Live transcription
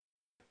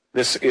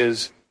This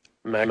is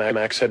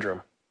Max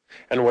Headroom,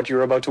 and what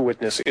you're about to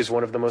witness is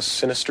one of the most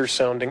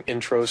sinister-sounding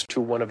intros to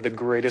one of the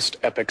greatest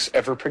epics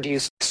ever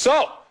produced.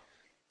 So,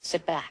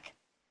 sit back,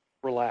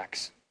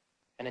 relax,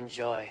 and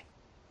enjoy.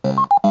 Dude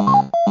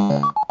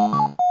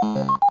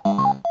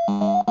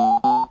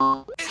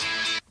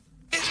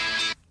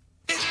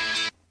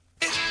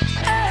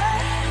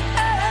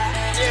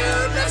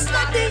looks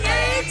like the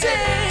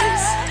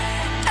 80s.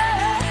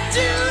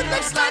 Dude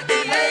looks like the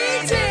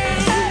 80s.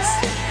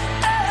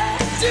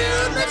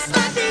 Dude looks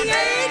like the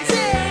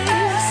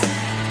 80s.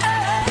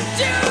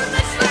 Dude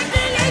looks like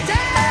the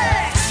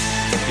 80s.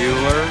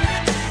 Bueller.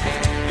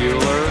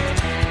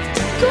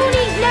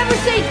 Goonies never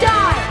say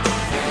die.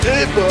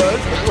 Hey, bud,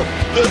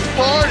 let's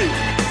party.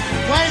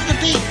 Where's the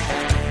beat?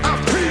 I'm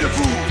Peter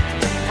Fool.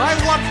 I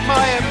want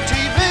my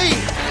MTV.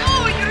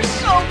 Oh, you're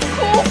so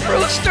cool,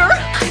 Brewster.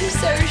 I'm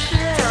so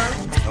sure.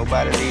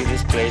 Nobody leave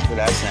this place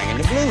without singing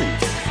the blues.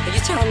 Are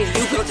you telling me that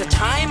you built a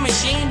time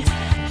machine?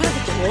 What, a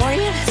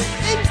DeLorean?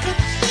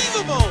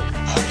 Inconceivable.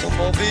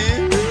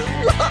 Automobile.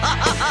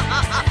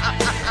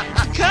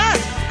 Cut!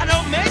 I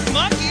don't make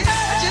monkeys.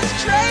 I just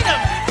train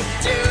them.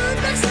 Dude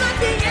looks like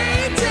the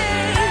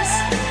 80s.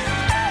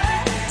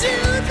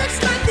 Dude looks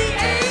like the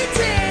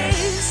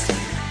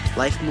 80s.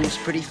 Life moves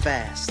pretty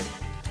fast.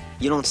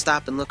 You don't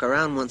stop and look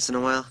around once in a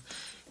while,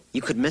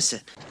 you could miss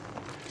it.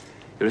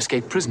 You're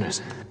escaped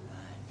prisoners.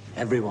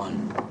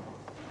 Everyone.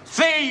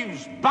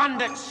 Thieves,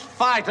 bandits,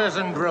 fighters,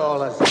 and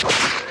brawlers.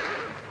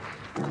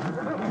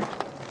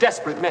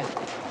 Desperate men.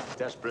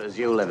 Desperate as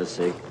you'll ever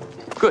see.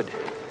 Good.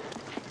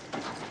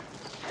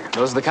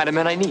 Those are the kind of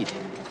men I need.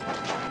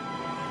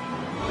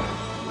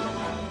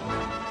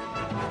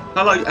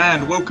 Hello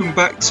and welcome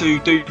back to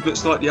Dude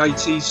Looks Like the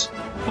 80s.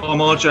 I'm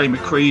RJ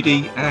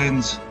McCready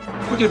and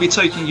we're going to be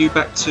taking you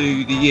back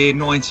to the year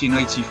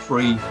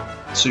 1983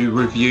 to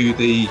review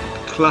the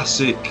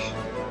classic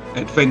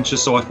adventure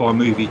sci-fi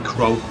movie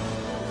Krull.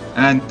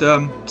 And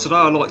today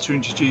I'd like to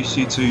introduce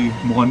you to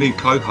my new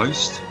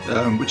co-host,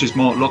 which is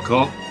Mark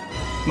Lockhart.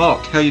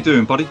 Mark, how you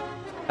doing, buddy?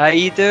 How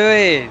you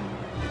doing?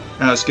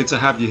 It's good to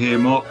have you here,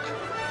 Mark.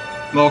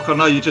 Mark, I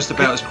know you're just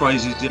about as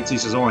crazy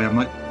as I am,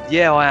 mate.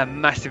 Yeah, I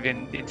am massive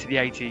into the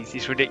 80s.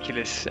 It's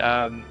ridiculous.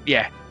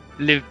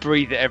 Live,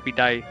 breathe it every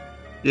day.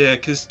 Yeah,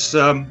 because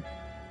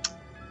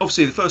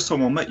obviously the first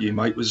time I met you,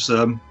 mate, was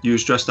you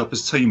was dressed up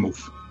as Teen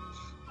Wolf.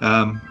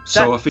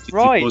 So I think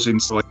it was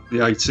inside the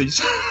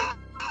 80s.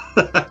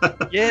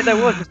 Yeah, there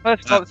was.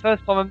 The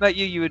first time I met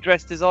you, you were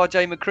dressed as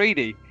RJ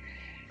McCready.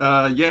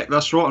 Yeah,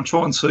 that's right. I'm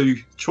trying to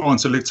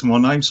live to my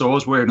name, so I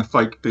was wearing a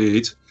fake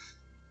beard,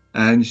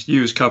 and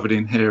you was covered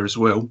in hair as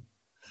well.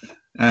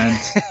 And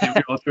here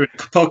we are doing a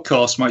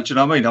podcast, mate. Do you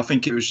know what I mean? I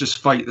think it was just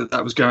fate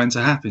that was going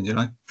to happen. You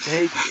know,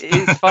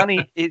 it's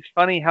funny. It's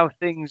funny how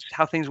things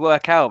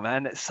work out,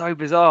 man. It's so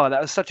bizarre.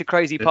 That was such a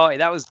crazy party.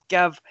 That was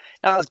Gav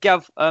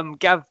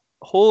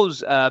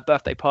Hall's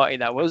birthday party.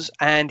 That was,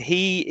 and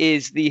he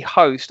is the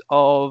host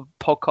of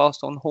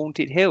podcast on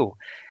Haunted Hill.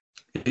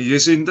 He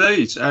is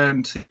indeed,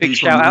 and big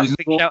shout out.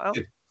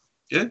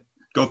 Yeah,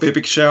 got to be a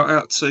big shout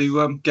out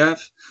to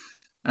Gav,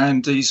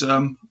 and he's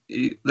the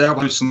other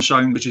host on the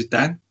show, which is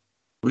Dan,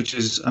 which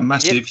is a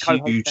massive,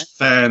 huge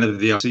fan of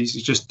the 80s.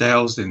 He's just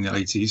doused in the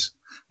 80s.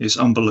 It's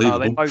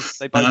unbelievable. Oh,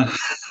 they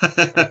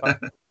both.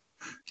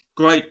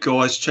 Great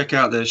guys, check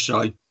out their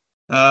show.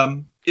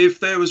 If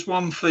there was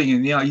one thing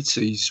in the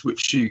 80s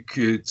which you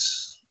could,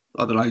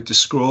 I don't know,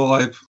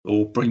 describe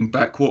or bring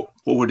back, what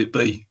would it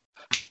be?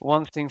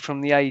 One thing from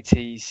the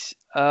 80s,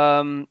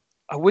 I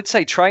would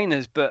say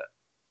trainers, but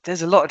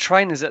there's a lot of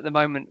trainers at the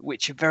moment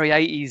which are very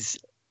 80s,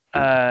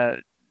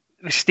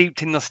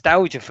 steeped in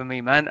nostalgia for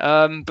me, man.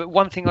 But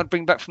one thing I'd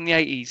bring back from the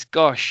 80s,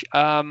 gosh,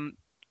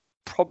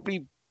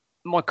 probably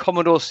my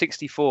Commodore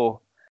 64.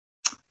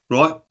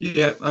 Right,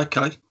 yeah,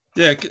 okay.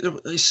 Yeah,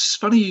 it's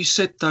funny you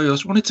said, though, I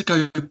wanted to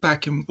go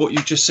back and what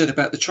you just said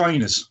about the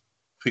trainers,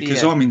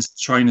 because I'm into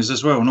trainers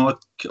as well, and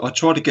I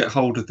tried to get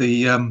hold of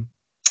the...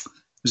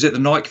 was it the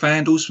Nike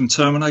Vandals from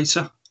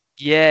Terminator?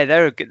 Yeah,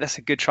 that's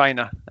a good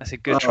trainer. That's a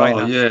good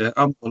trainer. Oh, yeah,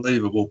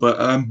 unbelievable.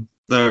 But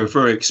they're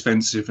very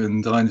expensive,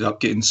 and I ended up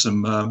getting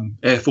some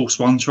Air Force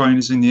One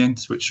trainers in the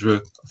end, which were,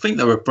 I think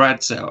they were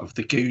Brads out of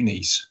the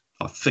Goonies,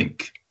 I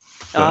think.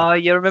 Oh,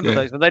 yeah, remember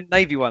those? Were they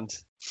Navy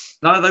ones?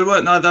 No, they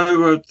weren't. No, they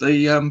were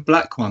the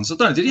black ones. I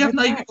don't know. Did he have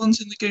Navy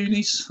ones in the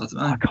Goonies? I don't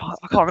know.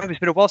 I can't remember. It's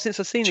been a while since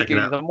I've seen the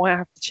Goonies. I might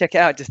have to check it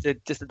out just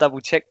to double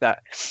check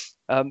that.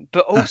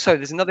 But also,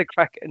 there's another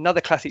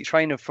classic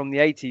trainer from the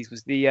 80s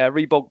was the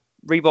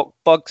Reebok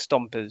Bug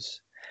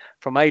Stompers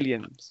from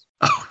Aliens.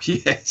 Oh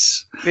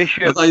yes,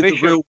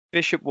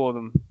 Bishop wore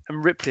them,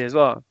 and Ripley as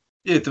well.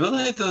 Yeah, were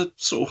they the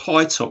sort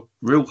of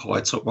real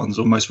high top ones?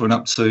 Almost went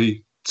up to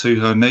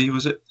her knee.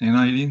 Was it in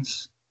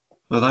Aliens?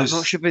 Were those? I'm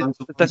not sure. I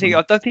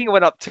don't think it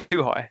went up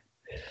too high.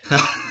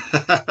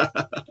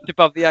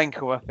 Above the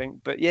ankle, I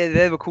think. But yeah,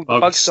 they were called the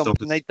Bug Stompers,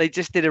 and they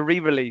just did a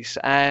re-release,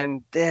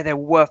 and they're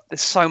worth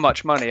so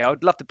much money. I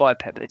would love to buy a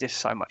pair, but they're just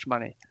so much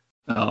money.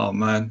 Oh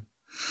man,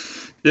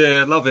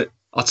 yeah, I love it.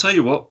 I'll tell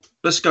you what,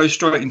 let's go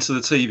straight into the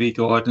TV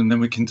guide, and then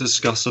we can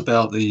discuss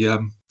about the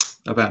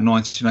about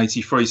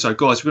 1983. So,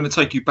 guys, we're going to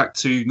take you back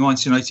to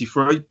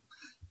 1983,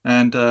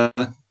 and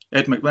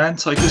Ed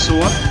McMahon, take us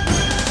away.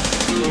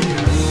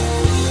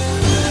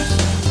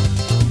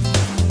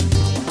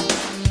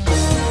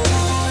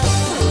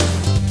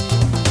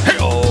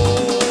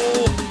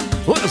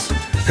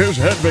 This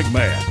is Ed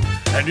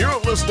McMahon, and you're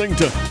listening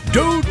to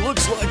Dude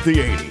Looks Like the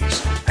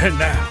 80s. And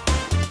now,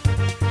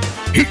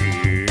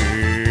 here's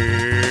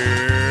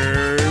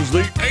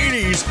the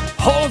 80s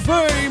Hall of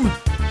Fame.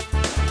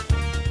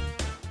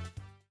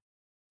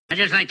 I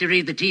just like to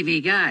read the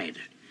TV guide.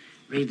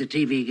 Read the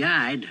TV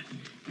guide.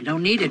 You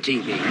don't need a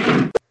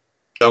TV.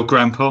 Oh,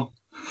 Grandpa.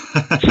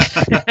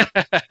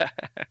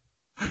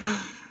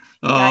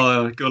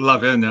 Oh, gotta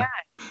love it, isn't it?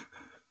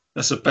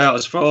 That's about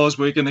as far as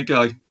we're going to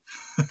go.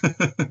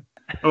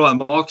 All right,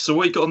 Mark. So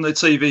what you got on the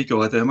TV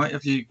guide there, mate?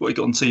 What you got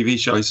on TV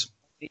shows?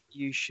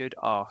 You should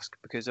ask,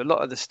 because a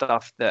lot of the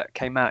stuff that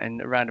came out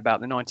in around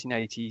about the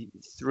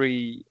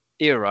 1983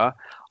 era,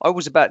 I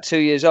was about 2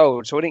 years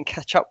old, so I didn't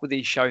catch up with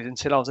these shows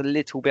until I was a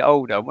little bit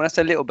older. When I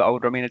say a little bit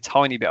older, I mean a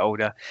tiny bit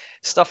older.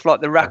 Stuff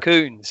like the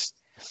Raccoons.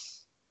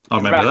 I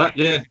remember that,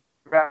 yeah.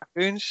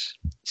 Raccoons.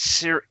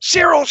 Cyril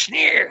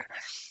Schneer.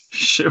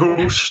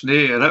 Cyril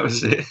Schneer, that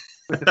was it.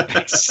 With a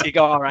big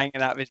cigar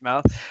hanging out of his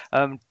mouth.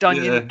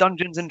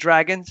 Dungeons and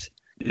Dragons.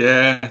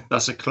 Yeah,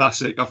 that's a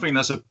classic. I think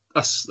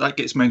that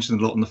gets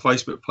mentioned a lot on the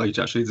Facebook page,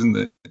 actually, doesn't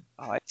it?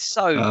 Oh, it's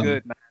so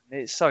good, man.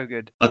 It's so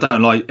good. I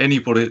don't like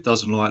anybody that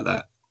doesn't like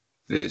that.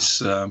 It's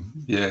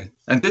yeah.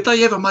 And did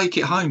they ever make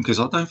it home? Because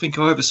I don't think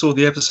I ever saw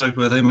the episode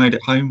where they made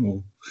it home,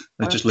 or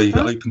they just leave it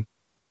open.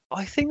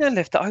 I think they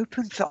left it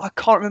open. I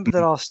can't remember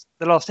the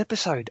last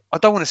episode. I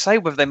don't want to say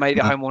whether they made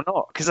it home or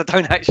not, because I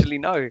don't actually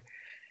know.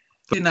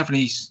 We didn't have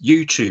any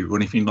YouTube or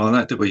anything like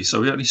that, did we?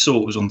 So we only saw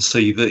it was on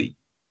TV.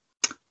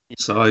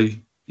 So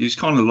you was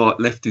kind of like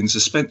left in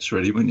suspense,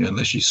 really, weren't you?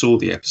 Unless you saw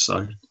the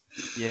episode.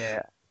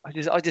 Yeah, I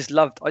just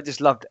loved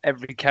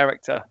every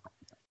character.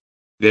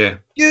 Yeah.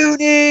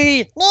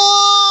 Uni.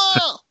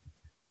 No.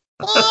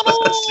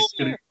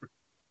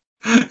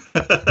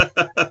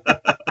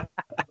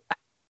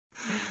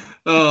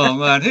 Oh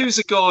man, who's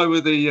the guy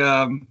with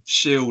the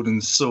shield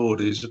and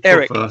sword? Who's the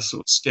proper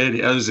sort of scared?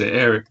 That was it,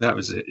 Eric. That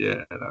was it.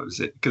 Yeah, that was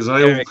it. Because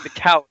the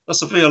cow. That's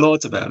the thing I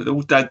liked about it. They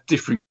all had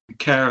different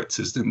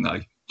characters, didn't they?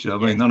 Do you know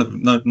what I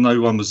mean? No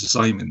one was the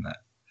same in that.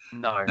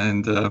 No.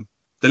 And the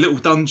little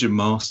dungeon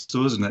master,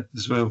 wasn't it,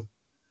 as well?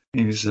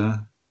 He was.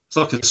 It's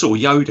like a sort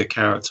of Yoda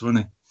character,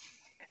 wasn't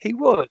he? He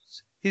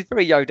was. He's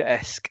very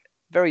Yoda-esque.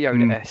 Very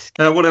Yoda-esque.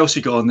 What else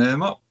you got on there,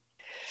 Mark?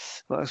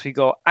 What else we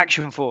got?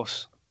 Action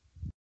Force.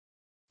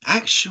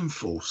 Action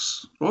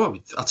Force. Oh,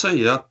 I'll tell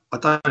you, I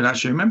don't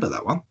actually remember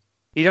that one.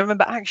 You don't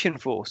remember Action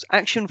Force?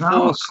 Action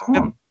Force.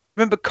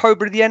 Remember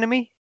Cobra the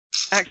Enemy?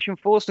 Action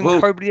Force and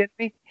Cobra the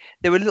Enemy.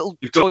 There were little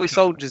toy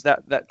soldiers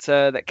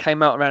that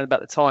came out around about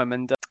the time,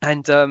 and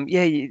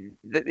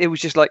it was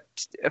just like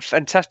a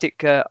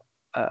fantastic. It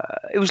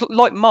was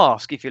like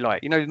Mask, if you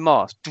like. You know,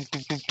 Mask.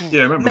 Yeah,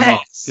 I remember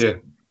Mask.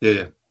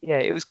 Yeah. Yeah,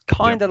 it was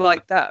kind of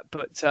like that,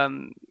 but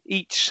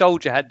each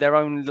soldier had their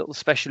own little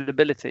special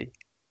ability.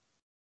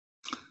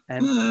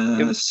 And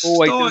it was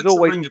always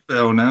ring a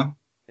bell now.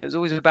 It was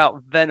always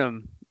about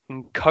Venom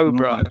and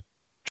Cobra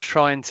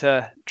trying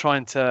to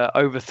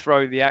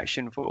overthrow the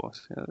Action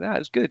Force. That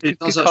was good. It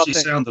does actually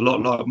sound a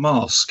lot like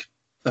Mask.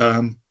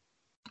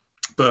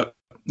 But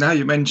now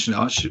you mention it,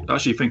 I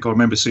actually think I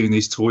remember seeing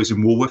these toys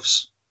in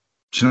Woolworths.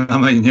 Do you know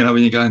what I mean? You know,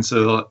 when you go into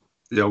like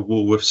the old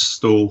Woolworths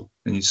store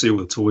and you see all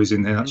the toys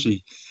in there,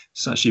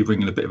 it's actually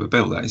ringing a bit of a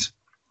bell, that is.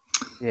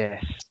 Yeah.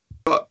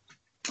 But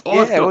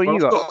I've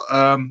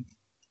got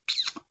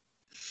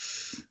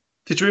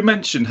did you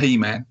mention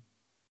He-Man?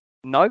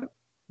 No,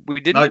 we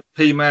didn't. No,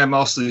 He-Man,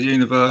 Master of the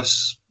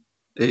Universe.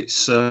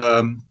 It's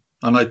I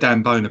know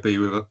Dan Bone will be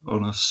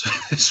on us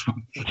this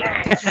one.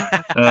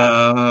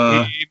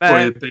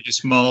 Probably the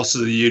biggest Master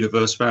of the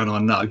Universe fan I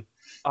know.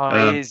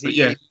 Oh, he is.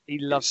 He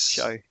loves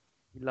the show.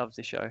 He loves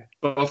the show.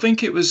 But I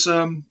think it was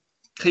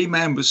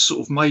He-Man was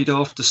sort of made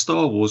after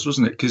Star Wars,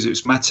 wasn't it? Because it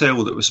was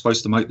Mattel that was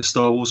supposed to make the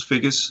Star Wars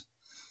figures.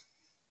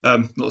 They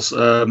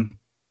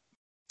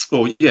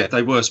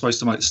were supposed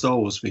to make the Star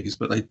Wars figures,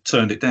 but they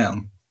turned it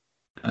down,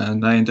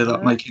 and they ended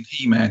up making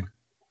He-Man,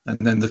 and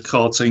then the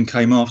cartoon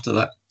came after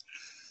that.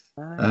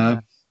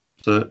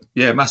 So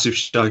yeah, massive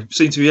show.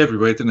 Seemed to be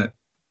everywhere, didn't it?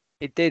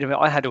 It did. I mean,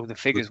 I had all the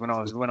figures when I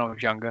was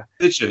younger.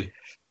 Did you?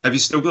 Have you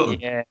still got them?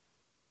 Yeah.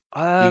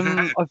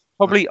 I've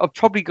probably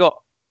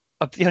got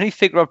the only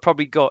figure I've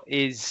probably got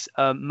is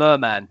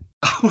Merman.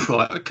 Oh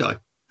right, okay.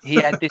 He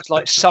had this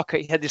like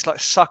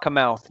sucker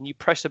mouth, and you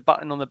press a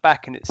button on the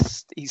back, and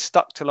he's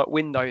stuck to like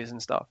windows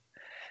and stuff.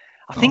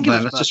 I think it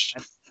was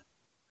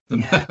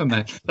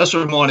Man. That's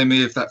reminding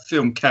me of that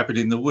film Cabin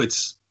in the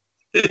Woods.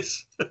 Do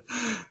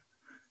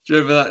you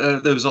remember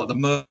that? There was like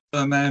the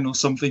Merman or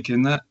something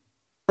in that.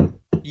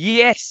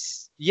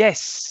 Yes,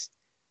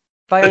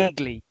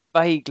 vaguely.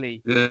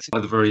 Yeah,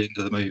 by the very end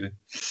of the movie.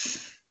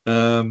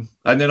 And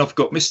then I've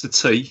got Mr.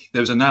 T.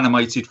 There was an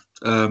animated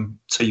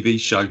TV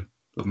show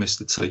of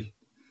Mr. T.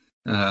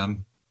 I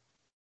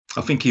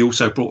think he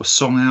also brought a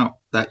song out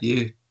that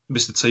year.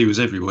 Mr. T was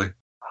everywhere.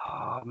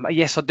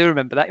 Yes, I do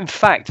remember that. In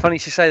fact, funny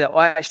to say that,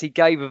 I actually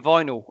gave a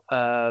vinyl,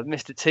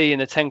 Mr. T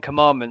and the Ten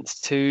Commandments,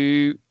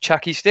 to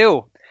Chucky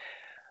Steele.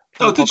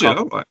 Oh, did you?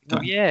 Oh, right.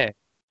 Yeah.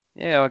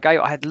 Yeah,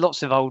 I had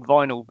lots of old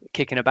vinyl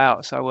kicking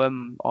about, so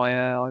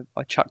I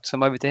chucked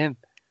some over to him.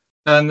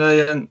 And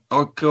then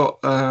I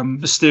got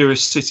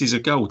Mysterious Cities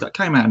of Gold. That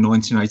came out in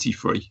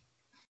 1983.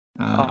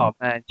 Oh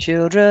man,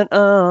 Children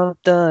of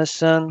the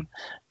Sun.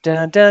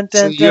 Dun, dun, dun,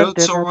 so your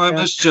time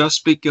has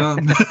just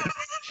begun.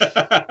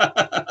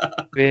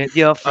 With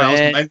your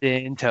friends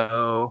in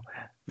tow.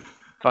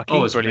 Fucking I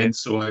was brilliant.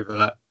 mental over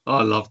that.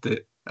 I loved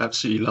it.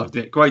 Absolutely loved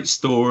it. Great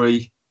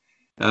story.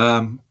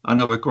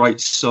 Another great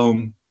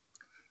song.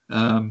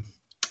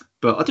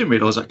 But I didn't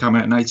realise that came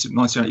out in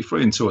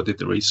 1983 until I did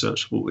the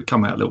research. I thought it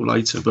come out a little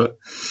later. But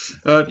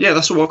yeah,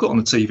 that's all I got on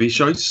the TV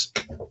shows.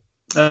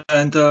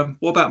 And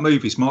what about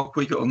movies, Mark?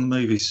 What you got on the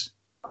movies?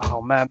 Oh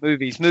man,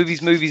 movies.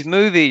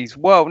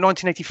 Well,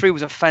 1983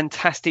 was a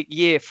fantastic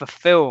year for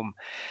film.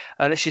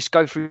 Let's just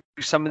go through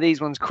some of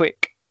these ones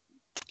quick.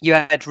 You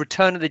had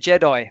Return of the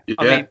Jedi. Yeah.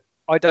 I mean,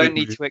 I don't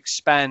need to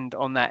expand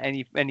on that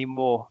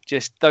anymore.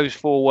 Just those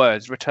 4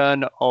 words: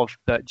 Return of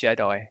the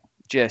Jedi.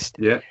 Just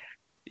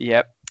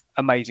yep,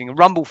 amazing.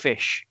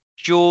 Rumblefish,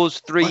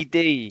 Jaws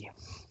 3D.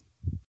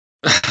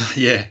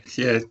 Yeah,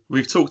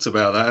 we've talked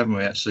about that, haven't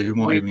we? Actually, we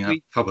might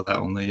even cover that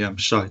on the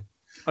show.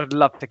 I'd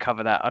love to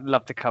cover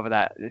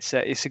that.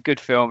 It's a good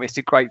film. It's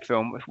a great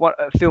film. It's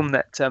a film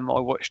that I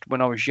watched when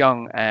I was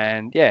young,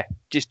 and yeah,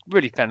 just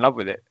really fell in love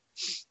with it.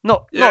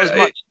 Not as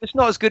much. It's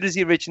not as good as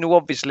the original,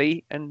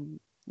 obviously,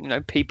 and you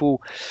know,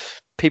 people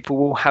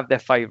will have their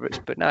favourites,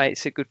 but no,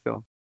 it's a good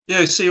film.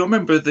 Yeah, see, I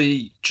remember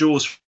the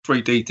Jaws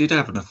 3D did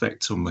have an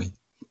effect on me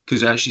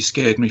because it actually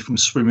scared me from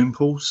swimming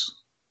pools.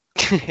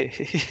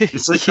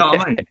 It's like, you know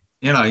what I mean?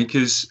 You know,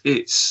 because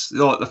it's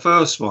like the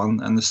first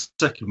one and the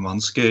second one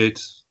scared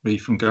me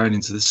from going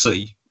into the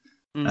sea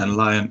and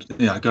laying,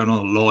 you know, going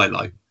on a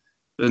lilo.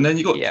 And then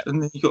you got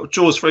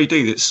Jaws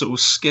 3D that sort of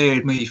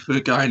scared me for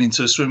going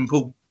into a swimming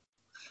pool.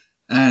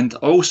 And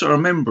I also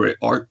remember it,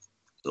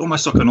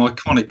 almost like an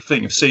iconic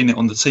thing of seeing it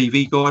on the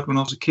TV guide when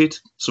I was a kid,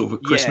 sort of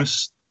at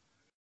Christmas.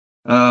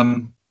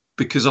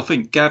 Because I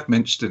think Gav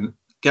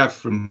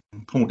from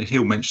Haunted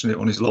Hill mentioned it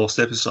on his last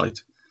episode,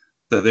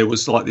 that there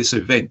was like this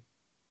event.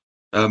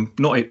 I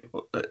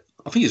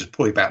think it was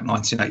probably about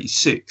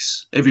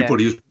 1986.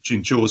 Everybody was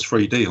watching Jaws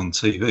 3D on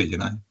TV, you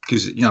know,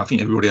 because, you know, I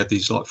think everybody had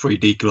these like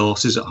 3D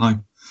glasses at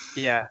home.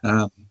 Yeah.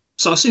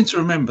 So I seem to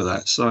remember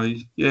that. So,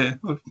 yeah,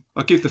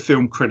 I give the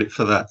film credit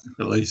for that,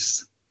 at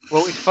least.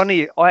 Well, it's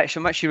funny.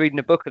 I'm actually reading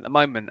a book at the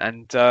moment,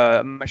 and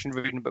I'm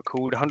actually reading a book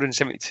called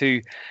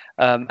 172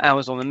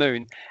 Hours on the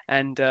Moon.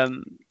 And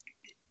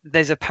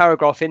there's a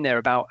paragraph in there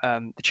about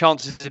the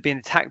chances of being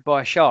attacked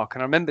by a shark.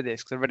 And I remember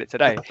this because I read it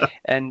today.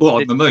 And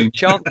on the moon?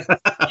 Chance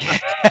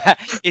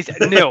is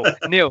nil.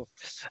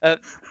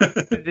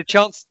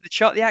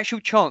 The actual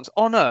chance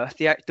on Earth,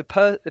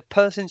 the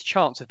person's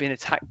chance of being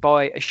attacked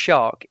by a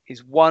shark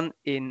is 1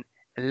 in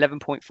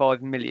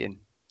 11.5 million.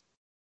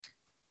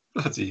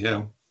 Bloody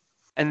hell.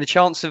 And the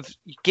chance of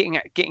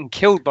getting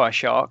killed by a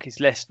shark is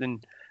less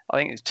than, I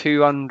think it's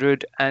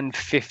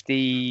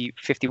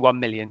 251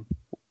 million.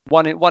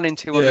 1 in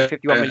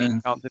 251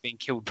 million chance of being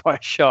killed by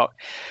a shark.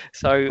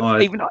 So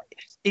even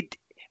it,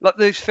 like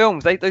those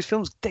films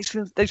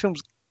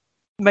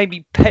made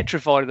me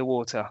petrified of the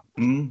water.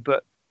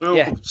 But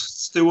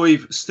still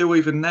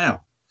even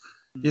now,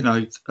 you know,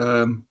 it's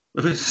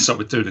like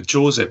we're doing a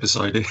Jaws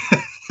episode here.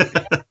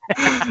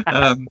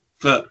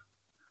 But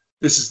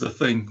this is the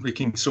thing, we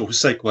can sort of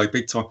segue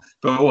big time.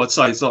 But all I'd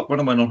say is, like,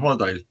 when I went on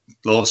holiday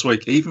last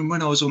week, even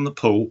when I was on the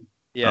pool,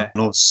 and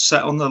I was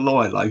sat on the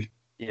lilo,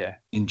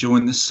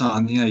 enjoying the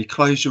sun, you know, you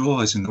close your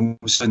eyes and all of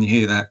a sudden you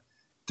hear that,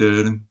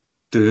 dun,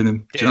 do you know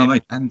what I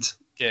mean? And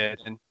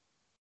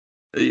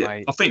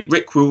I think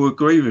Rick will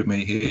agree with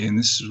me here, and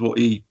this is what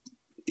he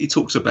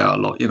talks about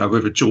a lot, you know,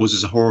 whether Jaws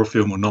is a horror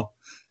film or not.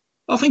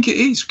 I think it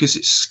is, because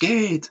it's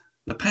scared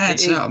the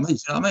pants out of me, you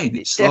know what I mean?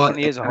 It's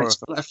definitely like, is a horror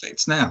film.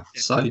 Effects now.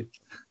 So,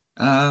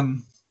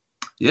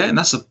 yeah, and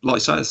that's like I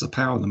say, it's the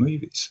power of the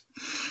movies.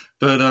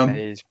 But it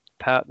is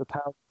the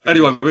power.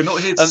 Anyway, we're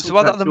not here to talk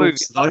about the movie.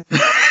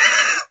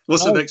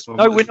 What's the next one?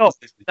 No, we're not.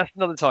 That's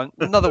another time.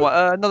 Another one.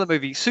 Another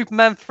movie.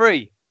 Superman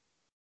 3.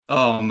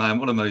 Oh man,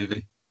 what a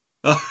movie!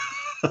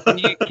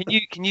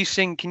 Can you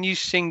sing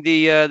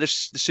the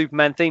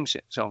Superman theme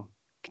song?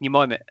 Can you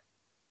mime it?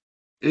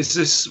 Is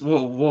this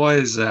what? Why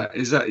is that?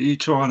 Is that you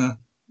trying to?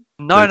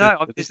 No,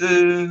 I'm just.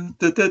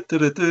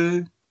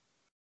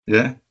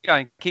 Yeah.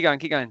 Keep going.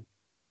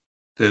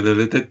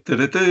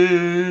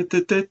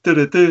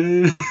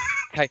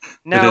 Okay.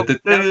 Now.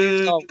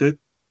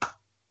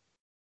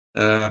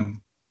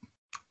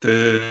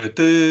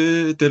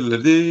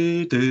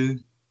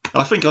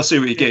 I think I see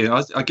what you're getting.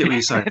 I get what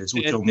you're saying. It's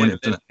all John Williams,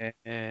 isn't it?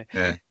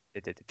 Yeah.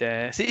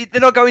 See,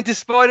 they're not going to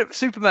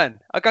Superman.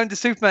 I go into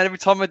Superman every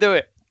time I do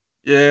it.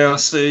 Yeah, I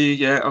see.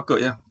 Yeah, I've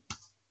got you.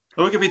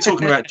 We're going to be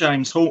talking about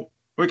James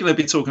we're going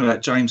to be talking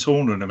about James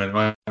Horner in a minute.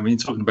 Right? I mean,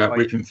 talking about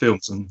ripping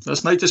films, and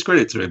that's no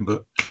discredit to him,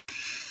 but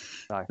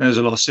there's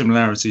a lot of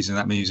similarities in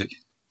that music.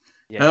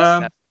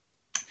 Yeah.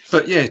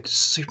 But yeah,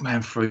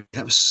 Superman 3.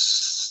 That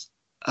was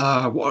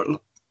what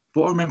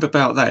I remember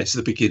about that is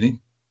the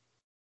beginning.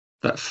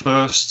 That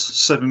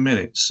first 7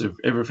 minutes of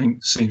everything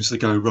seems to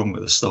go wrong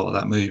at the start of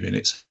that movie, and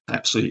it's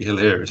absolutely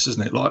hilarious,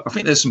 isn't it? Like, I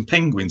think there's some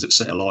penguins at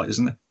Satellite,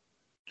 isn't there?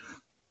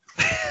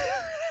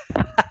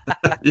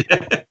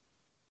 Yeah.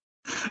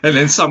 And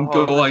then some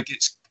guy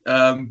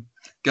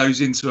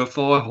goes into a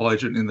fire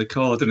hydrant in the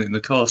car, doesn't it? And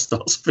the car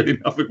starts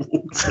filling up with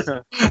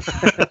water.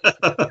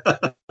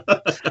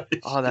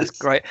 Oh, that's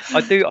great.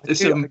 I did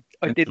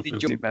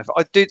enjoy it.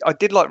 I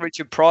did like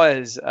Richard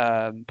Pryor's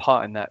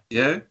part in that.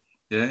 Yeah.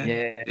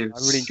 I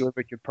really enjoyed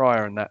Richard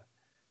Pryor in that.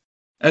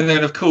 And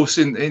then, of course,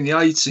 in the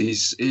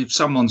 80s, if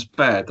someone's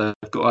bad, they've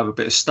got to have a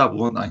bit of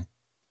stubble, haven't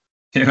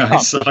they? You know,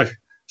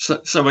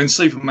 so when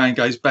Superman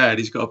goes bad,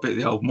 he's got a bit of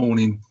the old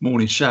morning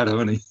shadow,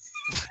 hasn't he?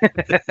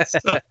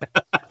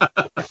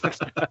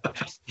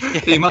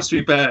 He must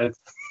be bad.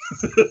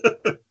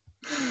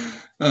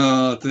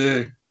 Oh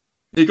dear.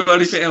 You got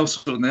anything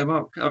else on there,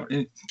 Mark?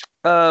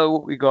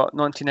 What we got?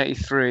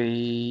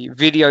 1983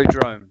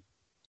 Videodrome.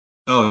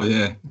 Oh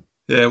yeah.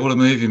 Yeah, what a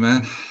movie,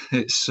 man.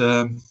 It's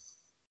I've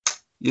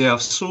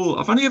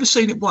only ever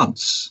seen it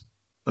once.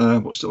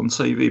 Watched it on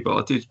TV, but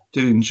I did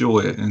enjoy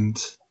it, and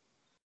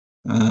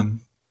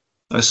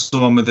that's the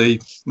one with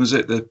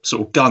the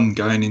sort of gun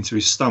going into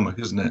his stomach,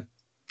 isn't it?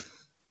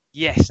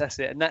 Yes, that's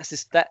it. And that's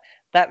just that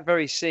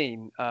very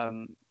scene.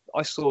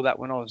 I saw that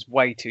when I was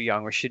way too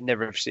young. I should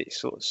never have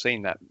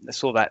seen that. I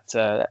saw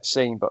that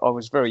scene, but I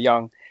was very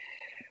young.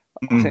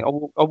 I think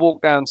I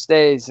walked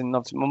downstairs, and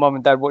my mum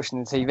and dad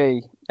watching the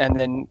TV, and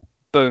then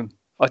boom,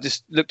 I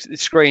just looked at the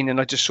screen and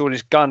I just saw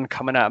this gun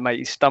coming out of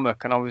mate's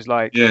stomach, and I was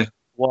like, yeah,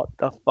 what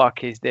the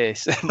fuck is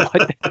this?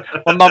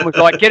 My mum was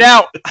like, get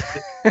out.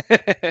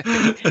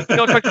 You're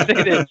not supposed to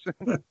do this.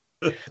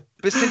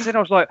 But since then I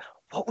was like,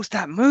 what was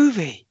that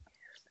movie?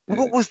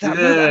 What was that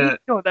movie? I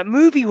didn't know what that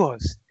movie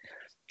was.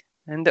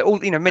 And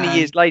many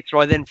years later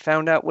I then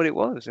found out what it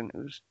was, and it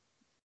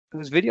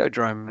was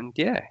Videodrome,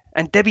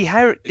 and Debbie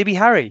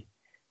Harry.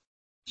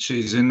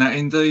 She's in that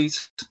indeed.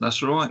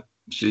 That's right.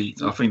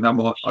 I think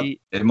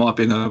it might have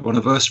been one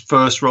of her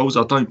first roles.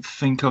 I don't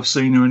think I've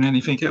seen her in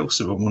anything else,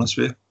 if I'm honest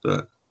with you.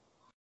 But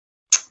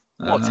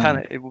what a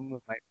talented woman,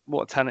 mate!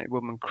 What a talented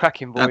woman!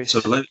 Cracking voice.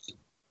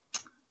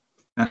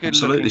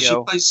 Absolutely.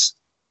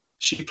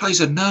 She plays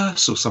a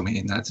nurse or something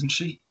in that, doesn't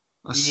she?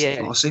 I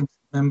seem to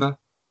remember.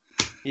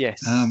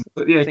 Yes.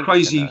 But yeah,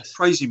 crazy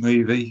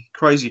movie,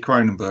 crazy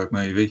Cronenberg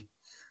movie.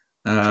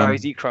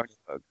 Crazy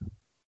Cronenberg.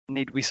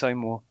 Need we say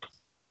more?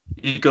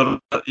 You gotta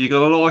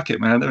like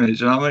it, man. Don't you?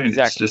 Do you know what I mean?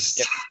 Exactly. It's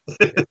just...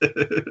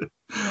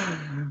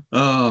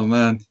 Oh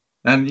man!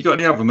 And you got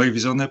any other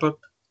movies on there, bud?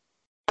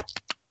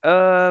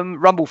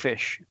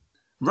 Rumblefish.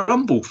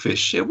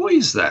 Rumblefish. Yeah, what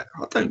is that?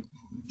 I don't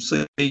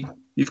see.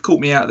 You've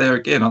caught me out there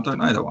again. I don't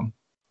know that one.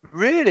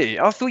 Really?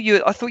 I thought you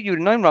would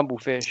known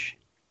Rumblefish.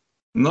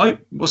 No.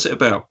 What's it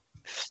about?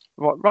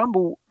 Right,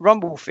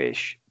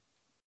 Rumblefish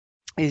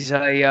is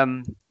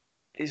a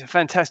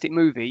fantastic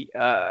movie.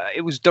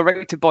 It was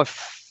directed by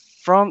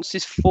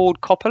Francis Ford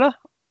Coppola,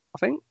 I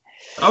think.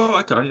 Oh,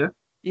 okay,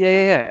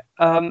 yeah.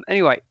 Yeah.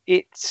 Anyway,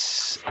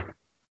 it's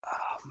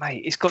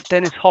it's got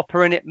Dennis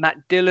Hopper in it,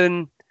 Matt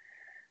Dillon.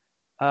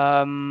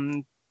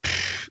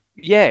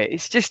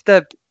 It's just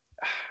trying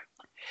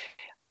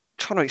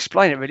to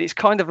explain it really. It's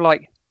kind of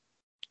like,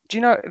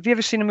 have you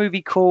ever seen a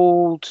movie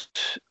called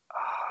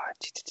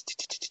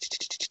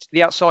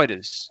The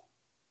Outsiders?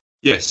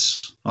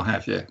 Yes, I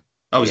have, yeah.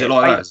 Oh, is it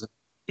like that? Is it?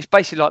 It's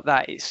basically like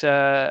that. It's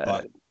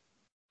right.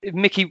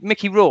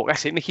 Mickey Rourke.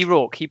 That's it, Mickey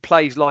Rourke. He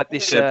plays like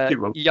this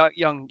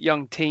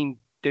young teen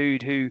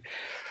dude who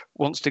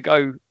wants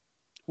to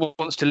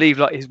leave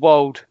like his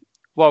wild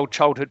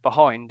childhood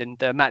behind, and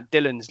Matt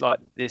Dillon's like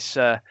this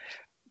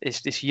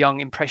young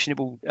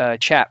impressionable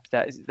chap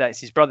that's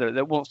his brother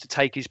that wants to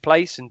take his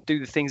place and do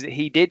the things that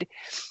he did,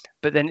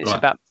 but then it's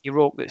about Mickey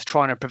Rourke that's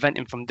trying to prevent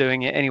him from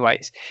doing it.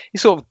 Anyways,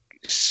 it sort of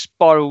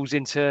spirals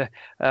into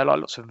like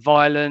lots of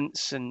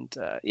violence and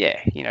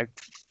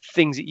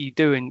things that you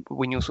do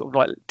when you're sort of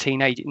like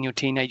in your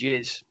teenage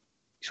years.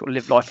 You sort of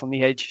live life on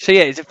the edge. So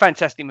yeah, it's a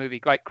fantastic movie.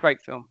 Great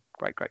film.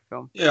 Great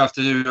film. Yeah, I have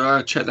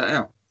to check that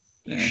out.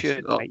 You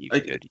should. Mate, you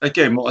should.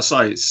 Again, what I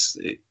say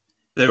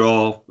there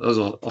are, as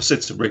I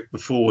said to Rick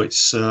before,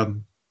 it's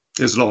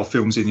there's a lot of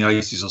films in the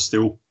 80s I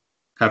still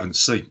haven't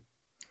seen.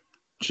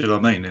 Do you know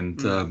what I mean?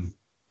 And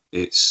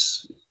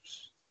it's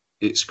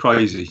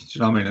crazy. Do you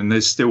know what I mean? And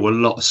there's still a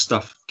lot of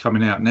stuff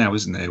coming out now,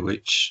 isn't there,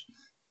 which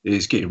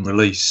is getting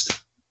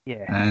released.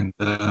 Yeah. And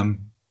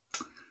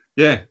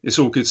it's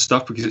all good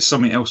stuff because it's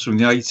something else from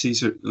the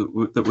 80s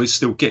that we're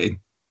still getting.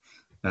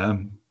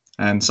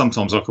 And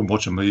sometimes I can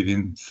watch a movie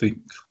and think,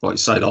 like you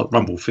say, like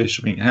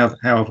Rumblefish. I mean, how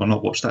have I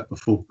not watched that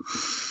before?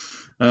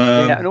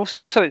 And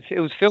also it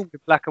was filmed in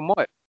black and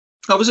white.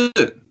 Oh, was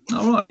it?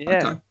 Oh, right.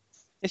 Yeah. Okay.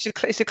 It's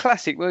a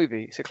classic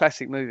movie. It's a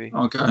classic movie.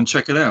 I'll go and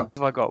check it out.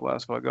 What have I got? What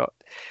else have I got?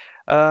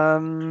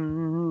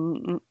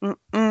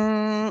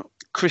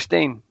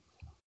 Christine.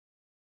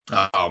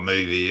 Oh,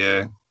 movie,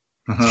 yeah.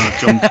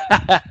 John.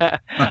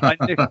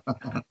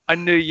 I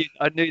knew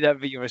that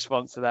would be your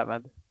response to that,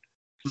 man.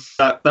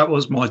 That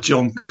was my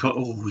John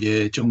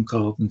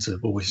Carpenter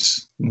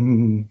voice.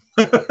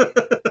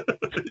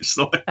 It's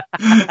like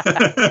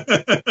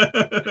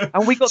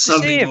and we got to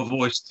see him. My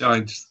voice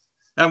changed,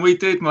 and we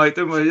did, mate,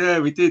 didn't we? Yeah,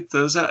 we did.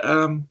 There was that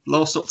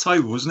last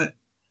October, wasn't it?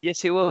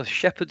 Yes, it was.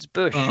 Shepherd's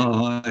Bush,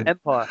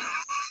 Empire.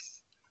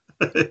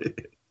 I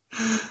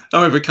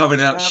remember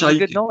coming out shaking.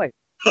 Good night.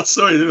 Oh,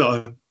 sorry, didn't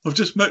I? I've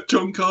just met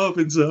John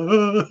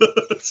Carpenter.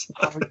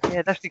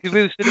 Yeah, that's because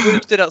we were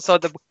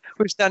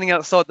standing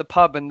outside the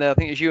pub, and I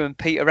think it was you and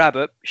Peter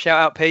Abbott. Shout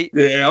out, Pete.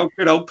 Yeah,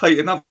 good old Pete,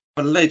 another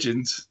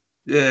legend.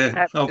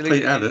 Yeah, old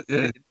Pete Abbott.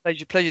 Yeah,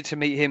 pleasure to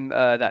meet him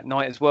that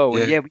night as well.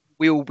 Yeah, and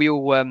we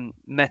all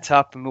met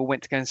up and we all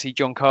went to go and see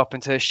John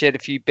Carpenter. Shared a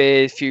few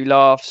beers, a few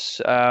laughs.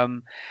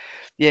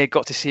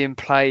 Got to see him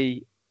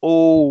play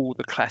all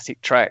the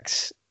classic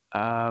tracks.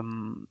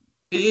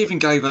 He even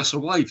gave us a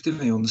wave,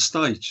 didn't he, on the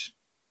stage?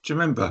 Do you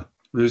remember?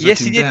 We was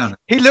yes, looking he did. down.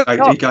 He looked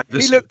up.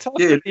 He looked up.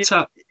 Yeah, he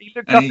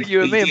looked up at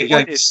you and me and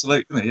gave us a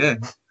salute, didn't he? Yeah.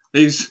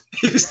 He was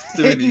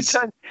doing his...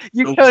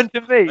 You turned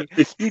to me.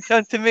 You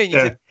turned to me and you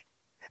said,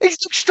 he's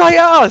looked straight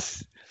at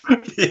us.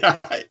 Yeah.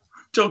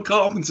 John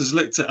Carpenter's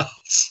looked at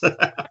us.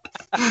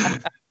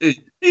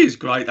 He's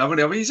great. I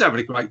mean, he's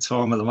having a great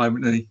time at the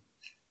moment, isn't he?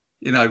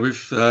 You know,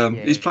 with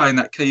he's playing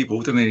that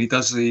keyboard, doesn't he? He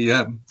does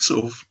the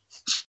sort of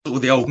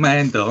the old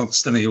man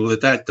dance, doesn't he, or the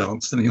dad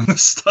dance, doesn't he, on the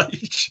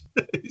stage?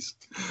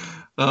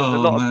 A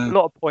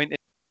lot of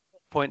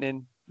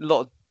pointing, a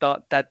lot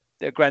of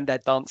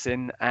granddad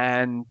dancing,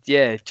 and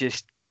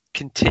just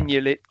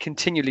continually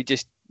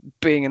just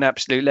being an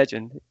absolute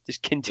legend.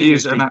 Just continually. He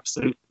is an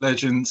absolute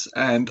legend,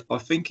 and I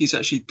think he's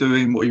actually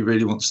doing what he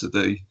really wants to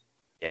do.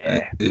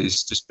 Yeah,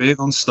 it's just being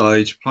on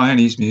stage, playing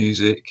his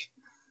music.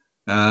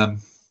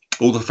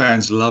 All the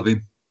fans love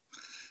him.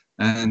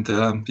 And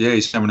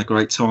he's having a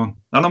great time.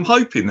 And I'm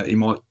hoping that he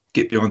might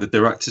get behind the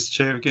director's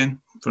chair again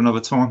for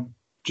another time.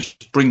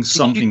 Just bring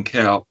something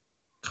out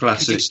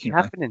classic.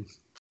 Happening.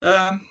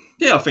 I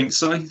think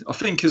so. I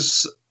think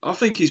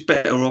he's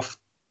better off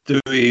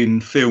doing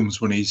films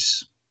when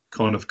he's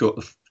kind of got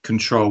the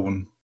control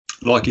and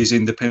like his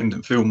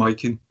independent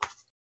filmmaking.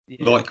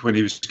 Yeah. Like when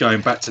he was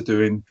going back to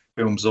doing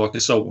films like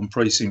Assault on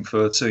Precinct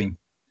 13.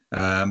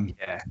 Proper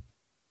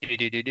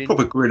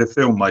guerrilla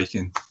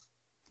filmmaking.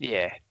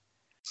 Yeah.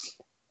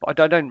 But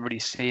I don't really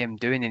see him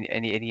doing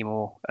any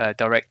more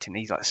directing.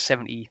 He's like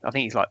 70. I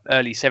think he's like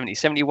early 70s,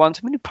 71. So,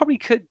 I mean, he probably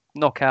could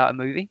knock out a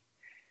movie.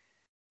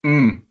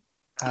 But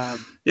I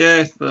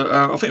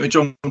think with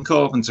John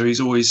Carpenter, he's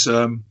always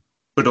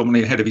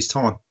predominantly ahead of his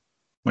time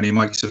when he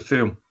makes a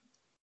film.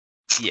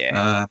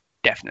 Yeah,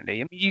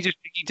 definitely. I mean, you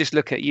just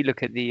look at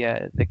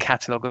the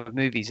catalogue of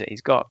movies that he's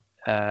got.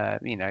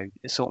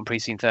 Assault on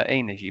Precinct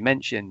 13, as you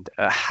mentioned,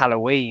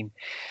 Halloween,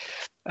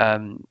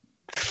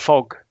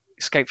 Fog,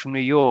 Escape from New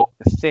York,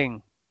 The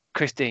Thing,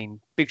 Christine,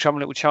 Big Trouble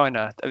in Little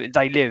China,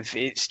 They Live.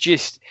 It's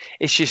just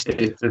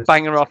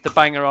banger after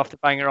banger after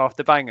banger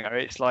after banger.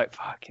 It's like,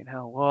 fucking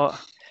hell,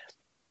 what?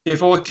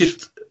 If I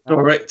could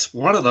direct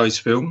one of those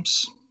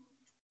films,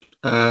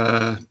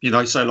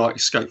 say like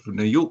Escape from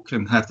New York,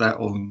 and have that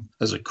on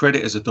as a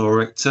credit as a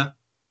director,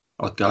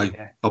 I'd go.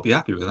 Yeah. I'll be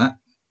happy with that.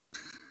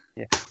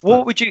 Yeah.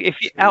 What would you,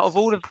 out of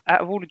all of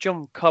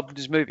John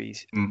Carpenter's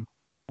movies,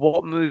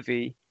 what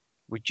movie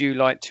would you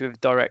like to have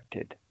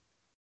directed?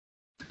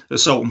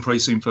 Assault on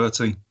Precinct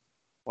 13.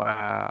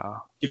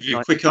 Wow. Give you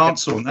a quick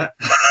answer on that.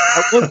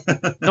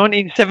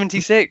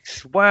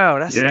 1976. Wow,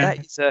 that is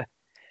a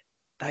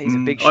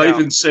big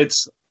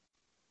shout.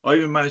 I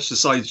even managed to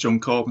say to John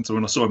Carpenter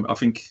when I saw him, I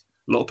think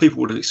a lot of people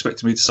would have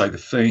expected me to say The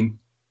Thing.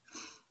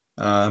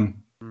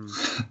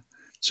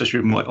 Especially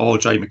with my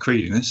R.J.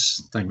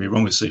 McCready-ness. Don't get me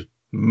wrong, it's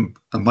an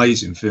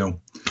amazing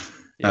film.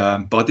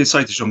 Yeah. But I did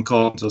say to John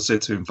Carpenter, I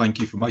said to him, thank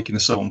you for making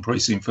Assault on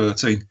Precinct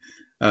 13.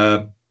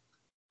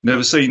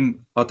 Never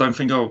seen, I don't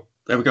think I'll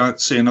ever go out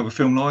to see another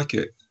film like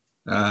it.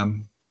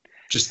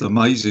 Just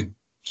amazing.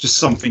 Just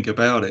something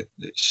about it.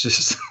 It's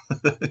just,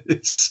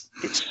 it's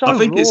so I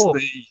think raw.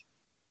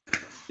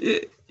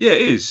 It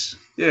is.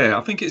 Yeah,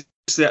 I think it's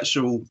the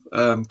actual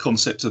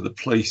concept of the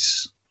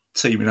police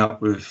teaming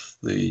up with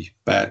the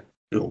bad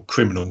or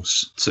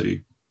criminals to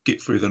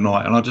get through the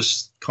night, and I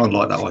just kind of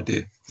like that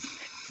idea.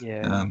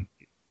 Yeah,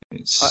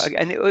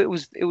 and it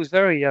was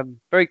very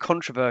very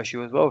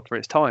controversial as well for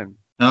its time.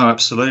 No,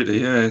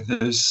 absolutely, yeah.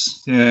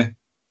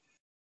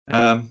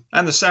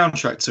 And the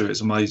soundtrack to it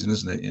is amazing,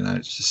 isn't it? You know,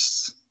 it's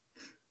just.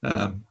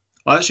 I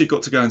actually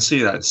got to go and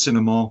see that at the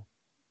cinema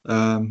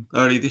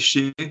early this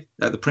year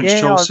at the Prince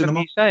Charles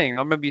Cinema. I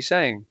remember you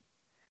saying.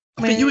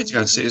 I think you went to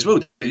go and see it as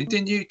well,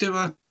 didn't you? Do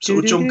a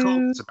sort of John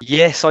Carpenter?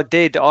 Yes, I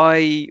did.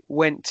 I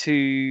went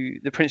to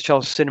the Prince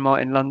Charles Cinema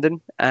in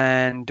London,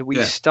 and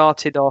we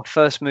started our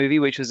first movie,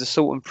 which was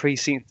Assault on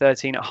Precinct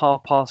 13 at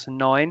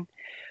 9:30.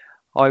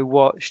 I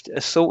watched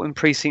Assault on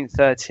Precinct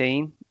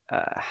 13,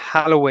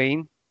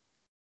 Halloween,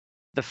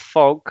 The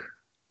Fog,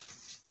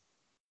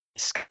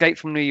 Escape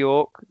from New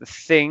York, The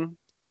Thing,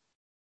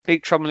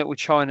 Big Trouble in Little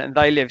China, and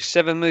They Live.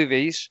 7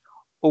 movies,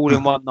 all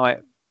in one night.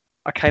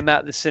 I came out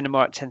of the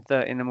cinema at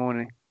 10:30 in the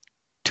morning,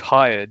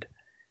 tired,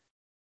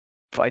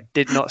 but I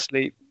did not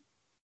sleep.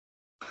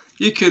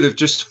 You could have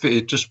just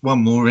fitted just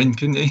one more in,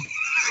 couldn't you?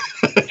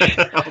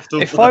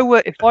 If I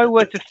were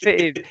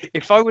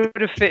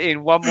to fit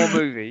in one more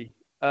movie,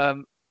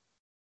 oh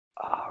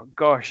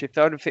gosh, if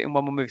I would have fit in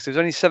one more movie, so there's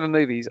only 7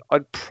 movies,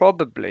 I'd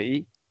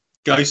probably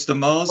Ghost of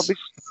Mars.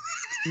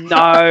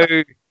 No,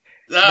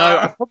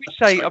 I'd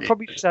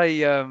probably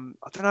say I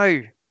don't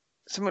know,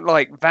 something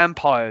like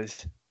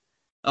Vampires.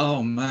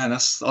 Oh man,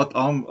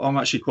 I'm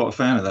actually quite a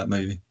fan of that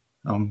movie.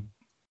 I am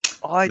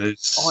a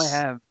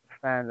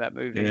fan of that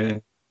movie. Yeah,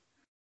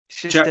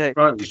 Jack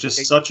Black is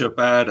just such a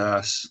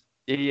badass.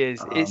 He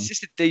is. It's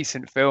just a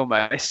decent film,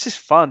 man. It's just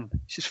fun.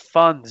 It's just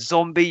fun.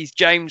 Zombies,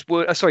 James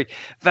Woods.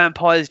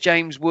 Vampires,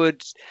 James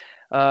Woods.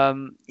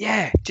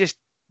 Just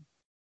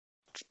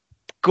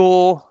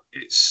gore.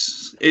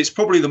 It's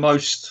probably the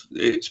most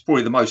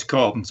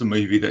Carpenter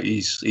movie that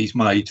he's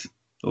made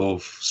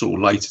of sort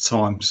of later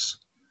times.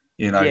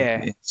 In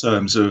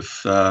terms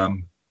of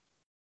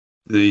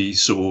the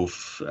sort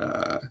of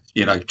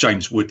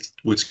James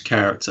Woods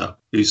character,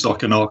 who's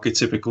like an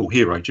archetypical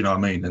hero. Do you know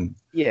what I mean? And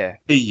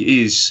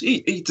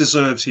he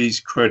deserves his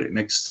credit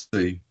next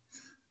to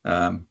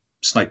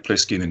Snake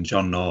Plissken and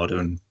John Narder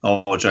and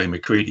R.J.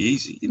 McCready.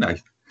 He's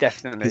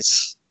definitely.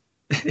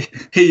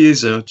 He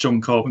is a John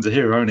Carpenter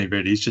hero, only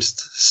really. He's just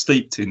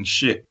steeped in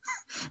shit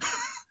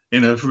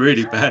in a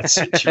really bad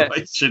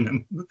situation,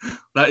 and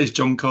that is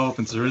John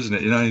Carpenter, isn't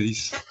it?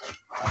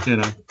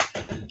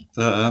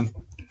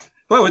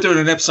 Well, we're doing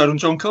an episode on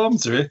John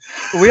Carpenter here.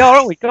 We are,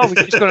 aren't we? God, we've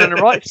just gone on the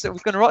right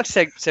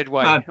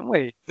segue, haven't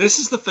we? This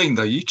is the thing,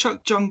 though. You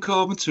chuck John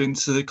Carpenter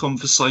into the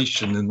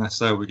conversation, and that's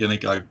how we're going to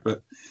go.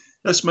 But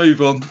let's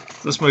move on.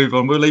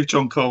 We'll leave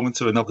John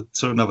Carpenter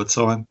to another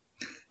time.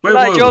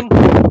 Bye, John.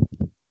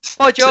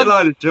 Bye, John. See you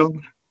later,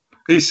 John.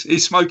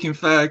 He's smoking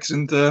fags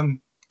and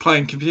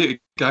playing computer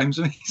games,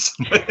 isn't he?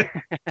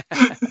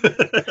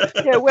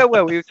 Yeah,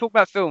 well, we were talking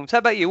about films. How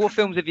about you? What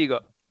films have you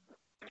got?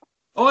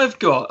 I'll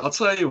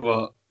tell you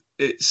what,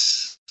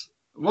 it's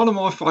one of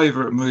my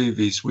favourite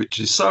movies, which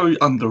is so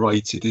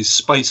underrated, is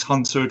Space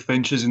Hunter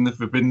Adventures in the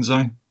Forbidden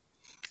Zone.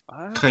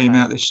 Came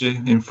out this year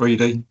in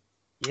 3D.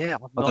 Yeah. I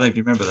don't know if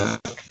you remember that.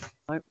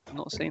 No, I've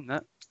not seen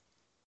that.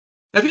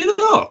 Have you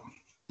not?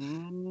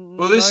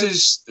 Well,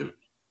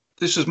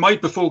 this was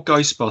made before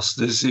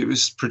Ghostbusters. It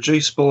was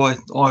produced by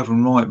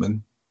Ivan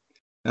Reitman.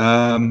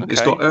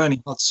 It's got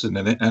Ernie Hudson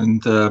in it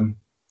and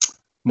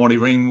Molly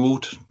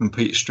Ringwald and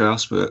Peter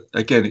Strauss, but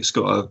again, it's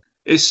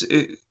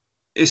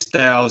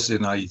dousing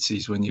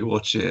 80s when you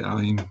watch it.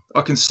 I mean,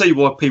 I can see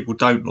why people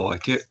don't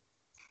like it,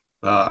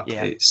 but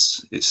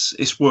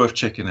it's worth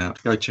checking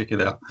out. Go check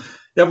it out.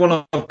 The other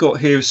one I've got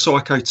here is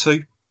Psycho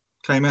 2.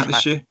 Came out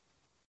this year.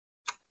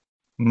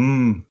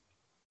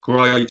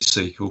 Great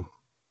sequel.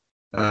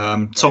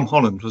 Tom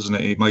Holland, wasn't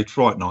it? He made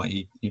Fright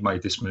Night. He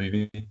made this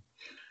movie.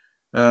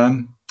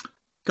 Going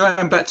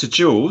back to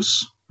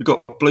Jaws, we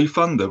got Blue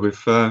Thunder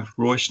with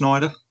Roy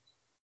Schneider.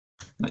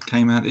 That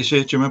came out this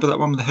year. Do you remember that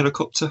one with the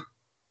helicopter?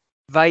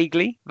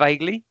 Vaguely.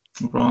 Right.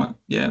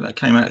 Yeah, that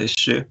came out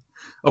this year.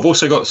 I've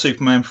also got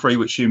Superman 3,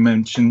 which you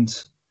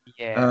mentioned.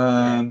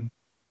 Yeah.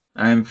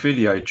 And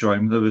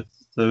Videodrome.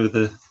 They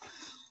were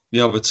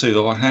the other two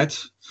that I had.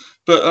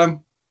 But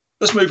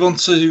let's move on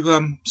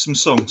to some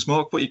songs.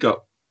 Mark, what you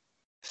got?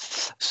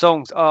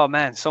 Songs. Oh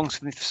man, songs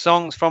from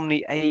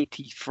the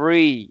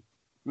 '83.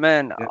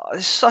 Man, it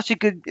was such a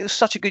good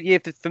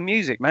year for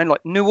music, man.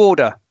 Like New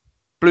Order,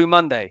 Blue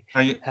Monday.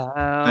 Hang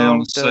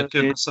on a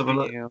second. Let's have a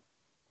look.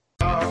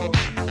 How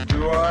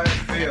do I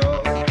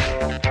feel?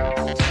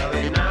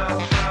 Tell you now,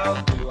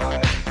 how do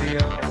I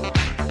feel?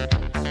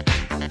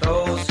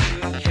 Those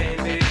who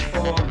came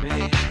before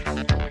me.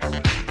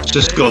 It's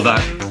just got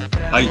that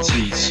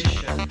 80s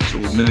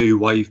sort of new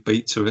wave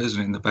beat to it, isn't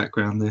it, in the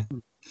background there?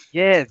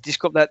 Yeah, just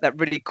got that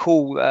really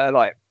cool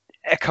like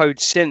echoed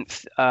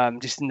synth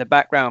just in the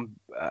background.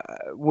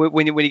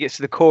 When he gets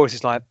to the chorus,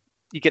 it's like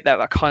you get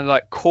that kind of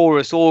like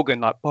chorus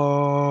organ, like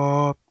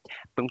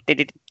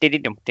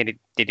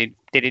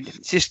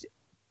it's just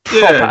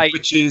proper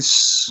which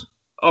is,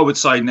 I would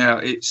say now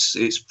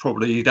it's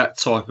probably that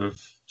type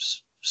of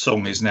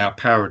song is now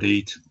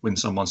parodied when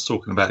someone's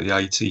talking about the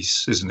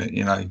 80s, isn't it?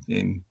 You know,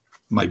 in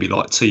maybe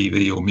like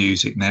TV or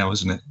music now,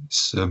 isn't it?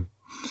 It's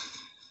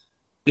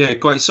yeah,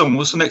 great song.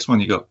 What's the next one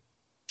you got?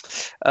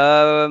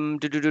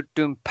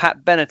 Pat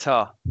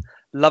Benatar,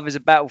 Love is a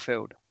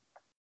Battlefield.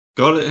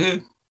 Got it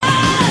here.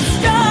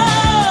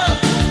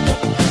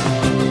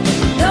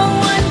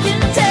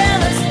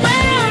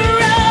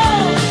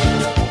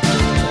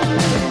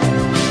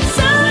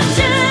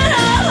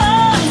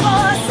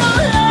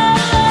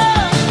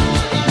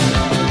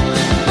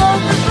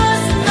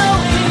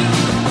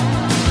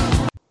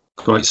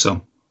 Great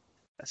song.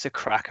 That's a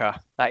cracker.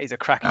 That is a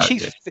cracker. Oh,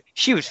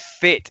 She was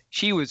fit.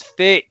 She was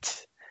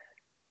fit.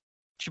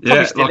 She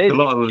Yeah, probably still like is. a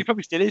lot of She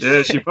probably still is.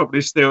 Yeah, she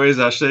probably still is,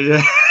 actually.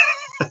 Yeah.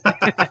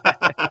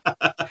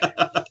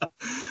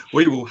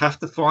 We will have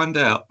to find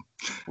out.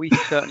 We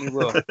certainly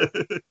will.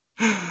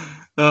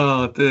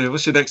 Oh dear.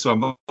 What's your next one,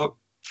 Mark?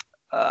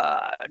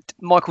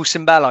 Michael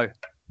Cimballo,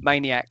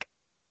 Maniac.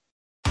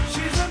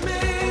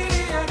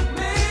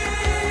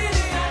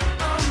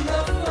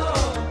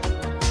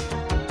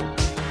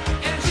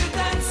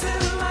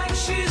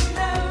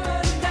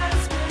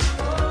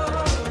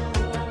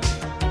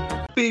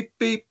 Beep,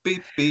 beep,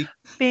 beep, beep.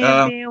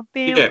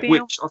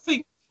 Which I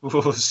think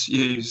was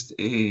used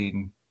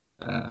in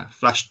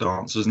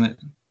Flashdance, wasn't it?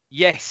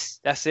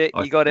 Yes, that's it.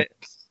 You got it.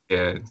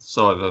 Yeah, it's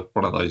either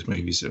one of those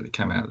movies that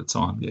came out at the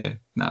time. Yeah,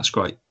 that's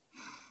great.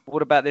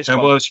 What about this And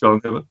one? what else you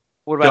got?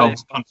 What about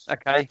this one?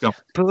 Okay. Go on.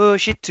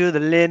 Push it to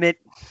the limit.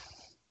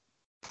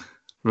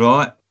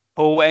 Right.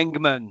 Paul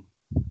Engelman.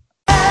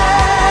 Ooh,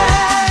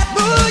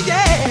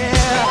 yeah.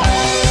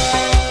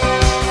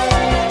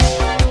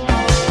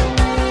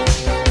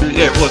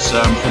 Yeah, it was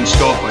from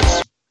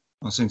Scarface.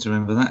 I seem to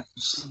remember that.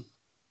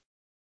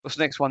 What's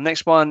the next one?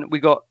 Next one, we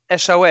got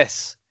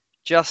SOS.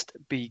 Just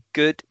Be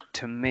Good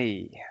to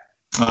Me.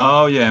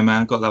 Oh, yeah,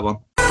 man. Got that one.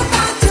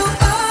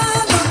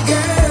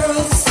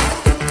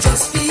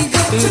 Just be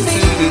good to me.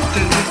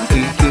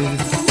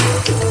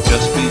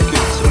 Just be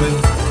good to me.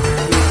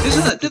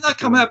 Isn't that? Did that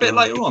come out a bit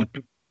later on?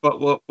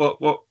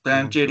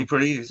 What? Judy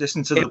Pretty.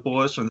 Listen to the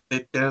boys from the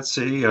Big Bad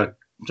City.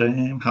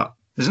 Jam Hut.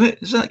 Isn't it?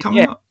 Isn't that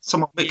coming out?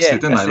 Someone mixed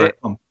it, didn't they?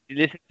 You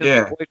listen to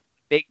the boys from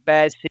the Big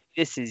Bad City.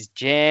 This is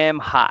Jam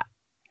Hot.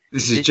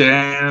 This is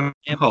Jam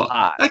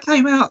Hot. That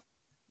came out.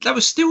 That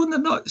was still in the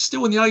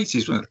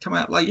 80s when it came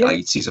out, late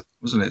 80s,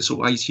 wasn't it?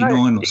 Sort of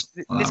 89 or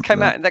something. That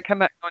came out in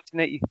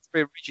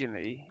 1983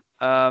 originally,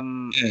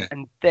 and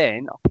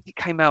then I think it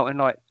came out in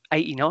like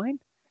 89.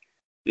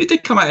 It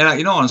did come out in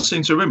 89. I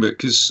seem to remember it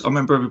because I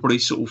remember everybody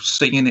sort of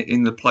singing it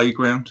in the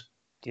playground.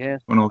 Yeah.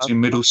 When I was in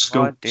middle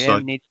school.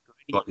 So,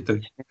 like you do.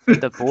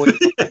 The boys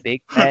from the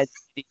Big Bad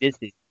City. This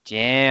is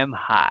Jam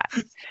Hot.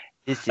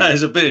 That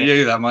is a bit of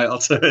you, that, mate. I'll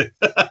tell you.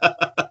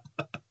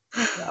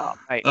 Oh,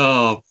 mate.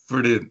 Oh,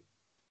 brilliant.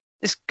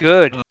 It's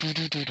good.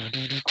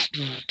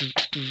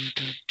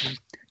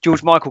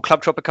 George Michael,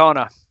 Club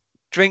Tropicana.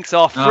 Drinks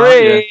are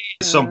free. Yeah.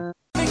 Some.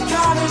 I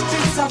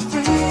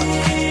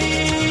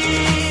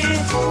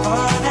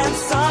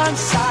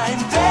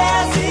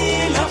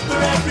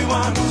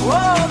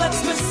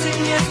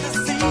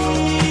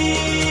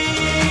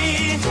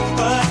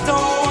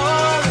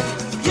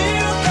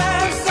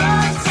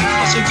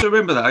seem to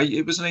remember that.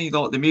 It wasn't any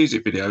like the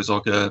music video. It was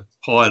like a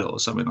pilot or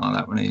something like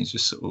that when he's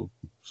just sort of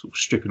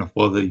stripping off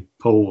by the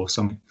pool or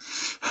something.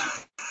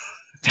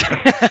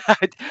 I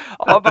can't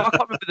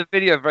remember the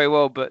video very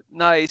well, but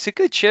no, it's a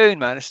good tune,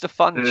 man. It's a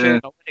fun tune.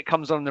 Like, when it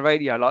comes on the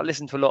radio, like I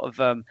listen to a lot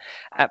of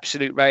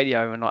Absolute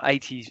Radio and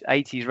like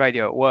 80s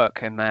radio at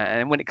work, and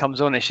when it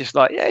comes on, it's just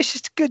like, yeah, it's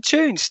just a good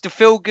tune. It's a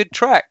feel good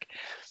track.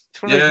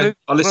 It's one of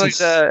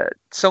those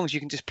songs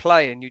you can just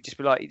play and you just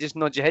be like, you just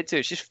nod your head to.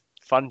 It's just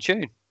a fun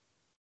tune.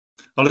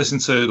 I listen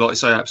to, like I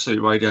say,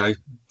 Absolute Radio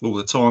all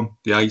the time.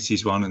 The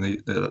 80s one,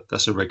 and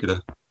that's a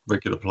regular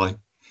play.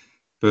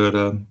 But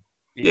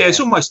yeah, it's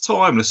almost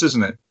timeless,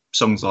 isn't it?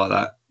 Songs like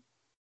that.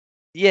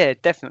 Yeah,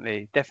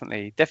 definitely a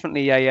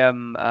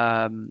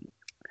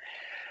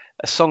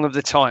song of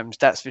the times.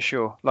 That's for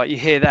sure. Like you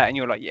hear that and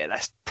you're like, yeah,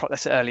 that's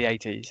early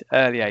 80s.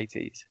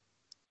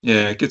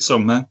 Yeah, good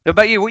song, man. What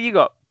about you? What you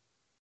got?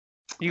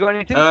 You got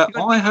anything? I've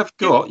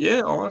got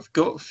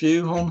a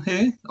few on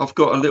here. I've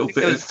got a little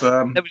bit of.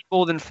 There was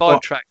more than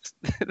 5 tracks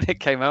that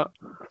came out.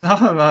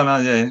 No,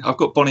 yeah. I've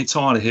got Bonnie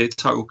Tyler here,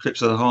 Total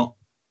Eclipse of the Heart.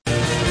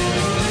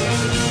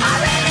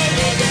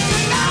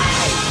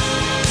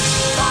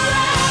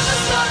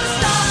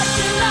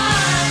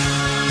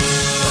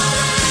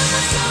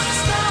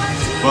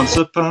 Once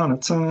upon a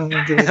time,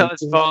 I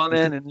was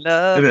falling in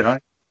love.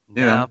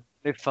 Now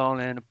we're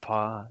falling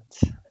apart.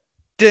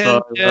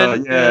 Yeah.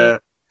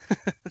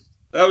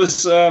 That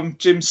was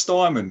Jim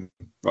Steinman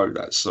wrote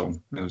that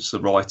song. It was the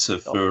writer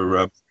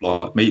for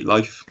like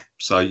Meatloaf,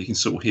 so you can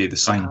sort of hear the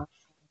same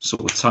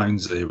sort of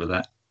tones there with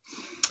that.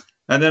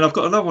 And then I've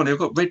got another one. I've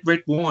got Red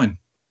Red Wine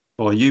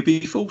by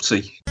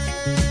UB40.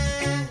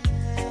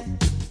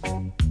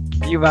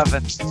 You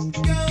haven't.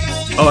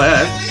 Oh, I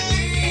have.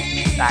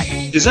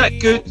 Is that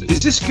good? Is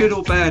this good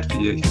or bad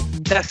for you?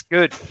 That's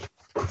good.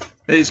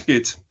 It is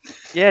good.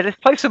 Yeah, let's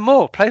play some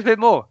more. Play a bit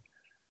more.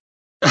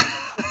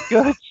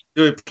 Good.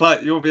 You want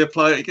to be a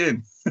play it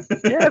again?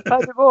 Yeah, play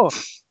a bit more.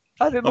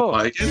 I'll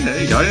play it again. There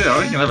you go. Yeah,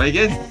 I can have it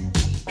again.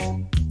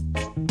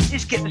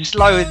 Just get the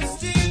slow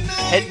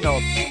head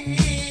nod.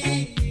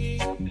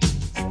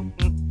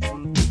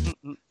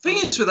 Thing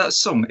is with that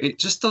song, it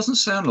just doesn't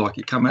sound like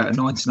it came out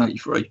in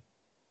 1983.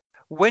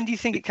 When do you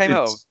think it came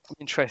out? I'm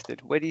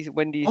interested. When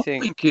do you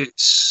think?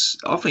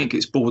 I think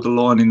it's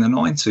borderline in the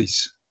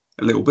 90s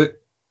a little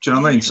bit. Do you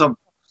know what I mean?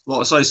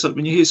 Like I say,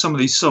 when you hear some of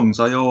these songs,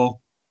 they are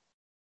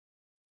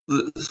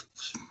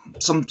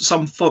some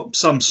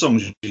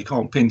songs you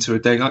can't pin to a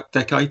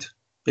decade,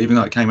 even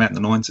though it came out in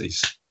the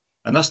 90s.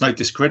 And that's no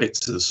discredit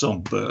to the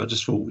song, but I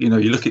just thought, you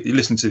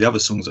listen to the other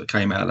songs that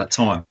came out at that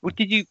time. Well,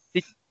 did you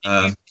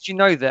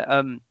know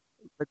that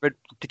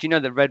did you know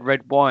that Red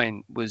Red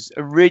Wine was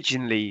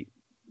originally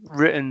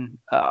written?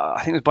 I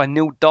think it was by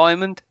Neil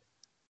Diamond.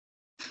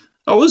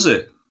 Oh, was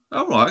it?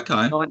 Oh, right,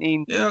 okay. I'll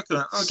get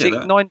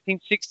that.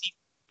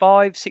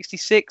 1965,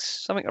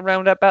 66, something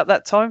around about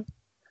that time.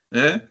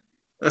 Yeah,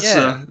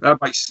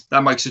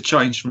 that makes a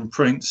change from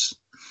Prince.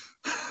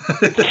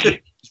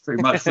 He's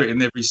pretty much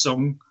written every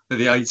song of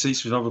the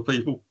 80s with other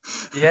people.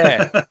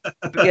 Yeah,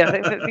 but yeah.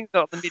 I think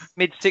like the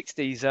mid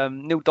 60s.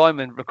 Neil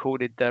Diamond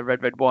recorded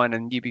Red Red Wine,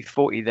 and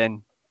UB40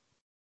 then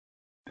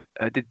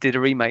did a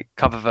remake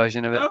cover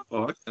version of it.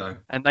 Oh, okay.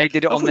 And they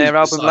did it on their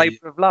album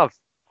Labour of Love.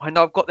 I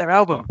know, I've got their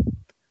album.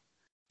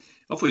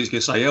 I thought he was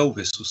going to say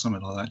Elvis or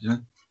something like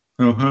that,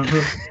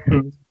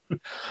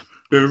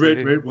 The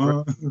red, red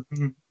wine.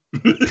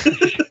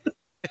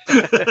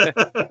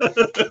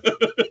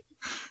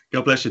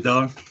 God bless you,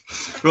 darling.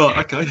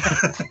 Right, okay.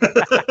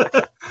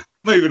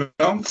 Moving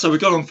on. So we've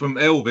gone on from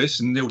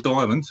Elvis and Neil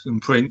Diamond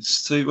and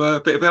Prince to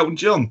a bit of Elton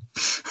John.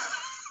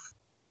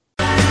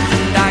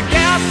 I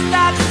guess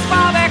that's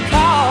why they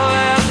call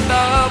it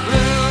the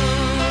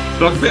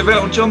blues. Like a bit of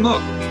Elton John,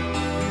 not?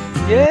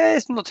 Yeah,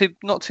 it's not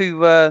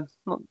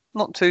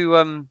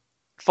too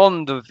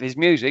fond of his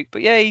music,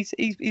 but yeah,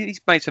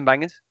 he's made some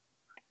bangers.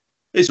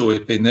 He's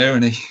always been there,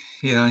 and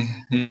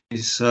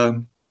he's. I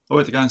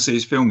went to go and see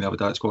his film the other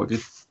day. It's quite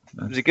good.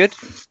 Was it good?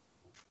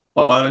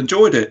 I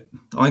enjoyed it,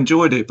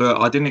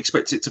 but I didn't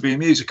expect it to be a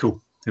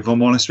musical. If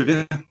I'm honest with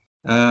you,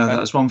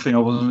 that's one thing I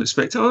wasn't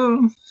expecting.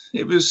 Oh,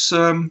 it was.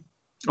 I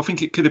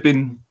think it could have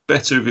been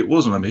better if it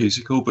wasn't a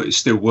musical, but it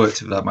still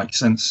worked, if that makes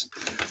sense.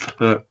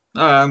 But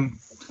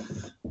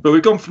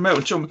we've gone from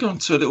Elton John. We've gone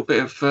to a little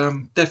bit of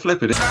Def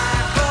Leppard.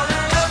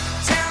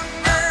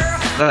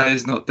 That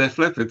is not Def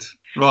Leppard.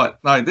 Right,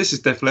 no, this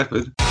is Def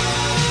Leppard.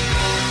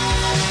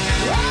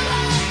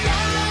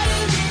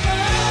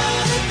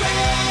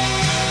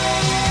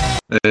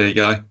 There you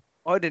go.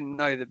 I didn't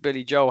know that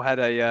Billy Joel had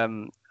a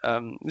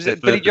was Def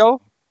it Billy Leppard.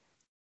 Joel?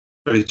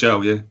 Billy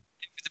Joel, yeah.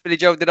 Billy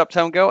Joel did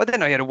Uptown Girl. I didn't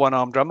know he had a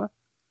one-armed drummer.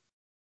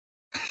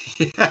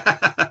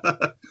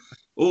 Yeah.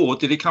 Or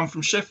did he come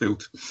from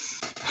Sheffield?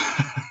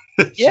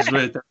 Yeah. That's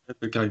where Def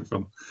Leppard came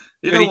from.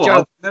 Billy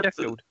Joel from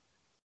Sheffield.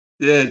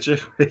 Yeah,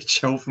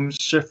 Joel from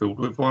Sheffield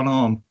with one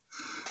arm.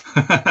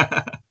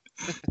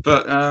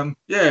 But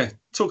yeah,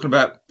 talking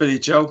about Billy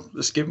Joel,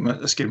 let's give him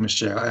a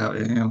shout out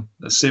here.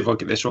 Let's see if I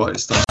get this right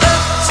this time.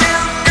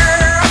 Uptown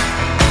girl,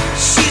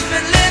 she's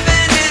been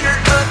living in her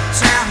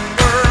uptown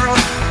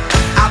world.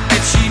 I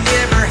bet she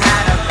never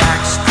had a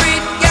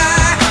backstreet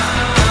guy.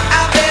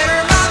 I bet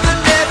her mother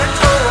never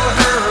told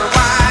her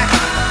why.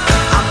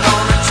 I'm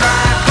gonna try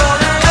for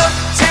an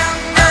uptown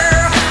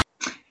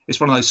girl. It's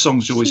one of those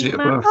songs you always hit a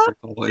birthday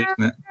party,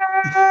 isn't it?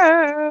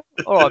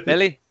 All right,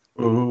 Billy.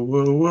 Whoa,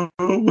 whoa,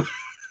 whoa.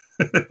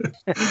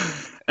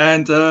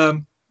 And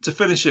to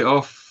finish it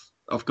off,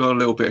 I've got a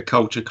little bit of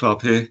Culture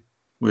Club here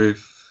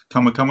with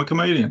Come a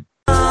Chameleon.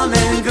 Come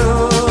and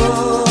go,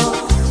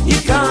 you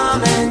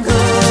come and go.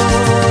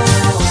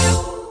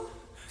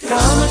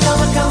 Come a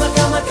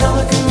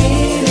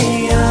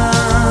chameleon.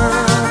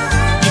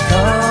 You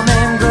come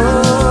and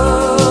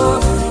go,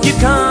 you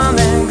come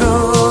and go.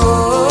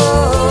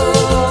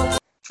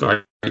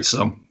 Great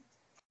song.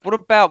 What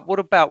about?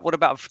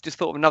 Just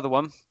thought of another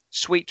one.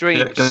 Sweet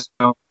Dreams.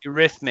 Yeah,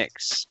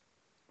 Eurythmics.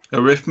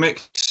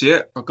 Eurythmics,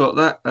 yeah, I got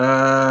that.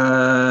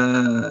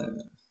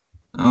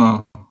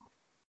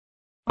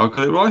 I've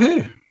got it right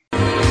here.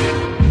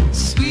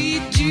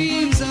 Sweet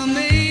dreams are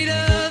made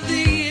of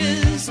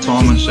these.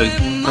 Time and she,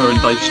 her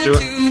and Dave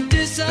Stewart, who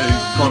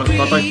kind of, they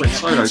both went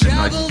solo, didn't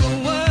they?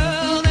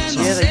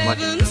 Yeah, they might.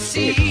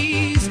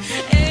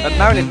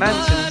 Marilyn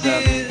Manson's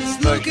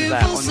version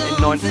of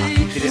that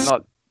he did it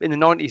like in the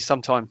 90s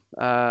sometime.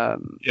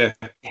 Yeah.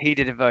 He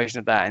did a version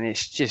of that, and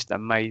it's just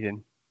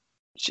amazing.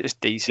 It's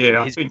just decent.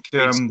 Yeah, I think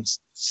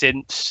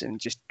synths and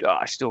just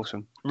it's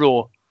awesome.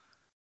 Raw.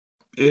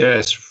 Yeah,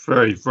 it's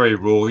very, very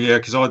raw. Yeah,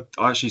 because I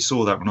actually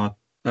saw that when I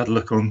had a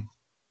look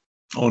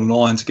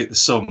online to get the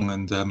song,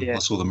 and I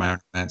saw the Marilyn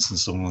Manson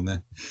song on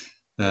there.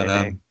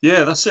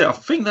 Yeah, that's it. I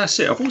think that's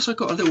it. I've also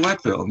got a little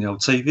advert on the old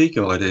TV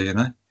guide here, you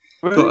know.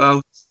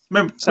 Got,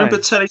 remember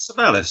Telly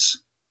Savalas?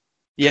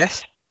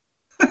 Yes.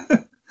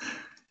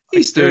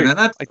 He's doing an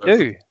advert. I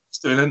do.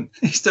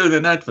 He's doing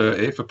an advert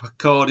here for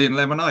Bacardi and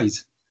lemonade,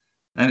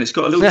 and it's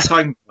got a little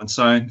tagline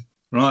saying,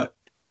 "Right,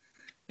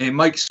 it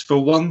makes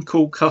for one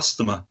cool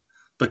customer,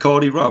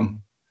 Bacardi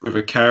rum with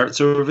a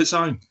character of its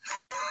own."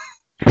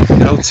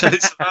 Old Telly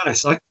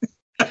Savalas, eh?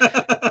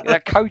 Yeah,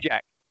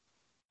 Kojak.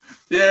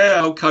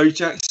 Yeah, old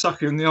Kojak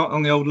sucking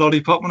on the old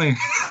lollipop, wasn't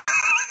he?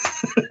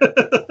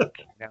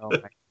 No,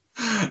 mate.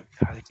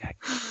 Kojak.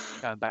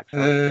 Going back.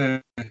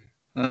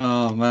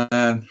 Oh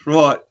man,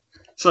 right.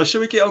 So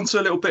should we get on to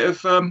a little bit of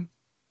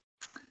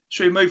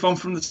should we move on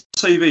from the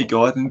TV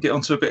guide and get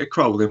on to a bit of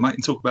Kroll then, mate,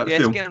 and talk about the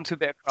film? Let's get on to a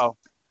bit of Kroll.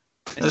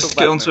 Let's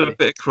get on to a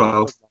bit of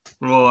Krull.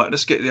 Right,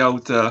 let's get the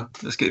old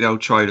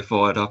trailer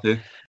fired up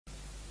here.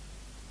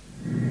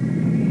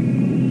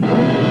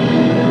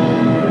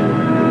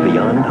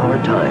 Beyond our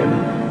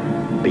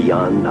time,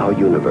 beyond our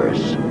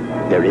universe,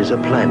 there is a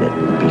planet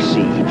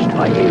besieged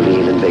by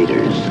alien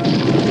invaders,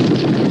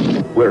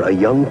 where a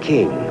young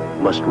king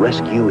must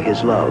rescue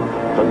his love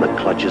from the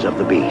clutches of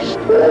the beast,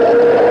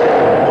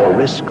 or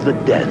risk the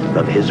death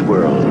of his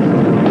world.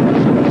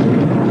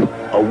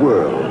 A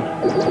world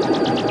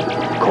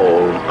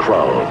called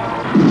Krull.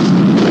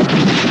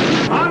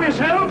 Arm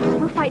yourself!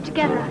 We'll fight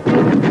together.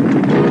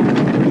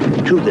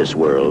 To this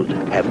world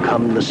have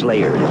come the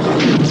Slayers.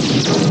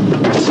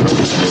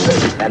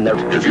 And their...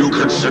 If you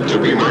consent to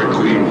be my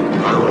queen,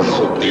 I will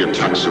halt the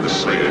attacks of the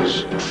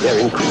Slayers. Their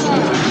increase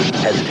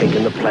has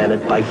taken the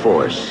planet by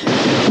force.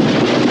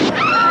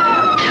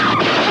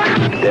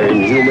 Their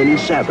inhuman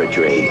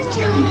savagery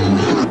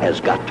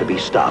has got to be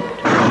stopped.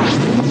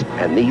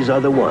 And these are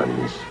the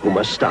ones who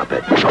must stop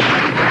it.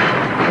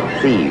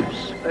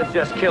 Thieves. Let's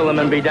just kill them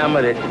and be done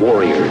with it.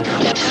 Warriors.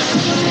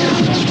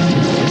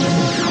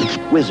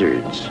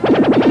 Wizards.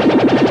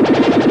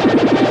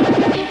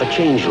 A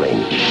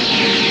changeling.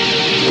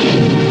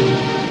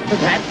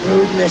 That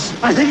rudeness.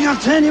 I think I'll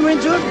turn you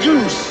into a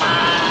goose.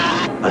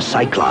 A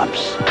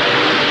cyclops.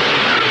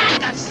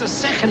 That's the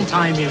second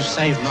time you've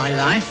saved my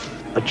life.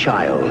 A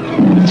child.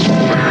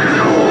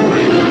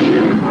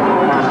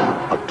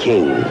 A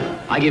king.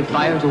 I give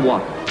fire to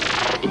water.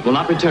 It will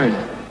not return,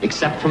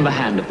 except from the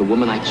hand of the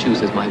woman I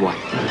choose as my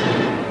wife.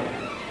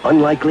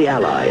 Unlikely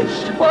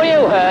allies. Well,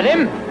 you heard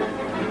him.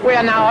 We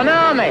are now an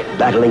army.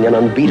 Battling an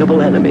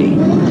unbeatable enemy.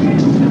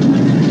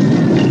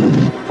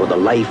 For the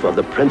life of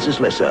the Princess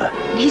Lissa.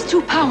 He's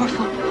too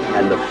powerful.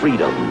 And the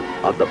freedom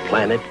of the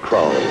planet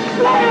Krull.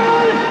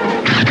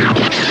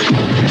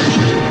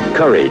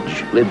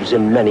 Courage lives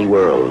in many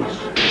worlds.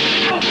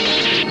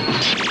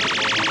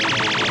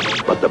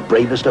 But the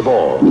bravest of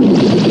all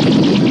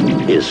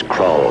is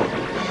Krull.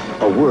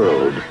 A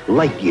world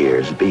light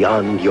years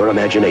beyond your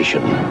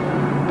imagination.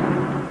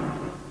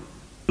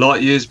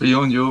 Light years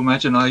beyond your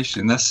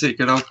imagination. That's it,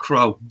 good old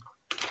Krull.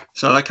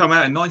 So they come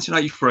out in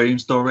 1983 and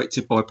it's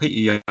directed by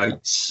Peter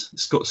Yates.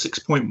 It's got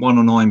 6.1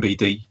 on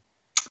IMDb.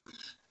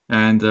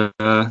 And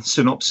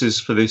synopsis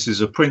for this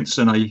is: a prince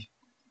and a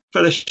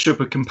fellowship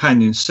of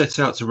companions set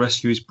out to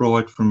rescue his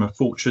bride from a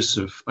fortress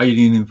of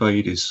alien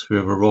invaders who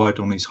have arrived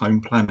on his home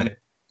planet.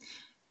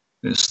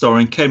 It's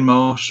starring Ken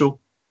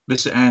Marshall,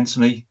 Lissa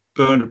Anthony,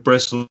 Bernard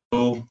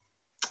Bresslaw,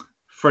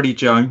 Freddie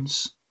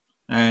Jones,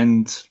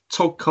 and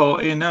Todd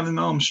Carty and Alan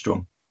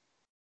Armstrong.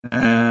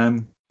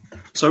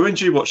 So when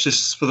did you watch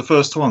this for the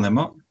first time then,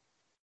 Mark?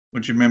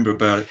 What do you remember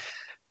about it?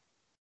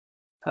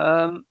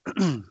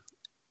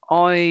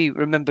 I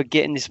remember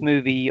getting this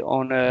movie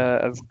on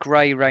a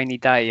grey, rainy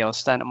day. I was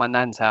staying at my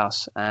nan's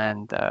house,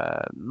 and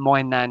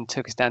my nan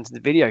took us down to the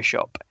video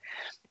shop.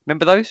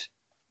 Remember those?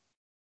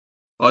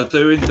 I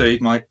do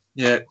indeed, mate.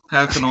 Yeah,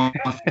 how can I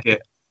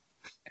forget?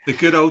 The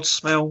good old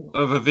smell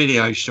of a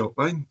video shop,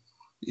 eh?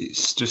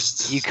 It's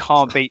just... You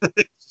can't beat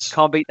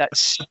that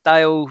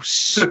stale,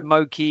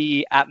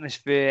 smoky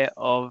atmosphere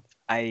of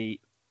a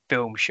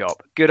film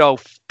shop. Good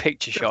old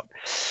picture shop.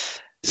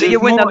 So you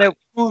went down there.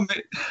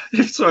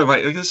 Sorry, mate.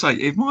 I'm going to say,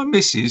 if my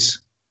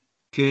missus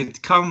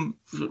could come,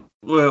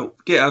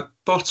 get a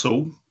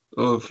bottle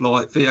of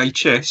like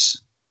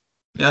VHS,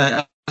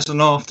 as an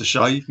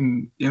aftershave,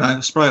 and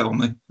spray it on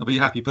me, I'll be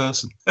a happy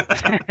person.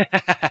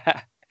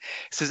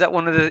 So is that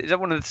one of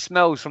the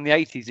smells from the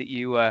 80s that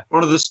you?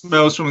 One of the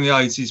smells from the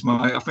 80s,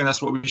 mate. I think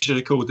that's what we should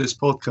have called this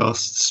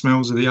podcast: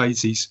 "Smells of the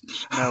 80s."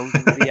 Smells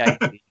of the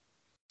 80s.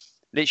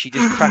 Literally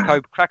just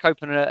crack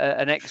open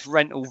an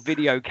ex-rental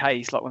video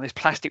case, like one of those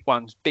plastic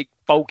ones, big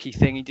bulky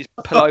thing. You just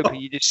pull open,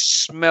 you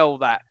just smell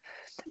that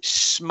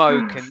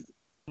smoke and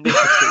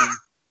nicotine.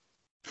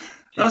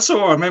 That's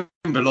all I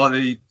remember,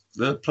 like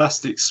the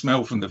plastic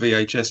smell from the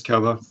VHS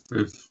cover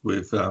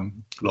with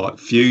like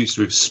fused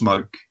with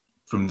smoke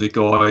from the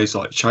guys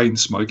like chain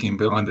smoking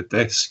behind the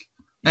desk,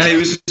 and it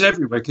was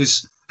everywhere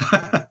because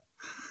I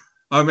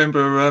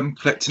remember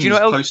collecting these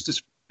posters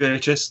from the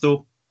VHS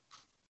store.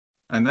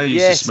 And they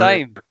used to smell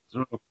same.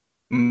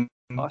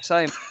 Well.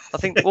 Same. I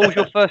think, what was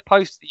your first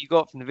poster that you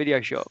got from the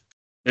video shop?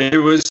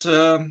 It was,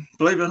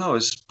 believe it or not, it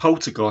was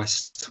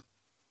Poltergeist.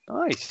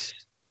 Nice.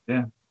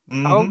 Yeah.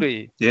 Mm-hmm. How old are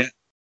you? Yeah.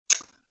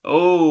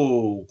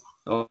 Oh,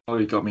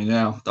 you got me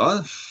now.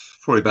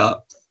 Probably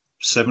about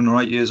 7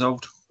 or 8 years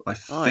old, I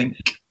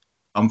think.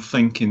 I'm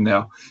thinking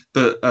now.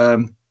 But, I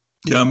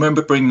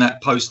remember bringing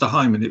that poster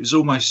home, and it was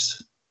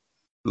almost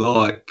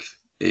like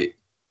it.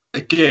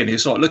 Again,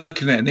 it's like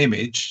looking at an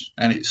image,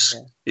 and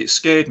it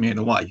scared me in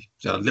a way.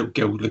 So a little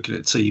girl looking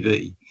at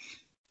TV,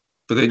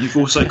 but then you've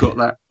also got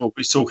that. What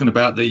we're talking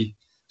about, the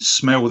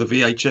smell of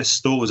the VHS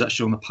store was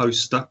actually on the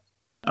poster,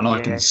 and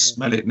I can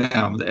smell it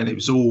now. And it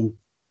was all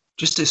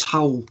just this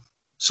whole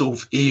sort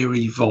of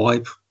eerie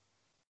vibe.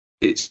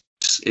 It's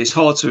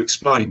hard to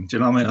explain. Do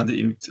you know what I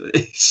mean?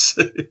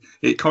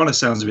 It kind of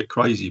sounds a bit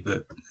crazy,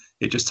 but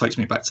it just takes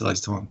me back to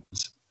those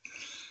times.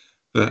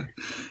 But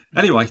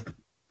anyway.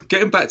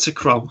 getting back to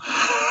Krull.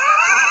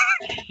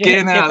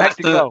 Getting out of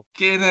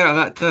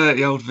that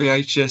dirty old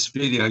VHS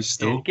video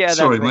store.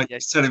 Sorry, mate, you're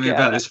telling me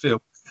about this film.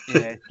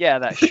 Yeah,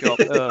 get out of that shop.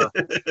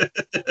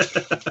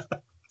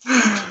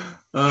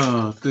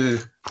 Oh dear.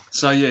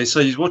 So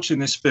you're watching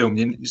this film.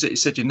 You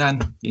said your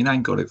nan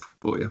got it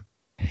for you.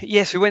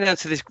 Yes, we went down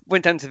to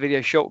the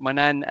video shop with my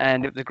nan,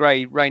 and it was a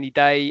great rainy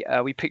day.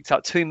 We picked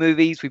up 2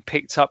 movies. We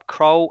picked up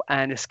Krull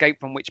and Escape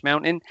from Witch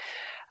Mountain.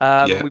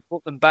 We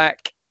brought them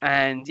back,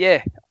 and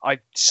I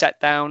sat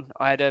down.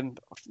 I had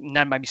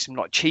nan made me some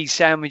like cheese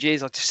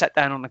sandwiches. I just sat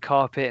down on the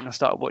carpet and I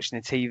started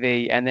watching the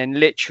TV. And then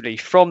literally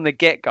from the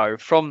get-go,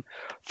 from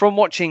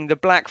watching the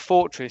Black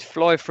Fortress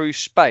fly through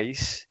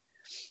space,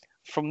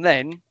 from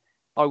then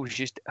I was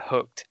just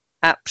hooked.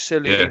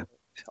 Absolutely. Yeah.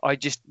 I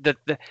just the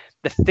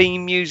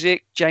theme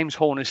music, James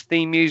Horner's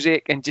theme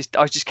music, and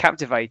I was just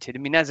captivated. I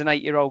mean, as an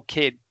 8-year-old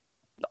kid,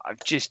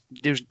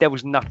 there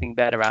was nothing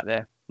better out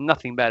there.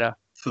 Nothing better.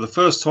 For the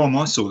first time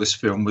I saw this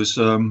film was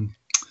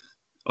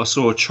I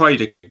saw a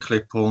trailer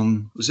clip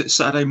on, was it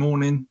Saturday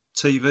morning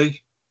TV?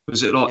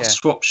 Was it like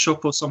Swap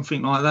Shop or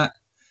something like that?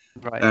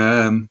 Right.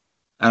 And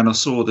I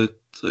saw that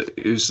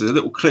it was a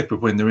little clip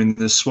of when they're in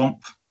the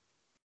swamp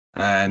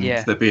and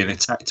they're being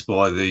attacked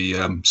by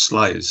the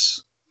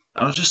Slayers.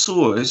 And I just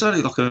saw it was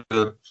only like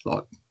a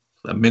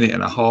minute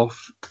and a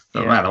half.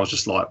 Yeah. Man, I was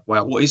just like,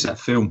 wow, what is that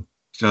film?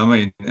 Do you know what I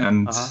mean?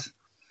 And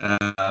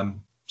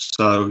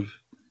so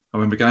I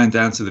remember going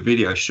down to the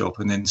video shop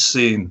and then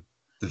seeing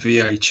the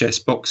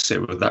VHS box set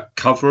with that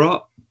cover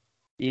art.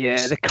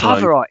 Yeah, the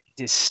cover art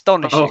is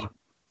astonishing. Oh,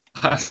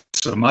 that's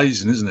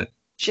amazing, isn't it?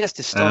 Just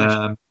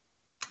astonishing.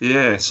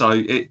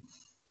 So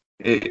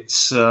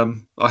it's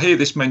I hear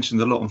this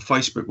mentioned a lot on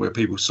Facebook where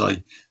people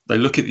say they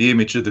look at the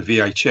image of the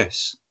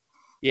VHS.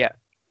 Yeah.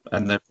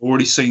 And they've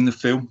already seen the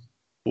film,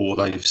 or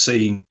they've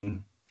seen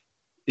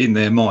in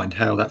their mind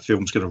how that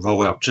film's going to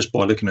roll out just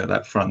by looking at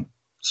that front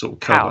sort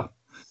of cover.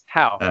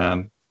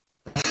 How?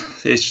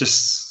 It's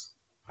just,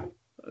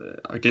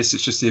 I guess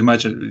it's just the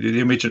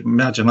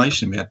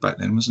imagination we had back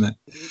then, wasn't it?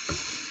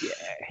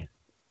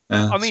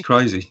 Yeah. I mean, it's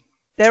crazy.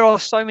 There are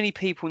so many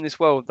people in this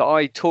world that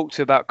I talk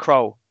to about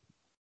Krull,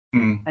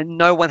 and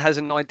no one has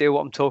an idea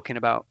what I'm talking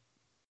about.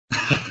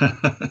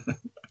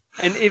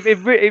 And it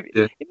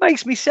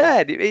makes me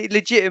sad. It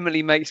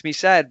legitimately makes me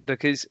sad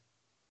because,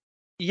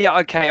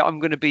 I'm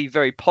going to be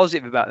very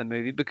positive about the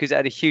movie because it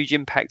had a huge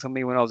impact on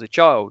me when I was a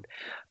child.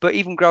 But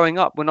even growing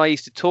up, when I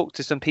used to talk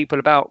to some people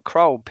about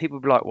Krull, people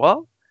would be like,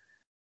 what?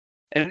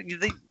 And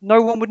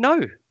no one would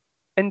know.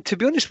 And to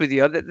be honest with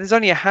you, there's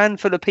only a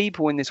handful of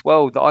people in this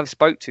world that I've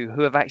spoke to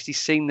who have actually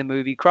seen the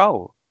movie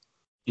Krull.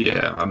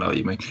 Yeah, I know what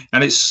you mean.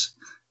 And it's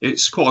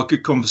quite a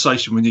good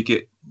conversation when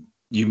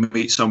you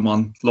meet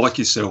someone like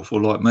yourself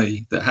or like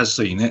me that has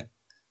seen it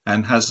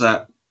and has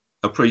that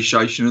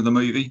appreciation of the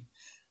movie.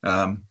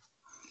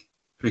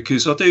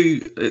 Because let's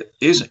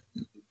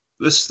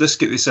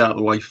get this out of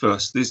the way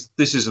first. This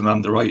is an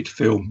underrated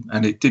film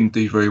and it didn't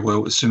do very well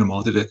at the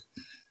cinema, did it?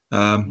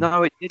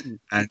 No, it didn't.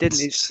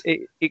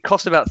 It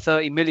cost about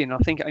 30 million. I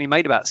think it only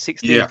made about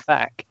 16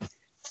 back.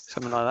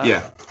 Something like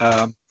that.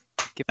 Yeah.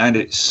 And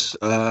it's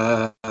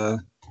not a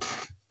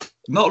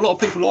lot of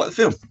people like the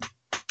film.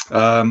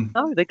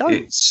 No, they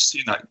don't.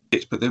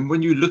 But then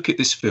when you look at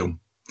this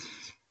film,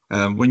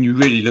 when you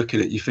really look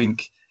at it, you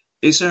think,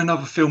 is there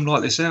another film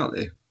like this out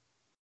there?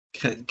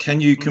 Can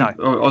you? When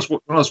I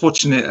was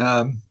watching it,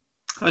 I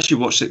actually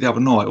watched it the other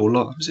night, or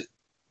was it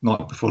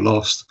night before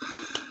last?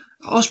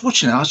 I was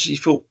watching it. I actually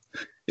thought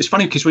it's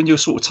funny because when you're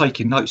sort of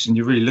taking notes and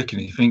you're really looking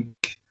at it, you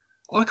think,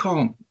 I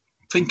can't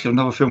think of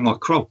another film like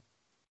Krull.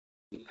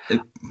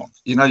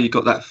 You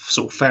got that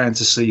sort of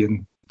fantasy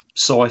and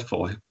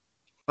sci-fi.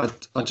 I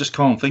just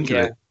can't think of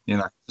it.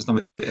 There's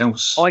nothing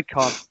else.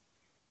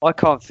 I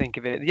can't think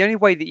of it. The only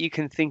way that you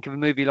can think of a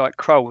movie like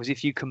Krull is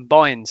if you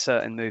combine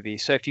certain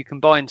movies. So if you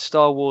combine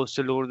Star Wars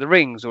to Lord of the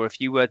Rings, or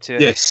if you were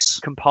to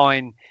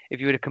combine, I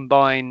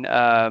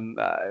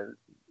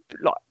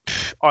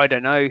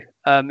don't know,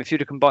 if you were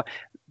to combine,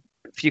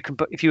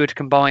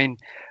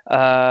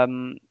 I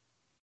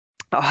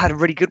had a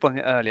really good one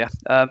earlier.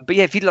 But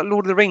yeah, if you like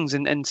Lord of the Rings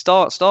and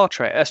Star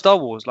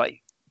Wars,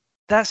 like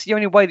that's the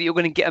only way that you're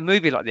going to get a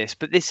movie like this.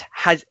 But this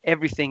has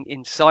everything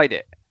inside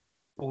it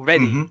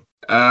already. Mm-hmm.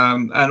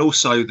 And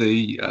also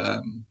the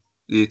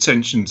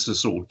attention to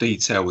sort of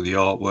detail with the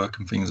artwork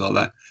and things like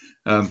that.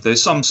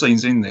 There's some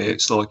scenes in there.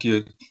 It's like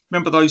you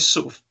remember those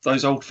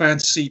old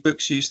fantasy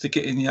books you used to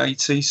get in the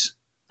 80s.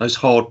 Those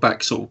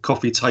hardback sort of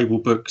coffee table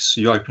books.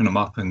 You open them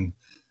up and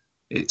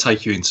it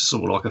take you into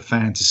sort of like a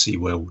fantasy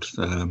world.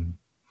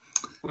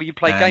 Will you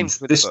play games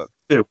with the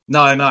book?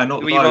 No, not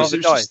those.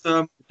 It's just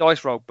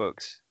dice roll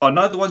books. I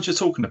know the ones you're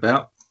talking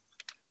about.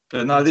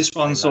 But no, this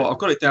one's I've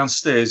got it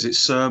downstairs.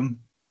 It's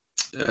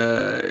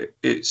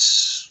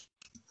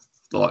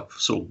like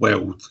sort of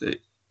world,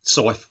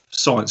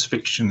 science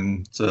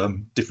fiction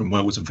and different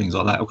worlds and things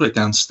like that. I've got it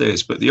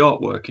downstairs, but the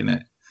artwork in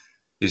it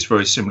is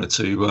very similar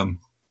to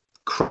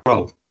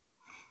Krull,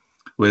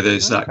 where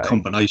there's that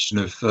combination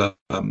of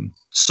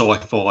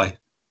sci-fi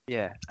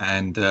Yeah.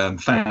 And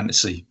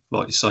fantasy,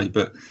 like you say,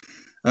 but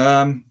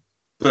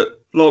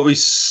like we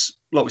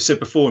said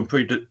before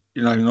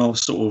in our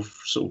sort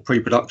of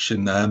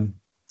pre-production,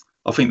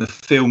 I think the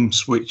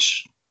films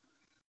which,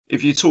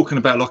 if you're talking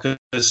about like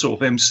a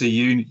sort of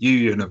MCU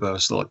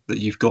universe like that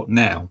you've got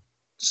now,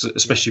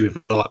 especially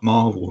with like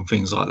Marvel and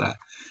things like that,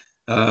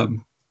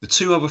 the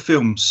two other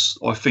films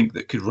I think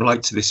that could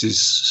relate to this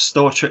is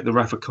Star Trek: The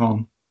Wrath of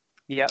Khan.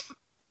 Yep.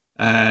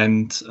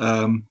 And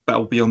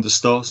Battle Beyond the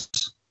Stars.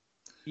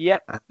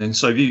 Yep. And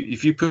so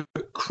if you put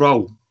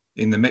Krull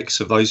in the mix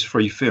of those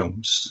three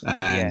films,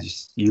 and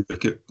you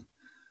look at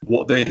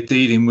what they're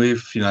dealing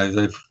with,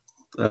 they've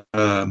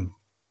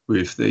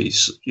with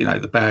these,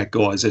 the bad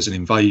guys. There's an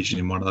invasion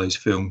in one of those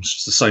films.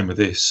 It's the same with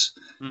this.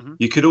 Mm-hmm.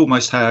 You could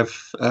almost have,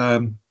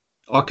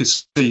 I could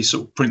see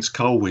sort of Prince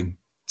Colwyn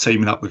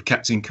teaming up with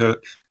Captain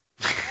Kirk.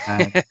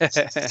 And,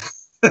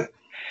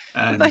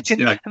 imagine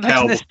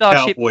the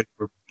Starship. Cowboy.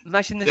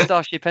 Imagine the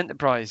Starship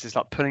Enterprise is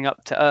like pulling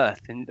up to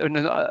Earth and to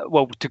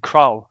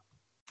Krull.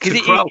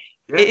 Because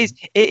it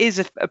is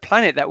a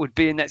planet that would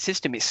be in that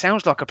system. It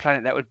sounds like a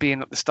planet that would be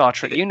in the Star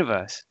Trek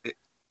universe.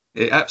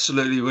 It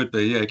absolutely would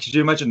be, yeah. Could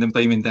you imagine them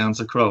beaming down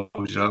to Krull?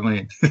 Do you know what I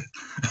mean?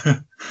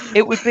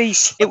 It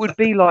would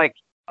be like,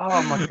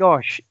 oh my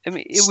gosh! I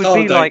mean, it would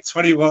be like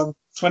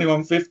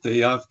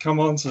 2150. I've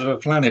come onto a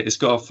planet. It's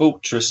got a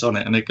fortress on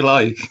it and a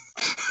glaive.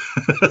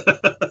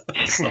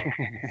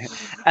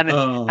 and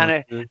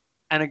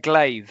a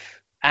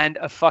glaive and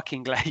a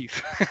fucking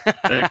glaive.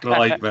 A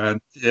glaive, man.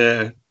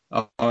 Yeah.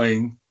 I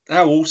mean,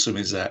 how awesome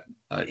is that?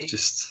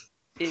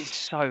 It's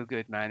so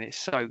good, man. It's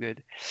so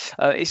good.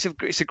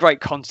 It's a great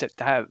concept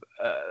to have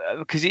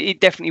because it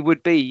definitely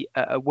would be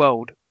a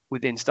world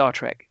within Star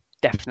Trek.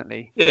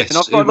 Definitely. Yes, and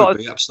I've got a lot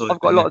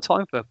yeah. of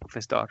time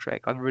for Star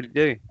Trek. I really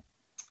do.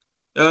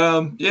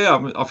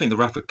 Yeah, I think The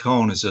Wrath of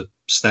Khan is a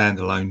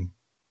standalone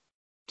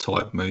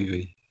type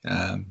movie.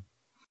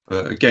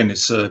 But again,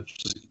 it's the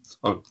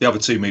other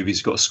two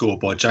movies got a score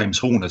by James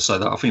Horner,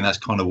 so I think that's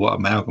kind of what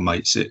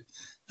amalgamates it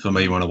for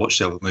me when I watch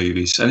the other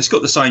movies. And it's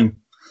got the same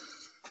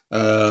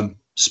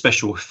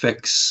special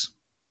effects,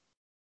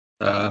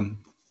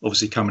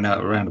 obviously coming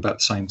out around about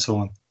the same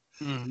time.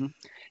 Mm-hmm.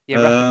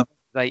 Yeah,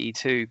 was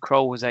 82.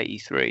 Krull was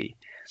 83.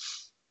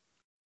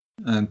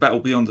 And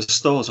Battle Beyond the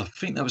Stars, I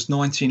think that was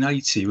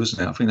 1980,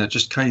 wasn't it? I think that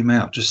just came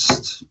out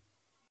just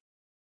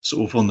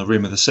sort of on the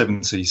rim of the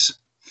 70s.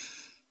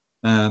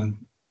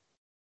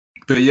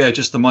 But yeah,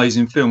 just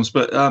amazing films.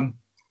 But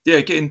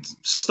yeah,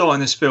 starting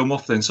this film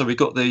off then. So we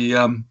got the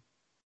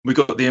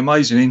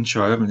amazing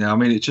intro, haven't we? I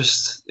mean, it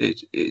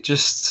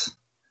just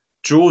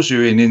draws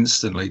you in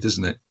instantly,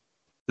 doesn't it?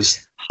 The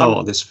start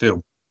of this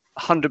film.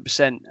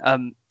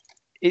 100%.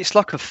 It's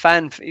like a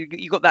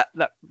you got that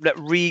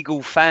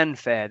regal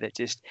fanfare that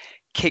just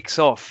kicks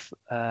off,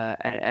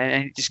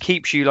 and it just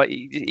keeps you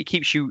it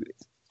keeps you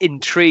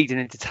intrigued and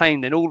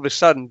entertained. And all of a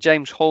sudden,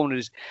 James Horner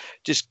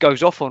just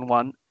goes off on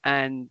one,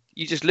 and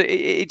you just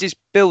it just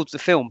builds the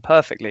film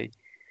perfectly.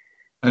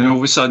 And all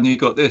of a sudden, you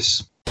got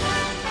this.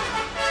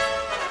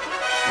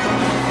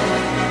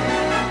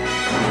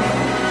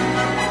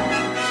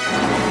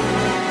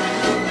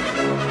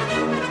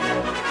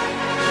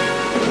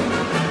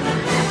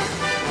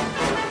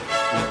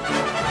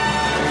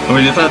 I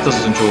mean, if that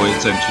doesn't draw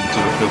attention to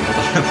a film, I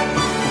don't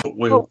know what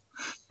will. Well,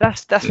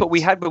 that's what we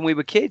had when we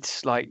were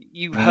kids. Like,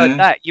 you heard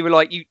that, you were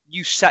like,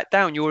 you sat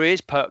down, your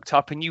ears perked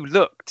up, and you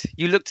looked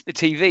at the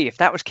TV. If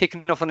that was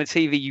kicking off on the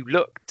TV, you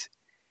looked.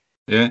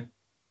 Yeah,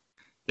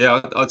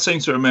 I'd seem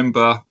to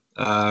remember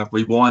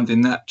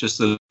rewinding that just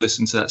to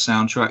listen to that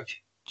soundtrack,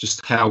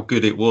 just how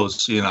good it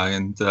was,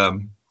 and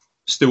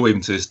still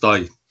even to this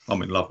day,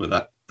 I'm in love with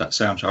that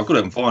soundtrack. I've got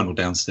it on vinyl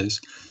downstairs.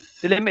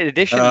 The limited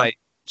edition, mate.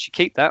 You should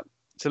keep that.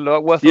 It's worth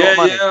a lot of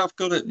money.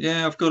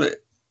 Yeah, I've got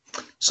it.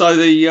 So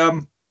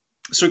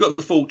so we've got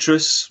the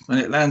fortress, and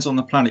it lands on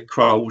the planet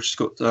Krull, which has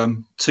got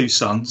 2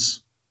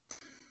 suns,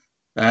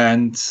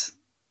 and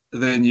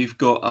then you've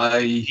got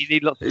You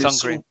need lots of sun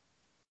cream.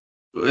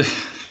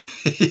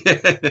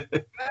 Yeah,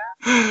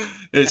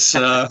 it's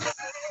I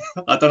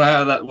don't know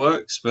how that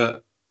works,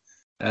 but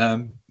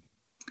and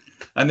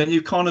then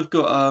you've kind of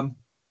got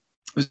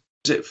is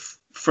it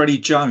Freddie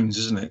Jones,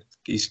 isn't it?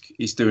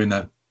 He's doing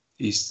that.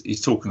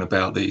 He's talking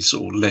about the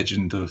sort of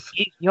legend of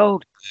the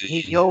old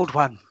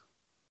one.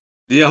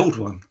 The old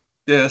one.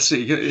 Yeah, that's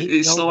it.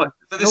 It's like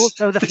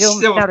also the film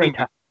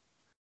narrator.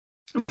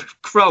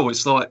 Krull,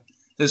 it's like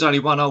there's only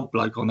one old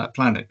bloke on that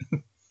planet.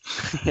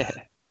 Yeah.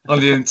 On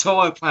the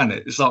entire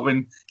planet. It's like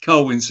when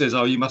Colwyn says,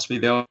 "Oh, you must be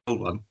the old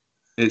one."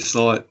 It's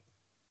like,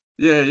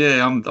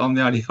 yeah, I'm the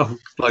only old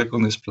bloke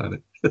on this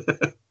planet.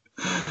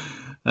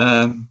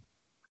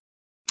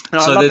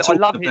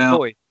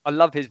 I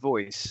love his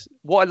voice.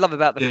 What I love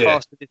about the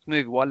cast of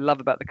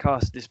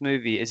this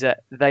movie, is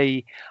that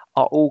they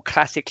are all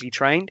classically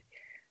trained.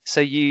 So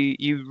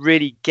you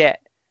really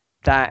get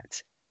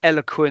that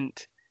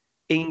eloquent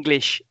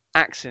English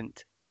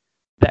accent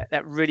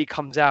that really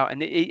comes out,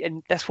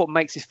 and that's what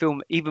makes this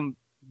film even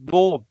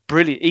more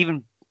brilliant,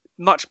 even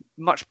much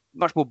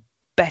more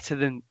better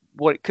than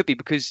what it could be,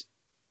 because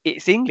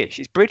it's English,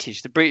 it's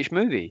British, the British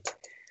movie.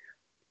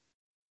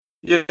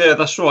 Yeah,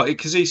 that's right.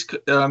 Because he's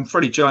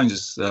Freddie Jones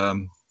is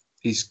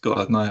he's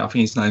got a name. I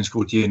think his name's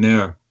called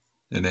Ynir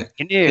in it.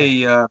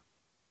 Ynir.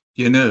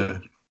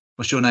 Ynir.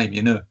 What's your name?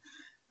 Ynir.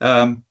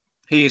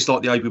 He is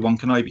like the Obi-Wan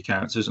Kenobi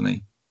character, isn't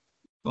he?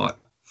 Like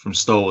from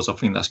Star Wars. I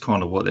think that's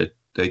kind of what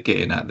they're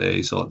getting at there.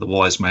 He's like the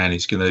wise man.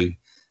 He's going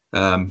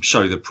to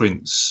show the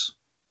prince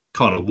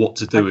kind of what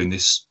to do in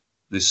this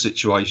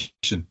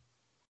situation.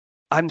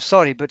 I'm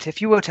sorry, but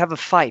if you were to have a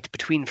fight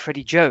between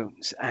Freddie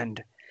Jones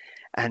and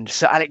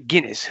Sir Alec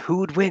Guinness, who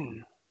would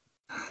win?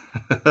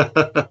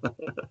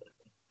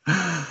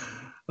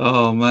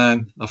 Oh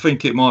man, I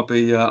think it might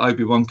be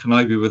Obi-Wan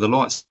Kenobi with a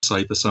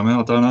lightsaber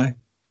somehow. I don't know.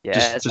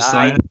 Yes, just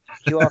saying.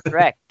 You are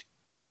correct.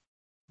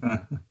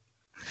 As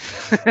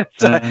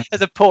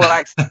a poor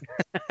accent.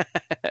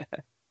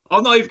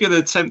 I'm not even going to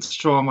attempt to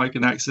try and make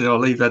an accent. I'll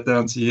leave that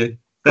down to you.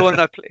 Go on,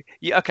 no,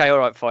 yeah, okay, all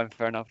right, fine,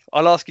 fair enough.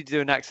 I'll ask you to do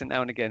an accent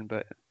now and again,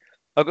 but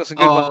I've got some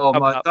good ones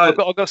coming up.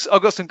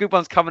 I've got some good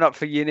ones coming up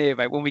for you, Ynir,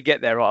 mate. When we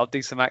get there, right, I'll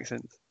do some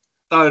accents.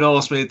 Don't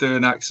ask me to do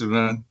an accent,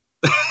 man.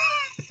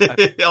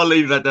 Okay. I'll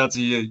leave that down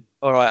to you.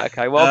 All right,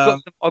 okay.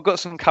 Well, I've got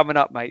some coming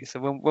up, mate. So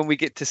when we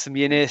get to some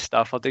Ynir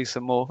stuff, I'll do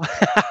some more.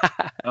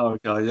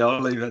 Okay, yeah,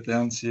 I'll leave that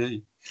down to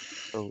you.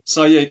 Cool.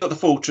 So yeah, you've got the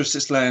fortress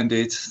that's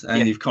landed,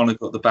 and you've kind of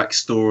got the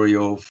backstory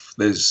of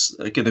there's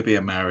going to be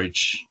a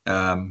marriage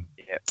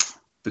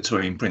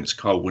between Prince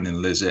Colwyn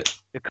and Lizette.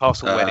 The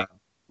castle wedding.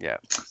 Yeah.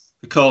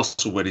 The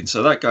castle wedding.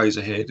 So that goes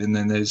ahead, and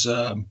then there's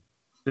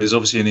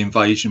obviously an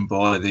invasion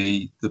by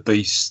the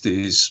beast,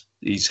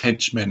 his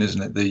henchmen,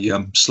 isn't it?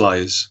 The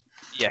Slayers.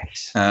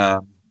 Yes.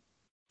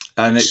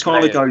 And it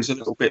kind of goes a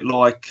little bit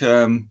like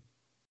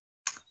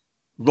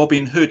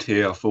Robin Hood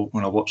here, I thought,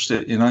 when I watched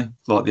it,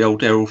 like the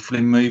old Errol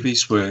Flynn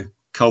movies where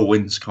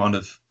Colwyn's kind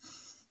of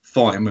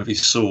fighting with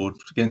his sword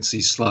against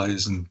these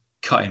Slayers and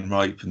cutting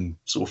rope and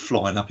sort of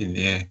flying up in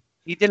the air.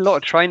 He did a lot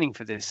of training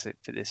for this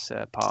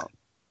part.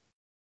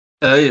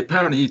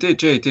 Apparently he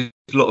did, yeah. He did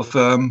a lot of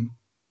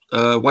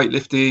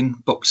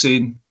weightlifting,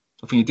 boxing.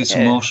 I think he did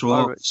some martial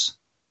arts.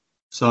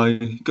 So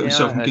he got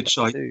himself in good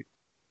shape.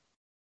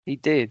 He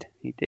did.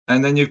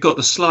 And then you've got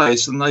the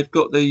Slayers, and they've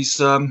got these,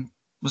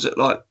 was it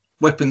like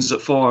weapons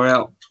that fire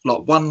out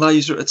like one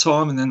laser at a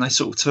time, and then they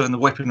sort of turn the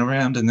weapon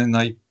around, and then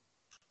they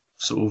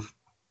sort of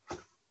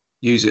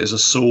use it as a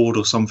sword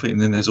or something, and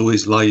then there's all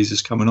these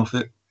lasers coming off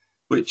it,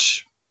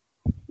 which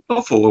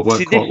I thought would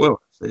work quite well.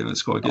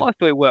 It's quite good. I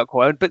thought it worked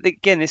quite well, but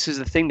again, this was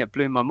the thing that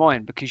blew my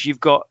mind, because you've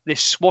got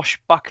this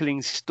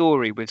swashbuckling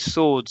story with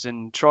swords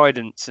and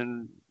tridents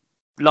and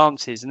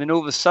lances, and then all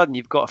of a sudden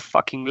you've got a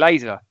fucking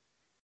laser.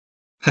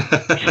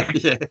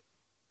 Yeah.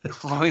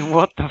 I mean,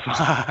 what the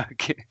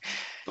fuck?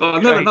 Well,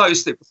 I've never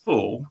noticed it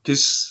before,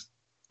 because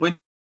when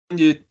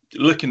you're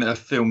looking at a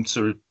film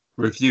to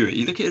review it,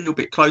 you look at it a little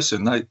bit closer,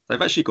 and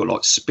they've actually got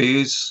like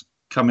spears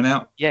coming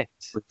out. Yes.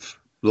 With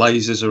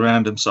lasers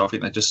around them, so I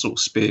think they just sort of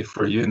spear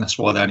through you, and that's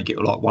why they only get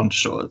like one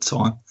shot at a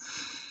time.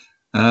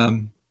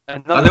 And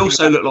they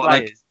also look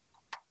like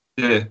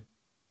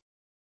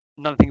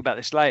Another thing about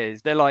the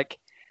Slayers, they're like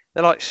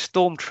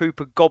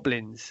stormtrooper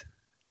goblins.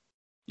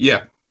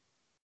 Yeah,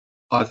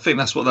 I think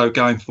that's what they were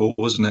going for,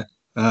 wasn't it?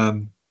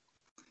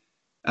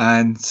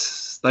 And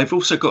they've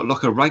also got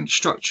like a rank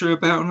structure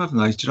about them, haven't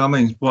they? Do you know what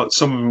I mean? Like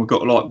some of them have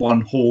got like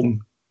one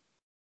horn,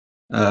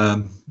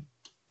 and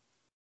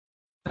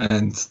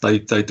they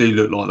do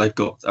look like they've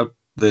got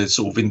their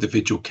sort of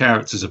individual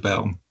characters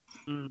about them.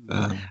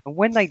 And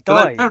when they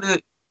die,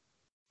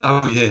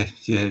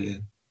 yeah.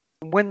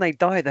 When they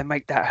die, they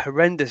make that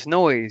horrendous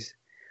noise.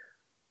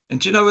 And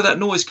do you know where that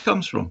noise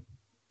comes from?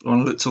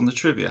 When I looked on the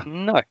trivia.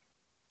 No.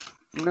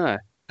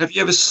 Have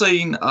you ever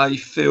seen a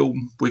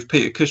film with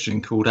Peter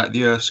Cushing called At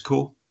the Earth's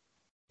Core?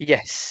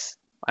 Yes,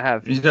 I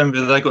have. You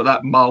remember they got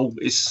that mole?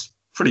 It's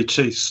pretty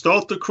cheap.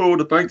 Start to crawl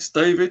the banks,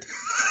 David.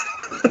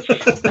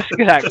 That's a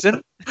good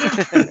accent.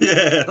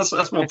 Yeah,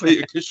 that's my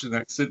Peter Cushing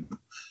accent.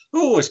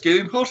 Oh, it's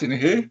getting hot in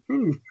here.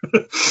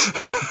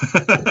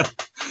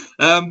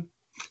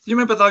 You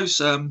remember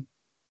those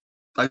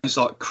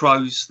like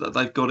crows that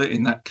they've got it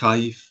in that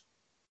cave?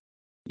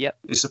 Yep.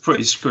 It's a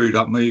pretty screwed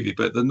up movie,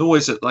 but the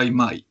noise that they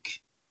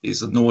make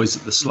is the noise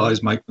that the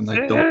Slayers make when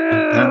they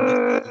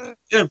die.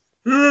 Yeah.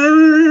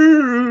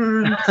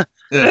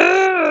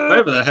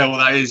 Whatever the hell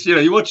that is,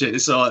 you watch it,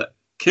 it's like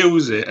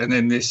kills it, and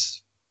then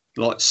this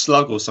like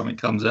slug or something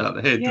comes out of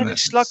the head. Yeah, the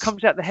slug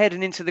comes out the head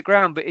and into the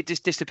ground, but it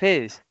just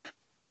disappears.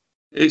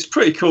 It's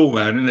pretty cool,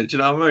 man, isn't it? Do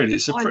you know what I mean?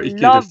 It's a pretty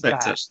good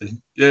effect,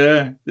 actually.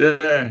 Yeah.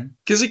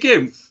 Because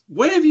again,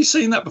 where have you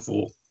seen that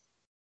before?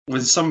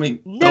 When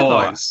something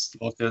dies,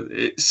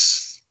 the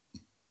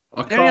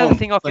only other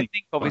thing I can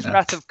think of is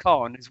Wrath of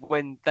Khan, is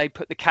when they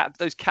put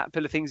those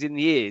caterpillar things in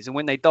the ears, and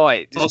when they die,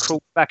 it just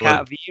crawls back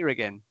out of the ear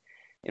again.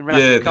 In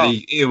Wrath of Khan.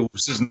 The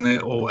eels, isn't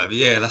it, or whatever?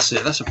 Yeah, that's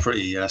it. That's a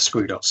pretty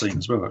screwed up scene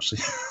as well,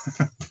 actually.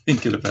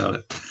 Thinking about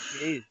it.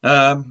 It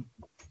is.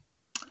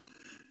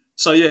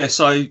 So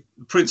the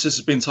princess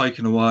has been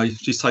taken away.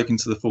 She's taken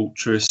to the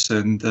fortress,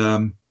 and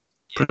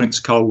Prince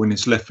Colwyn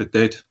is left for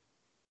dead.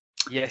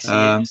 Yes, he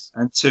is.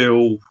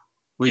 Until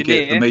we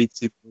get the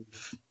meeting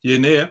with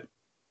Ynir,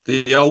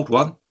 the old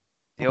one,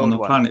 on the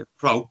planet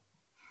Kroll.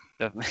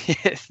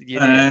 Yes,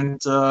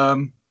 and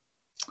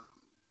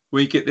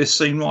we get this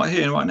scene right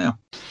here, right now.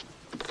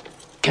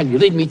 Can you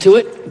lead me to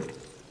it?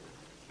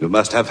 You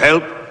must have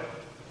help.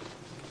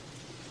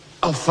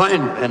 I'll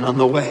find men on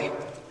the way.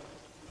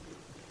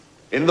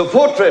 In the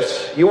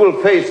fortress, you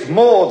will face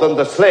more than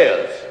the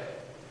Slayers.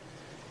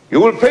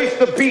 You will face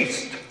the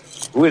Beast,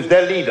 who is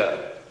their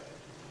leader.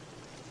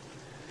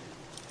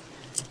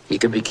 He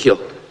can be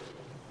killed.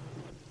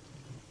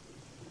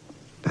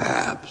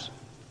 Perhaps.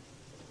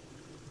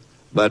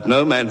 But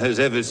no man has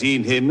ever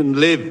seen him and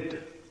lived.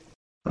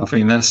 I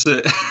think that's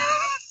it.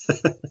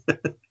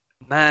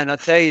 Man, I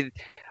tell you,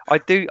 I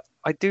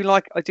do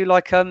like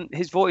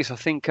his voice. I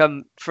think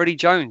Freddie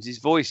Jones, his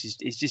voice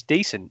is just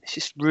decent. It's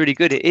just really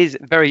good. It is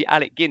very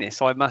Alec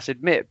Guinness, I must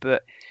admit,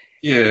 but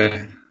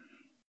yeah,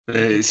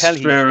 it's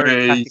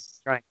very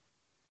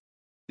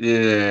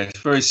yeah, it's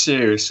very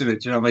serious, isn't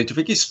it? Do you know what I mean? Do you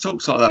think he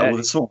talks like that all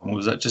the time, or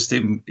was that just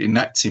him in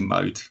acting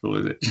mode, or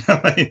is it? Do you know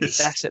what I mean?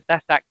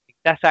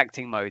 That's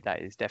acting mode.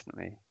 That is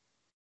definitely.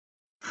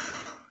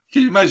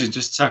 Can you imagine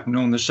just tapping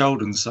on the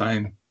shoulder and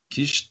saying,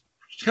 "Can you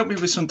help me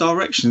with some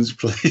directions,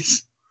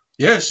 please?"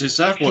 Yes, it's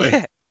that way.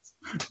 Yeah.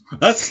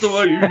 That's the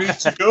way you need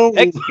to go.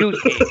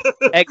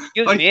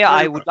 Excuse me,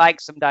 I would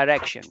like some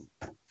direction.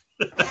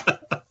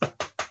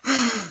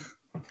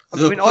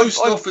 The post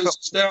office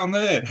is down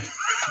there.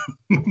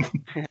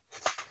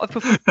 I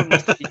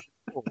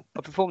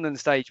performed on the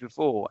stage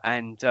before,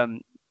 and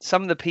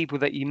some of the people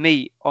that you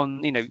meet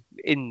on,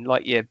 in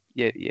like your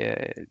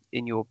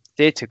in your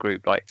theatre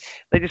group, like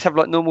they just have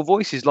like normal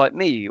voices, like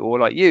me, or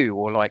like you,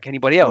 or like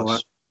anybody else.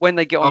 Right. When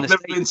they get on the stage,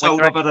 I've never been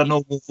told I've had a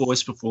normal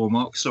voice before,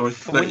 Mark. Sorry,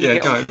 but yeah,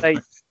 go.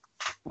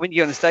 When you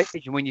get on the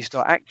stage and when you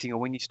start acting or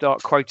when you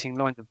start quoting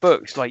lines of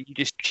books, like you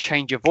just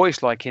change your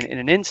voice like in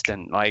an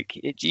instant. Like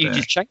you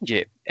just change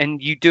it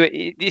and you do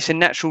it. It's a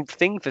natural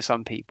thing for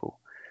some people.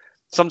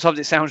 Sometimes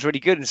it sounds really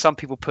good, and some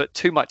people put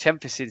too much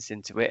emphasis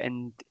into it,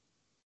 and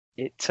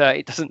it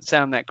doesn't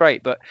sound that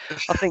great. But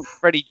I think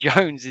Freddie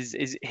Jones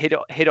is hit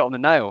it on the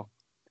nail.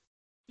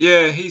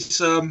 Yeah, he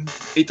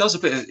does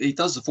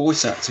the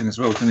voice acting as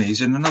well, doesn't he?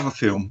 He's in another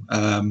film.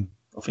 I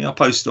think I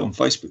posted it on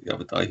Facebook the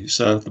other day. It's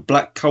The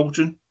Black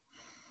Cauldron.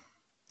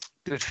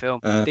 Good film.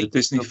 The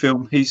Disney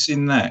film. He's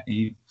in that.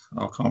 I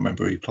can't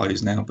remember who he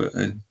plays now, but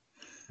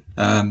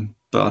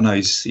I know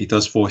he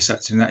does voice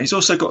acting in that. He's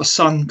also got a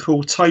son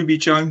called Toby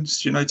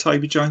Jones. Do you know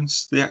Toby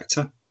Jones, the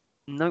actor?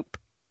 Nope,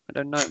 I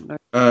don't know.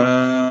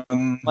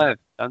 No.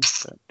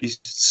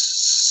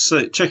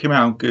 Check him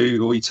out on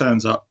Google. He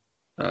turns up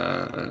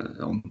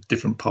on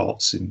different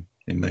parts in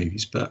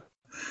movies, but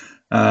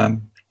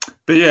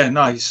yeah,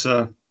 no, he's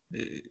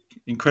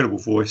incredible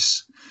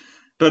voice.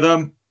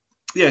 But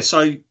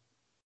so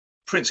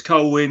Prince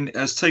Colwyn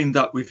has teamed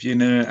up with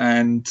Ynir,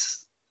 and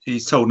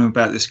he's told him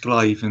about this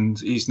glaive, and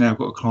he's now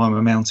got to climb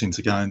a mountain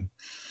to go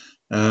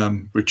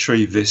and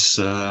retrieve this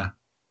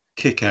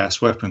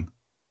kick-ass weapon.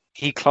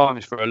 He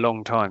climbs for a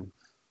long time.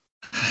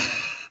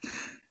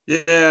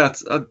 Yeah,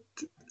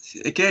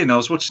 again, I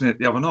was watching it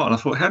the other night, and I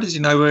thought, how does he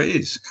know where it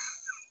is?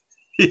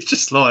 He's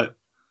just like,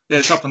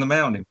 it's up on the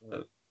mountain.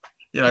 But,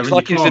 it's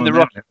like he's in the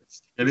Rocky.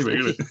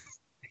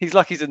 He's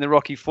like he's in the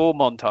Rocky IV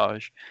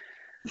montage.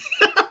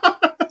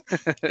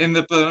 In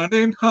the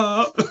burning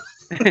heart.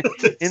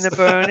 In the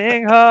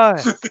burning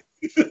heart.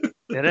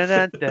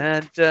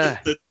 Da-da-da-da-da.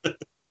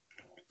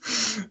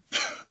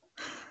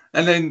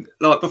 And then,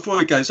 like, before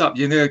he goes up,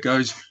 Ynir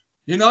goes,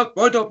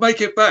 why not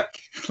make it back?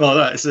 Like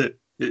that, is it?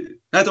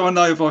 How do I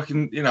know if I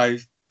can,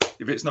 if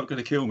it's not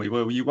going to kill me?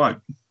 Well, you won't.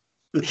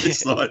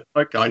 It's like,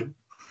 okay,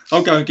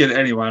 I'll go and get it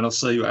anyway, and I'll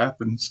see what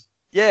happens.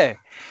 Yeah.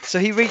 So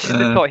he reaches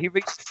the top. He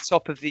reaches the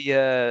top of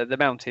the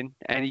mountain,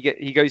 and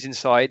he goes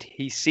inside.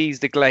 He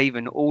sees the glaive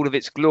and all of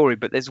its glory,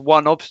 but there's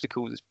one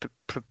obstacle that's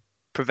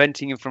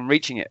preventing him from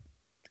reaching it.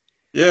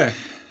 Yeah.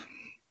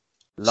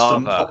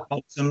 Lava.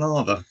 Molten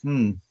lava.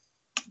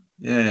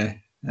 Yeah.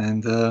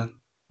 And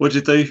what do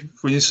you do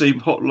when you see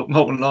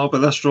molten lava?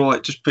 That's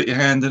right. Just put your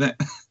hand in it.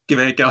 Give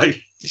it a go.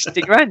 Just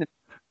stick your hand in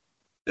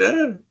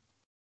it.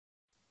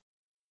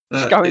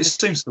 Yeah. It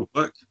seems to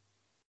work.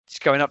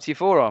 Just going up to your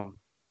forearm.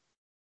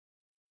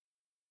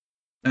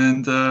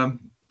 And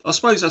I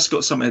suppose that's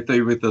got something to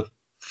do with the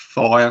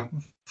fire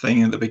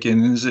thing at the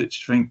beginning, is it? Do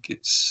you think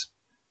it's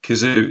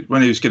because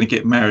when he was going to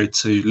get married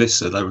to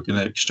Lissa, they were going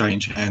to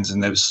exchange hands,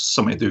 and there was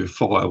something to do with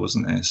fire,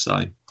 wasn't there?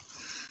 So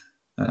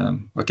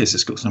I guess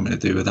it's got something to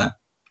do with that.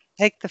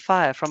 Take the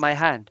fire from my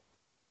hand.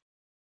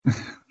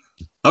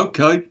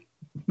 Okay.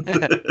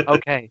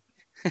 Okay.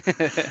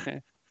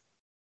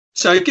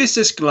 So he gets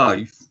this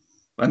glaive,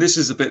 and this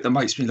is the bit that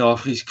makes me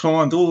laugh. He's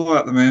climbed all the way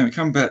up the mountain,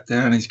 come back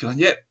down, and he's going,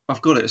 "Yep,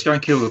 I've got it. Let's go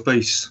and kill the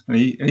beast." And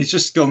he's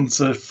just gone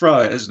to throw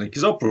it, hasn't he?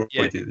 Because I'll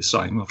probably do the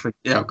same. I think,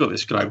 "Yeah, I've got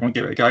this glaive. I won't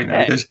give it a go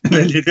now." And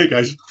then he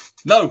goes,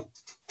 "No,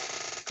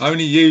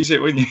 only use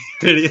it when you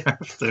really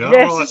have to."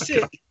 Yes,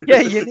 right.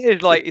 Yeah,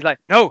 he's like,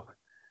 "No,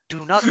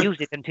 do not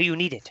use it until you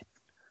need it."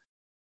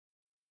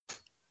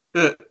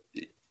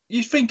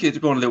 you think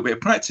it'd want a little bit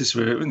of practice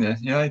with it, wouldn't you?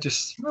 You know,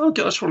 just I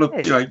just want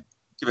to, you know,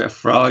 give it a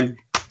throw,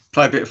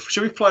 play a bit.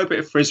 Should we play a bit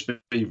of frisbee?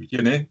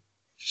 You know,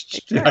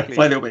 Exactly. You know,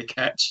 play a little bit of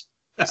catch.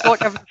 It's like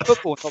having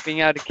football and not being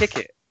able to kick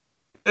it.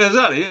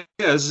 Exactly. Yeah,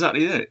 that's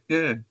exactly it.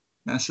 Yeah,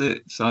 that's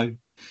it. So,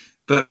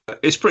 but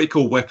it's a pretty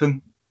cool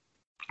weapon.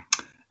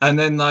 And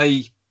then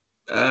they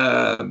do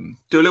a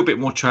little bit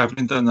more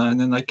travelling, don't they? And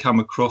then they come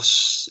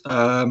across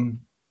the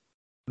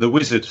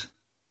wizard,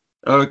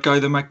 Ergo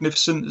the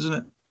Magnificent, isn't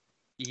it?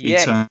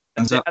 Yeah,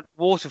 at the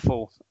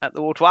waterfall. At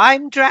the waterfall.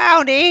 I'm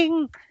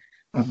drowning.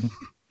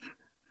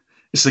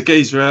 It's the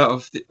geezer out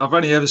of. I've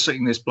only ever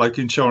seen this bloke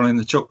in Charlie and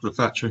the Chocolate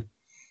Factory.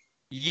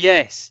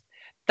 Yes,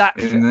 that.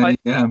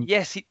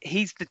 Yes,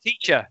 he's the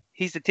teacher.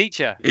 He's the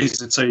teacher. He's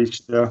the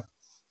teacher.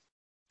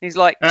 He's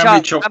like, how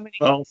many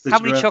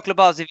chocolate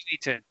bars have you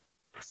eaten?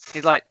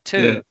 He's like,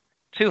 2. Yeah.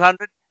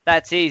 200?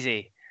 That's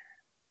easy.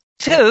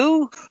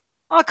 2?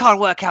 I can't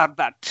work out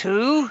about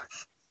 2.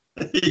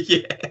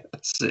 Yeah,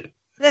 that's it.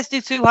 Let's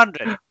do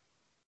 200.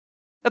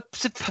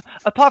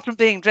 Apart from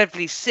being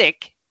dreadfully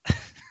sick.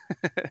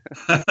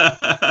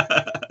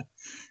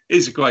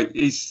 He's a great.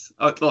 He's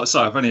like I say,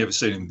 I've only ever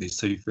seen him in these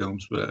 2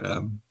 films,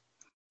 but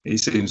he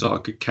seems like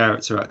a good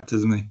character actor,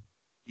 doesn't he?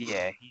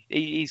 Yeah,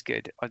 he's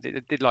good. I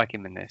did like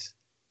him in this.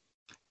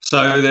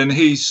 So then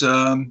he's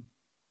a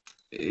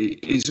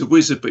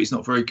wizard, but he's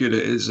not very good at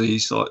it. Is he?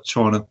 He's like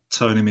trying to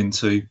turn him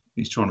into.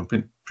 He's trying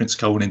to Prince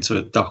Colin into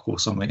a duck or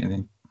something, and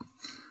then.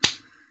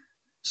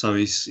 So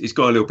he's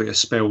got a little bit of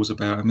spells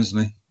about him,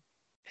 isn't he?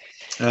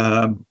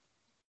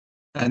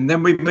 And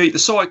then we meet the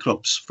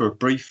Cyclops for a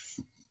brief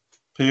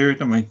period,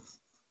 don't we?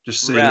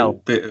 Just see a little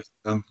bit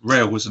of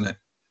Rel, wasn't it?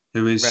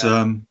 Who is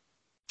Bernard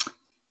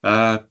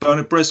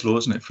Bresslaw,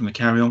 isn't it, from the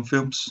Carry On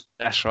films?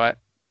 That's right.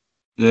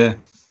 Yeah.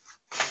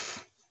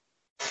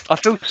 I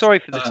feel sorry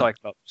for the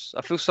Cyclops.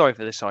 I feel sorry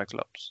for the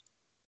Cyclops.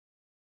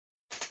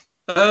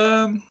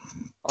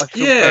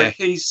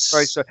 He's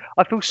very sorry.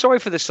 I feel sorry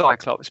for the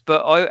Cyclops,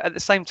 but at the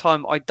same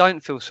time, I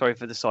don't feel sorry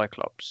for the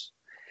Cyclops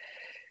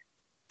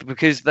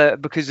because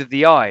of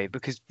the eye.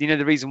 Because you know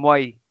the reason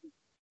why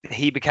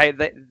him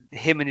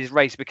and his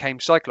race became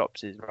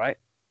Cyclopses, right?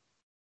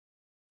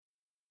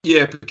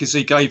 Yeah, because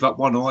he gave up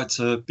one eye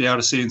to be able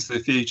to see into the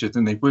future,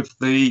 didn't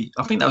he?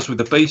 I think that was with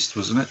the Beast,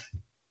 wasn't it?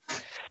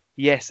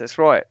 Yes, that's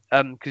right.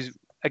 Because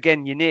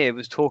again, Ynir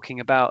was talking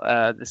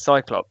about the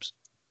Cyclops.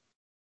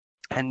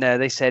 And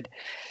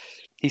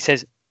he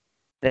says,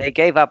 they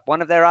gave up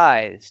one of their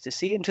eyes to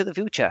see into the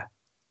future,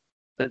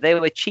 but they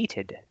were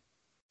cheated.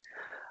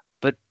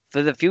 But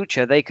for the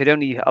future, they could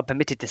only are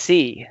permitted to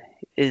see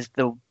is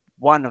the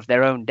one of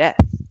their own death.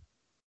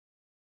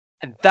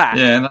 And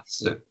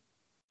that's it.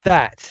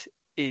 That's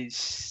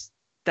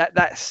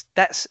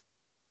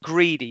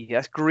greedy.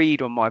 That's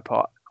greed on my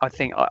part. I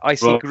think I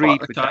see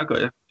greed with that. I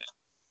got you.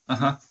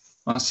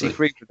 I see.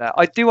 Agree with that.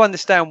 I do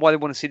understand why they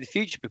want to see the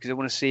future because they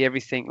want to see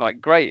everything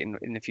like great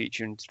in the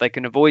future and they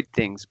can avoid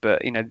things.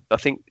 But you know, I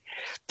think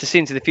to see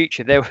into the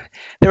future, there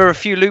are a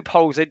few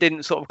loopholes they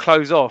didn't sort of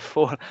close off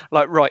or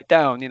like write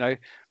down. You know,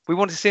 we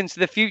want to see into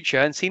the future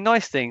and see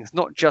nice things,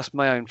 not just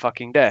my own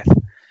fucking death.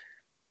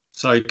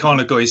 So he kind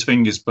of got his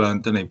fingers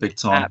burnt, didn't he, big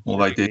time?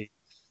 Absolutely. Or they did.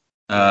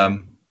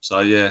 So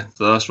yeah,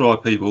 so that's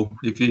right, people.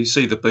 If you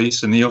see the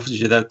Beast and he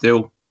offers you that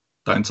deal,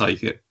 don't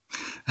take it.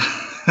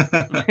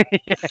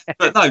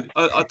 But no,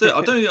 I do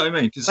know what I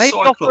mean. Maybe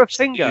offer a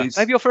finger.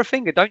 Maybe offer a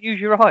finger. Don't use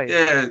your eyes.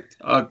 Yeah.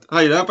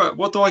 Hey, how about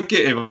what do I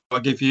get if I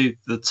give you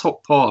the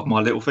top part of my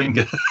little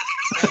finger?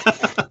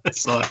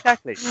 It's like,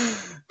 exactly.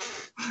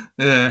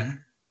 Yeah.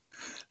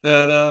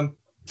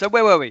 So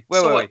where were we?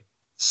 Where were we?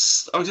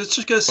 I was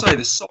just going to say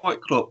the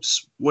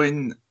Cyclops.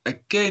 When I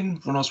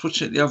was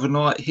watching it the other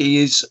night, he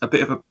is a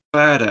bit of a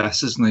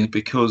badass, isn't he?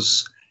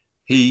 Because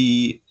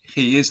he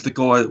is the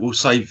guy that will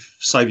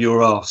save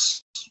your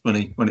ass when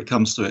it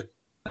comes to it.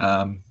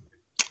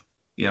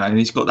 You know, and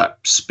he's got that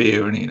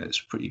spear in it.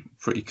 It's pretty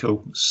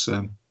cool. It's,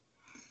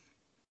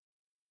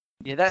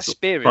 yeah, that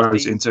spear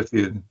throws it into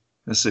you.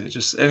 That's it.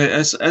 Just and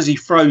as he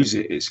throws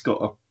it, it's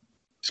got a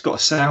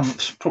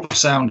proper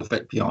sound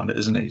effect behind it,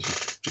 isn't it?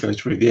 It goes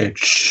through the air,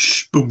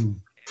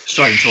 boom,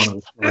 straight into one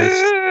of the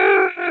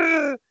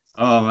players.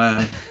 Oh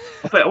man,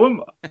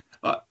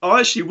 I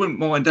actually wouldn't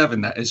mind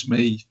having that as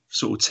me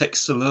sort of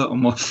text alert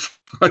on my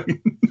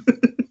phone.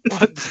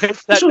 What's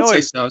that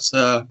noise?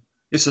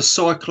 It's a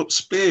Cyclops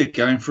spear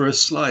going through a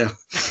Slayer.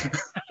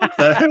 What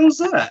the hell's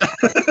that?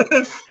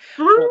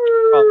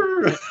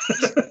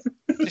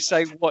 Just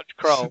say watch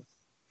Kroll.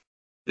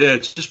 Yeah,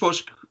 just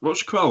watch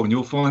Kroll and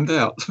you'll find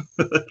out.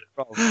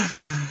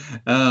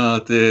 Oh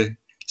dear.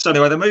 So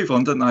anyway, they move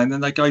on, don't they? And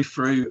then they go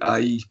through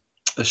a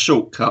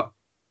shortcut,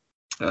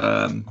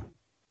 and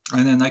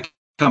then they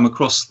come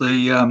across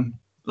the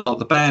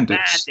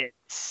bandits.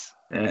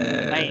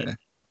 Yeah.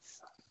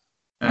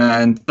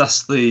 And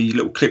that's the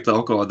little clip that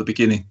I got at the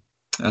beginning.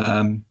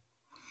 And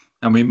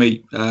we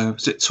meet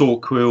is it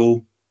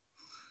Torquil,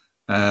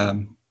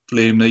 Liam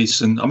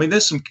Neeson. I mean,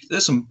 there's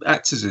some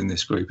actors in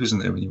this group, isn't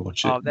there? When you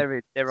watch it,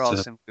 there are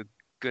some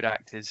good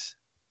actors.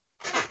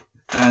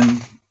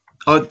 And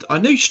I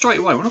knew straight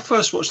away when I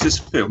first watched this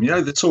film. You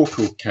know the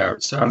Torquil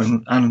character,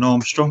 Alan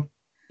Armstrong.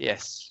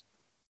 Yes.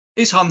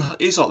 He's like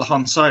the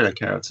Han Solo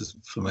character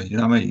for me. You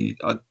know what I mean?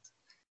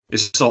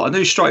 It's like I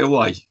knew straight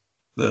away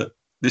that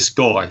this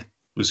guy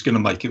was going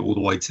to make it all the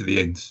way to the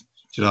end.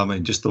 Do you know what I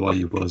mean? Just the way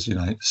he was, you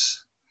know.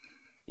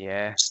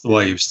 It's the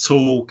way he was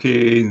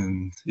talking,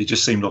 and he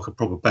just seemed like a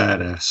proper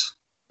badass.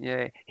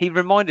 Yeah, he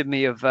reminded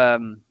me of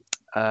oh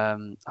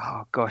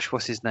gosh,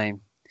 what's his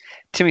name?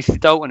 Timothy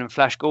Dalton and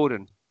Flash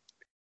Gordon.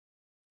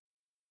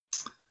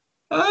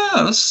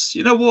 That's,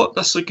 you know what?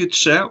 That's a good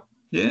shout.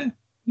 Yeah,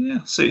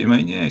 I see what you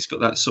mean. Yeah, he's got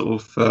that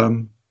sort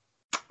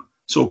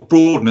of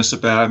broadness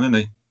about him, isn't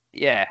he?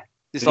 Yeah,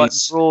 it's like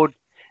broad,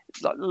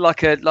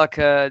 like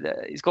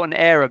a. He's got an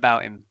air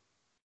about him.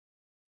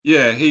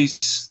 Yeah,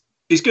 he's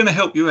going to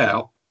help you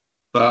out,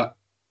 but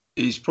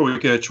he's probably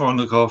going to try and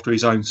look after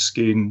his own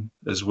skin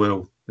as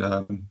well.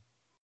 But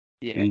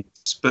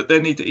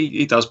then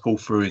he does pull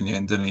through in the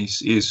end, and he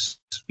is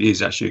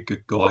actually a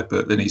good guy.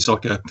 But then he's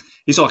like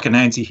an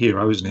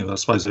anti-hero, isn't he? I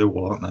suppose they're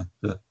all, aren't they?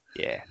 But,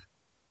 yeah.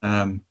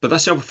 But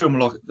that's the other film.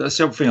 That's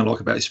the other thing I like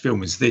about this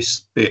film is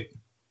this bit.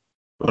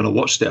 When I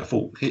watched it, I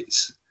thought he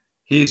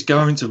is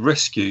going to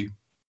rescue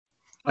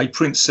a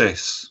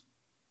princess,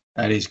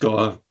 and he's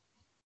got a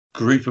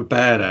group of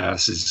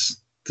badasses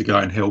to go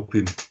and help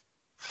him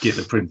get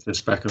the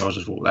princess back. And I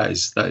just thought that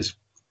is that's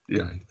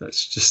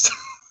just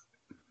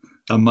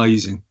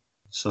amazing.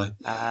 So,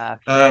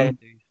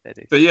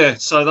 but yeah,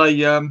 so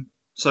he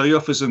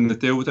offers them the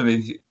deal,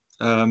 doesn't he?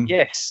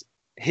 Yes,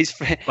 he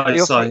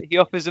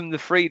offers them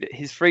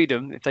his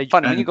freedom if they.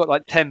 Funny, when you've got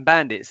like 10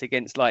 bandits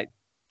against like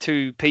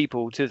 2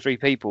 or 3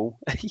 people,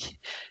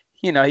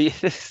 you know,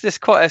 it's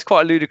quite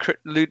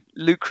a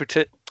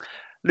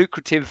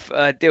lucrative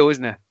deal,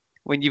 isn't it?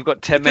 When you've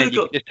got 10 men,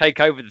 you can just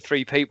take over the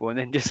 3 people and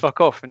then just fuck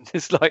off and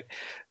just like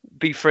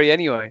be free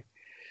anyway.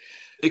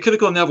 It could have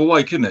gone the other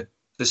way, couldn't it?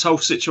 This whole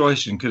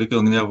situation could have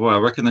gone the other way. I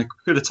reckon they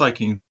could have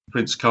taken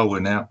Prince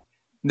Colwyn out,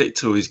 nicked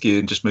to his gear,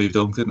 and just moved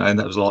on, couldn't they? And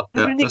that was like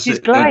that. That's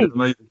it. The end of the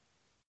movie.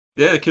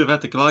 Yeah, they could have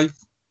had the glaive.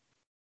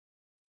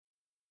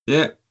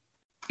 Yeah,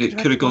 it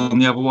could have gone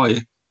the other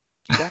way.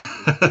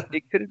 Exactly.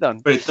 It could have done.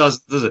 But it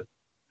does it?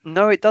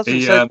 No, it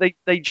doesn't. So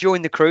they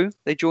join the crew.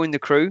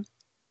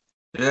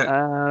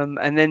 Yeah.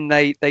 And then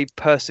they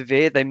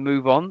persevere. They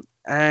move on,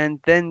 and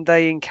then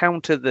they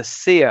encounter the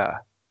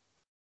Seer.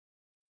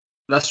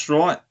 That's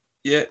right.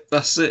 Yeah,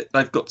 that's it.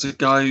 They've got to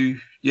go, to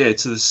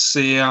the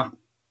Seer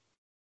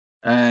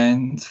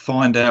and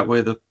find out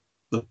where the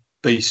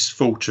Beast's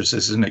fortress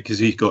is, isn't it?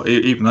 Because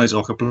even though he's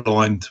like a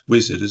blind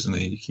wizard, isn't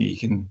he? He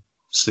can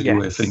see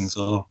where things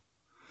are.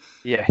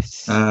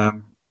 Yes.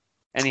 And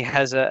he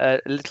has a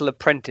little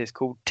apprentice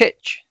called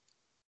Titch.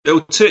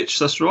 Little Titch,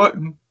 that's right.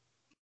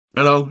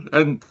 Hello,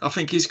 and I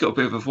think he's got a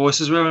bit of a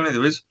voice as well, isn't he?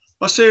 There is.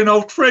 I see an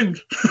old friend.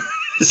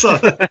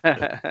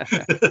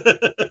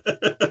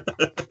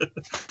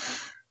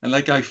 And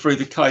they go through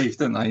the cave,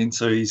 don't they,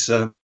 into his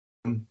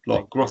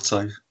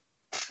grotto.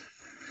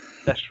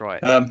 That's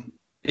right.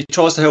 He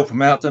tries to help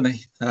him out, doesn't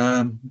he?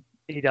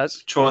 He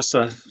does. Tries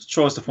to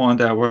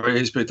find out where it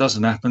is, but it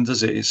doesn't happen,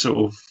 does it? It's sort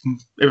of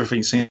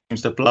everything seems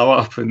to blow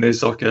up, and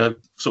there's like a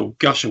sort of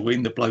gush of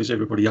wind that blows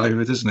everybody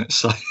over, doesn't it?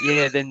 So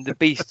yeah, then the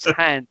Beast's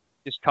hand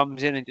just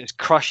comes in and just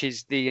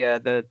crushes the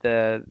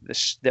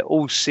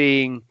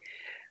all-seeing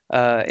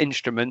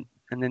instrument,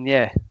 and then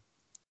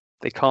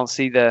they can't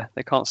see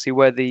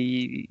where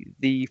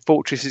the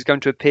fortress is going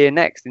to appear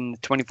next in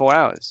 24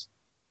 hours.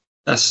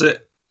 That's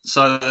it.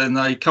 So then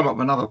they come up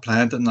with another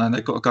plan, don't they? And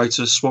they've got to go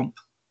to a swamp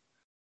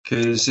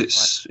because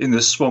it's in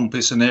the swamp.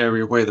 It's an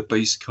area where the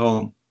Beast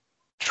can't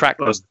track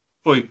them.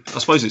 I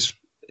suppose it's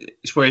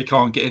where he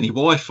can't get any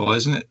Wi-Fi,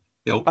 isn't it?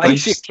 The old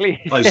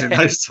Basically, Beast in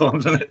those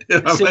times, isn't it?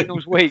 You know the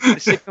signal's weak. The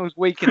signal's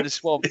weak in the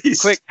swamp.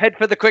 Quick, head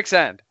for the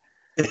quicksand.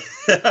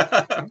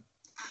 If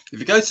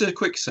you go to the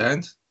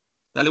quicksand,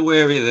 that little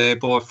area there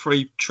by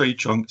 3 tree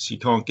trunks, you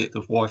can't get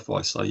the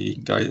Wi-Fi, so you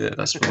can go there.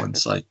 That's fine.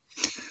 So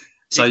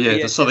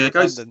they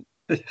go.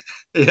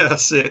 Yeah,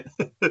 that's it.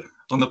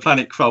 On the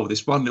planet Krull,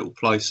 this one little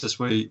place. That's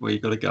where you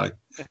got to go.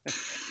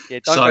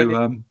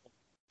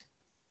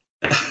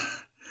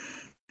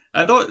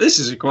 And this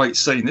is a great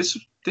scene.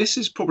 This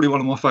is probably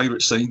one of my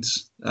favourite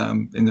scenes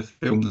in the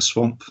film, The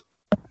Swamp.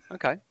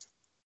 Okay.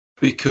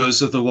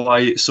 Because of the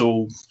way it's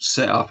all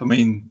set up. I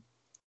mean,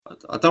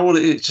 I don't want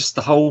it's just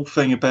the whole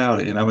thing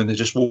about it, you know, when they're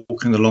just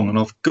walking along. And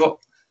I've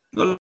got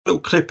a little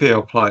clip here.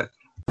 I'll play it.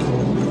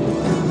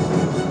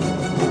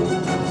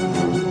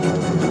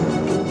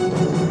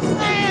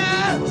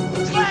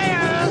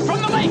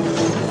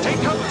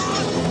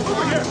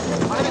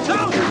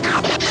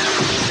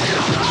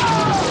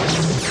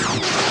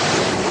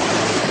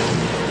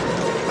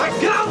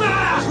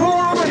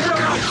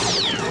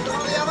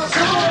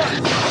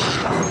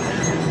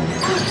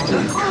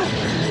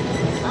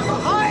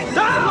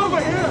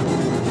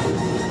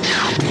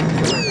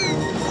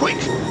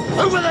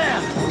 Over there!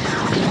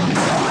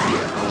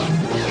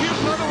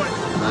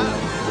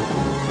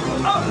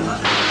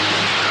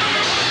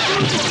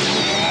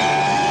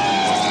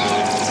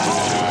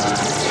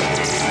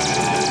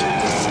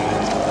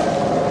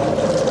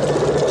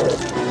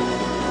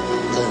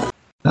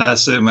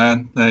 That's it,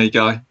 man. There you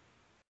go.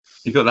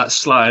 You got that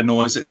Slayer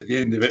noise at the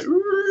end of it.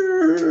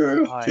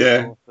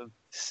 Yeah. Awesome.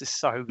 This is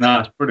so good.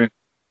 No, it's brilliant.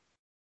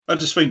 I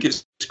just think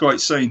it's a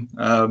great scene.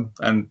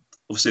 And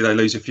obviously they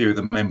lose a few of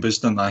the members,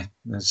 don't they?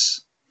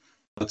 There's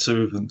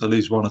two of them. They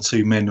lose one or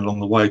two men along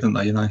the way, don't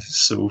they? You know,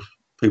 sort of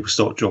people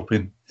start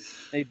dropping.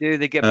 They do.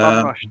 They get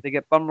bum rushed. They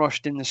get bum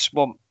rushed in the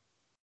swamp.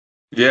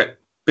 Yeah,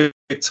 big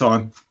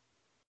time.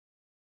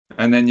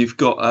 And then you've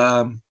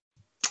got,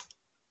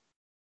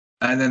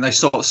 and then they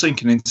start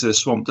sinking into the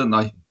swamp, don't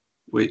they?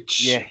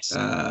 Which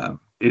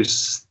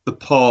is the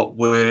part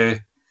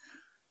where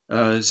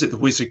is it the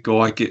wizard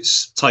guy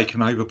gets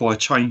taken over by a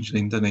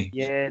changeling, doesn't he?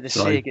 Yeah, the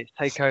seer gets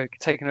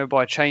taken over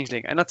by a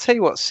changeling. And I tell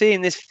you what,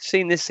 seeing this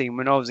scene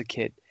when I was a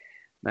kid,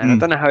 man, I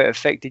don't know how it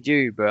affected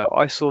you, but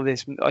I saw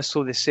this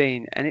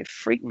scene and it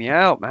freaked me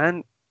out,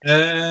 man.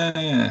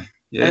 Yeah.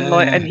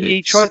 And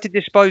he tried to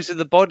dispose of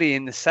the body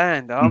in the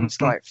sand. I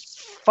was like,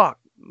 fuck.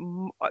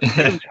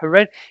 It was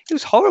horrendous. It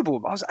was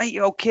horrible. I was an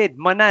 8-year-old kid.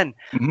 My nan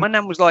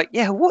was like,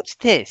 yeah, what's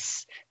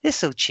this?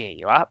 This'll cheer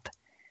you up.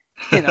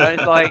 You know,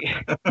 it's like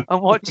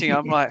I'm watching.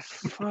 I'm like,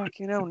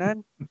 fucking hell,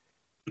 nan.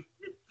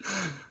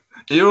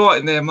 You're right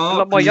in there, Mark.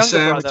 Like my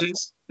younger brother.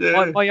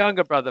 Yeah. My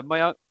younger brother.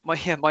 My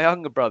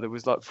younger brother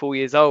was like 4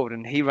 years old,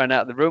 and he ran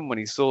out of the room when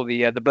he saw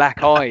the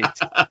black eyes.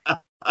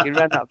 He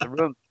ran out of the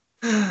room.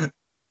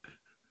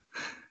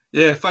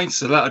 Yeah, thanks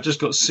to that, I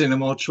just got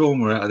cinema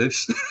trauma out of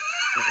this.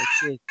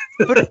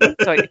 But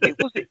it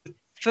wasn't.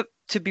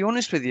 To be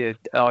honest with you,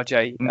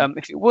 RJ,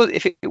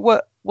 if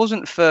it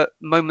wasn't for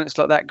moments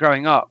like that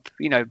growing up,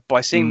 you know, by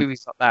seeing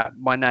movies like that,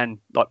 my nan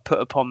like put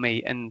upon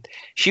me, and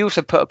she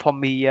also put upon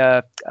me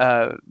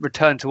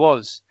Return to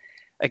Oz.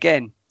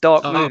 Again,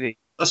 dark movie.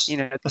 That's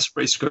a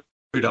pretty screwed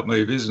up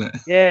movie, isn't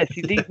it? Yeah,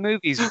 see, these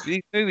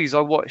movies I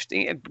watched,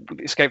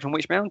 Escape from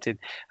Witch Mountain.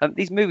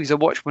 These movies I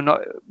watched when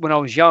I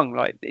was young.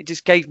 Like, it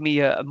just gave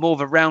me a more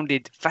of a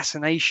rounded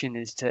fascination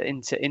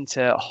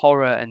into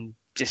horror and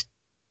just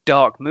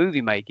dark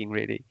movie making,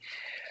 really.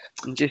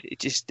 And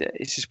it's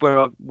just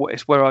where one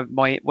of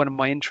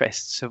my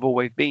interests have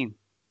always been.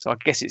 So I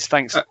guess it's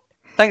thanks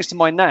to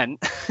my nan.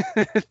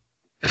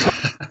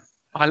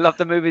 I love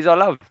the movies I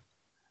love.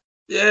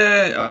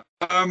 Yeah,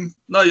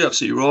 no, you're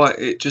absolutely right.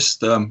 It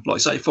just, like I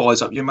say,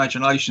 fires up your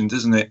imagination,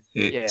 doesn't it?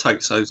 It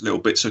takes those little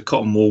bits of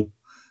cotton wool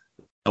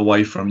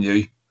away from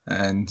you,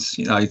 and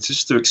you know,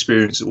 just to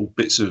experience little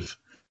bits of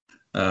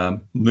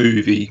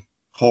movie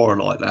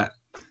horror like that.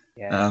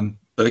 Yeah.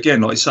 But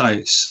again, like I say,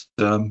 it's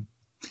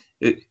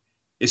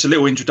a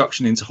little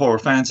introduction into horror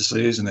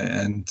fantasy, isn't it?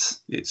 And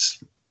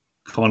it's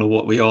kind of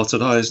what we are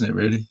today, isn't it?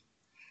 Really.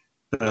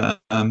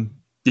 But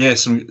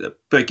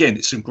again,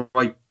 it's some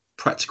great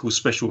practical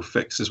special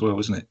effects as well,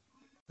 isn't it?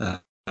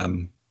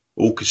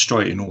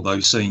 Orchestrating all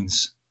those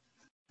scenes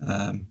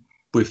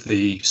with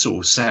the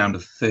sort of sound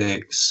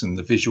effects and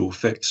the visual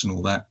effects and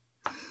all that.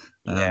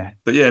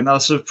 But yeah, no,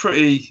 it's a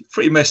pretty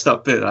messed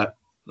up bit. That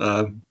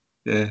I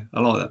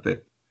like that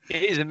bit.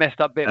 It is a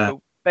messed up bit. But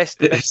best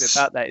bit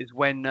about that is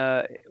when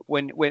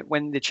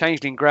the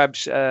changeling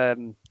grabs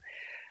Colwyn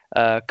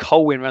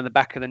around the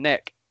back of the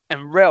neck,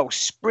 and Rel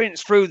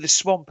sprints through the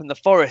swamp and the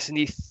forest, and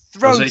he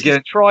throws his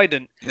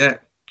trident. Yeah.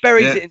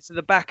 Buries it into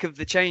the back of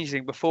the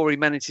changeling before he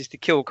manages to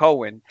kill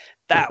Colwyn.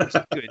 That was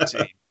a good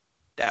scene.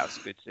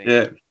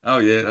 Yeah. Oh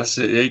yeah, that's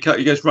it. Yeah,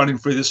 he goes running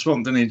through the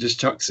swamp, then he just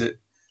chucks it.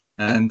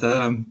 And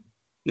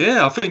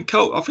I think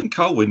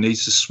Colwyn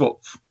needs to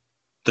swap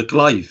the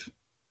glaive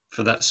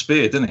for that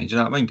spear, doesn't he? Do you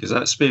know what I mean? Because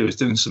that spear was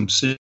doing some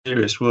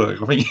serious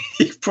work. I think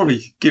he'd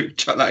probably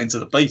chuck that into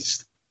the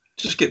beast.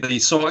 Just get the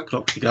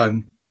Cyclops to go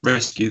and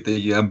rescue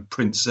the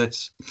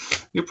princess.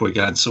 You'll probably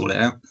go and sort it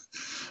out.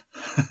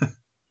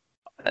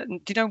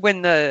 Do you know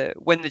when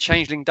the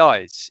changeling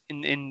dies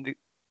in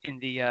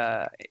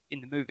the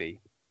movie?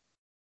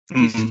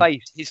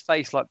 His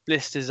face like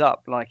blisters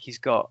up like he's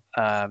got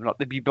like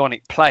the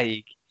bubonic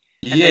plague.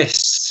 And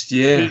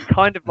he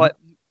kind of like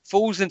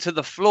falls into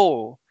the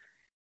floor,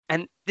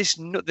 and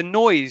the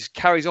noise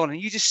carries on, and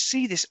you just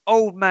see this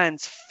old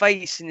man's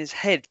face and his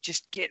head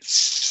just get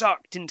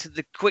sucked into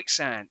the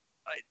quicksand.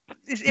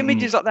 There's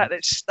images like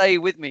that stay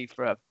with me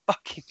for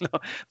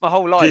my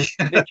whole life,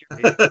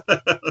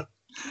 literally.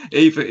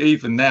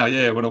 Even now,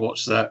 when I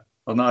watch that,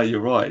 I know you're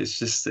right. It's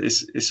just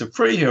it's a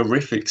pretty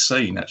horrific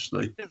scene,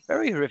 actually. It's a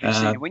very horrific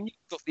scene. When you've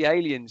got the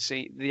alien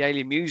scene, the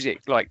alien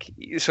music,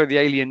 the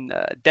alien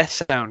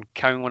death sound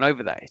coming on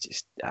over that, it's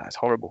just it's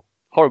horrible.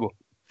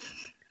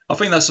 I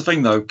think that's the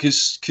thing, though,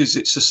 because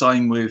it's the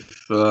same with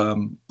I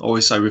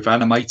always say with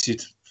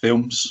animated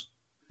films.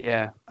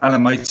 Yeah,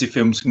 animated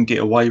films can get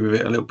away with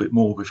it a little bit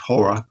more with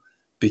horror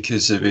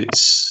because it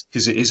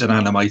is an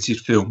animated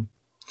film.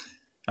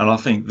 And I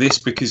think this,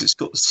 because it's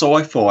got the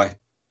sci-fi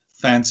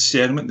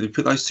fantasy element, they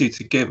put those two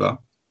together,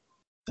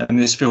 and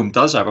this film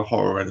does have a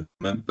horror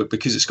element, but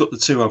because it's got the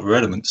two other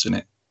elements in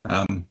it,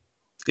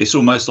 it's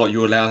almost like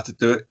you're allowed to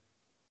do it.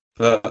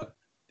 But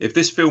if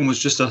this film was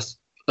just a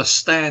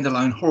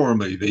standalone horror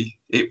movie,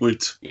 it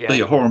would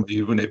be a horror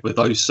movie, wouldn't it, with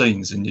those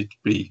scenes, and you'd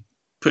be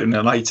putting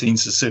an 18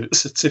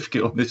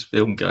 certificate on this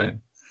film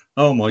going,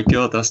 Oh my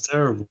God, that's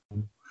terrible.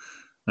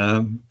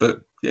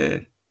 But yeah.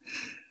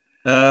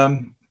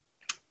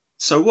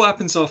 So what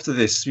happens after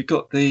this? We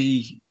got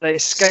They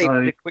escape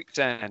the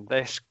quicksand.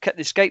 They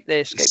escape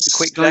the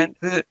quicksand.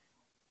 Then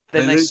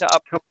they set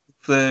up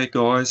their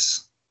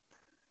guys.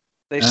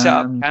 They set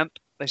up camp.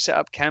 They set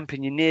up camp,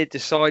 and Ynir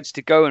decides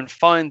to go and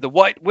find the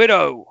White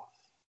Widow.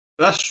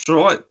 That's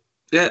right.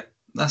 Yeah,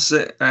 that's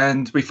it.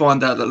 And we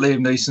find out that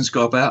Liam Neeson's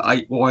got about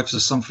 8 wives or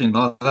something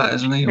like that,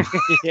 hasn't he?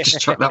 Just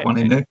chuck that one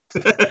in there.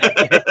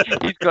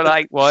 He's got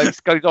 8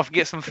 wives. Goes off and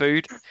gets some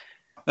food.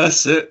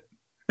 That's it.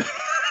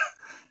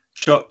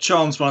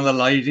 Charms one of the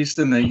ladies,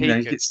 doesn't he? Keegan,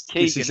 he gets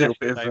his little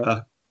bit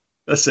of.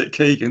 That's it,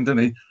 Keegan, doesn't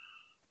he?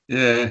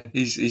 Yeah,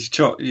 he's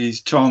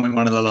charming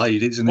one of the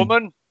ladies, isn't he?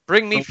 Woman,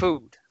 bring me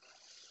food.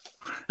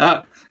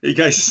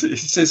 He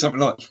says something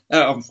like,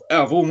 out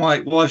of all my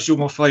wives, you're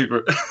my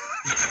favourite.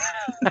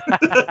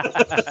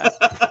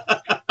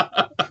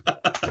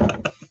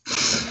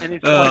 And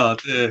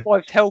his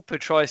wife's helper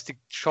tries to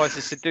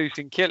seduce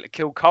and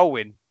kill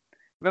Colwyn.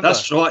 Remember?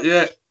 That's right.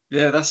 Yeah,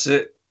 that's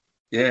it.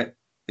 Yeah.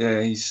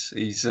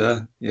 He's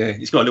got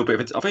a little bit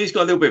of I think he's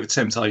got a little bit of a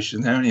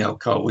temptation there, hasn't he, old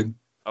Colwyn?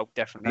 Oh,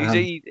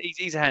 definitely.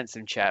 He's a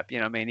handsome chap. You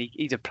know what I mean?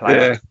 He's a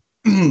player.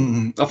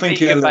 Yeah. I think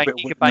he had a little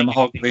bit of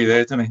mahogany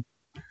there, didn't he?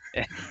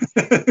 Yeah.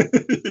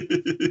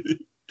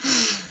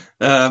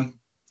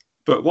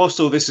 But whilst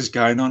all this is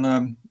going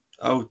on,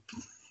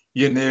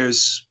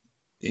 Ynir's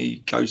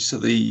he goes to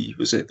the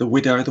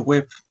Widow of the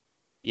Web?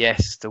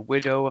 Yes, the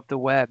Widow of the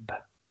Web.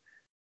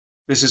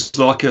 This is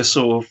like a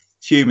sort of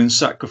human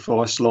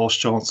sacrifice,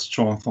 last chance to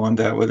try and find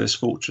out where there's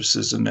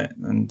fortresses in it,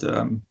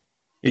 and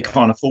he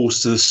kind of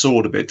falls to the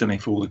sword a bit, doesn't he,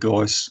 for all the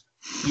guys?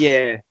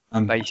 Yeah.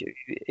 Basically,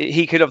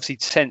 he could obviously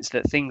sense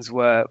that things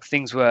were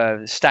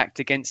stacked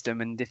against him,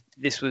 and if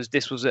this was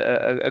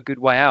a good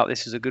way out.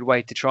 This is a good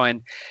way to try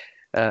and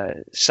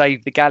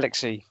save the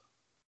galaxy.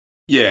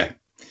 Yeah,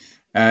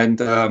 and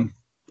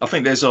I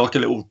think there's like a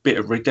little bit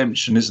of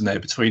redemption, isn't there,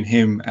 between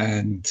him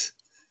and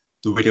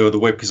the Widow of the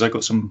Web, because they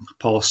got some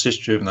past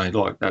history, haven't they?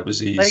 Like that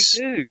was his.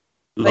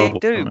 They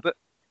do. But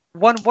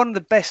one of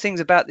the best things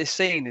about this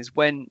scene is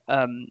when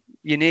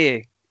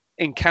Ynir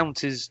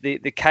encounters the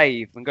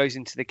cave and goes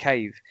into the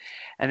cave,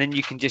 and then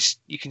you can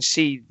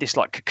see this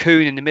like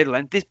cocoon in the middle.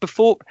 And this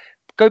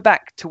go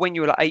back to when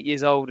you were like 8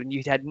 years old and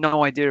you had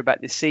no idea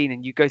about this scene,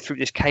 and you go through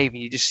this cave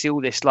and you just see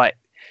all this like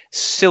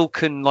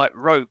silken like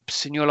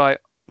ropes, and you're like,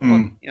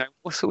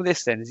 what's all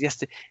this then? Is he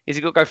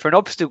got to go for an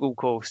obstacle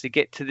course to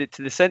get to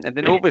the center? And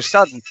then all of a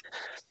sudden,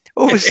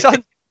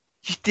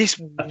 this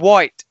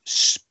white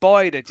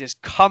spider just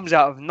comes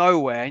out of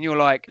nowhere, and you're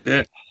like,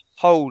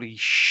 holy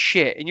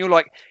shit! And you're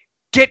like,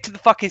 get to the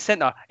fucking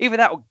center. Either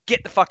that or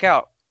get the fuck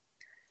out.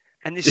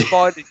 And this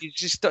spider,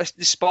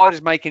 the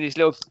spider's making this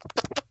little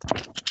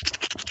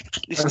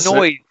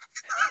noise.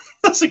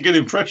 That's a good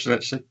impression,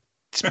 actually.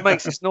 It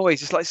makes this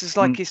noise. It's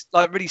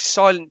like really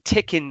silent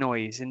ticking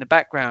noise in the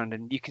background,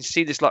 and you can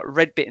see this like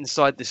red bit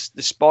inside the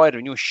spider,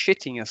 and you're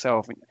shitting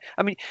yourself.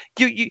 I mean,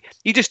 you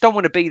just don't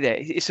want to be there.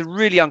 It's a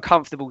really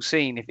uncomfortable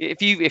scene.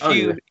 If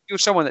you're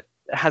someone that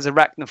has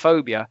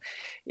arachnophobia,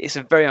 it's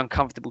a very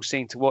uncomfortable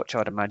scene to watch,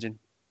 I'd imagine.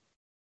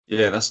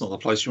 Yeah, that's not the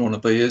place you want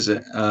to be, is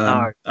it?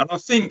 No. And I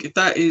think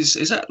that is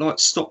that like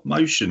stop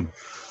motion?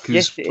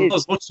 Yes, it is. When I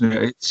was watching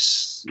it, it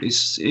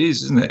is,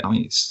 isn't it? I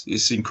mean,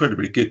 it's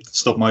incredibly good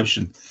stop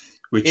motion,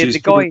 which is.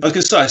 I was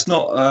gonna say it's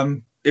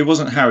not. It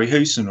wasn't Harry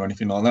Houston or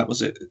anything like that,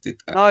 was it?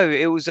 No,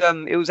 it was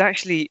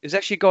actually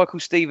a guy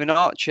called Stephen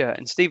Archer,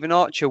 and Stephen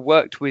Archer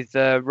worked with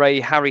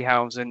Ray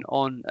Harryhausen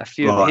on a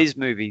few of his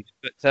movies.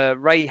 But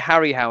Ray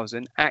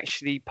Harryhausen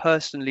actually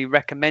personally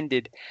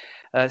recommended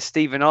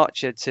Stephen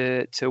Archer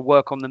to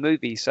work on the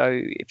movie. So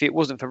if it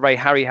wasn't for Ray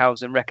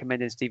Harryhausen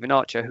recommending Stephen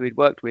Archer, who he'd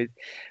worked with,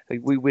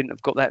 we wouldn't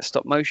have got that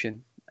stop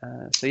motion.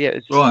 So yeah,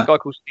 it's a guy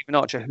called Stephen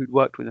Archer who'd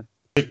worked with him.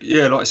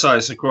 Yeah, like I say,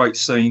 it's a great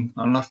scene,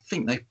 and I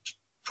think they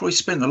probably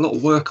spent a lot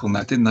of work on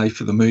that, didn't they,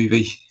 for the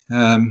movie?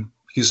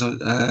 Because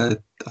I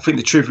think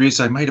the trivia is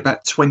they made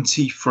about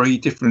 23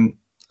 different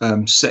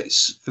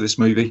sets for this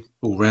movie,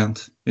 all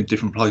round in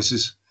different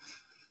places.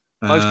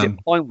 Most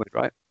at Pinewood,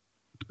 right?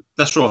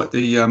 That's right,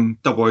 the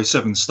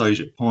 007 stage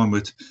at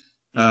Pinewood.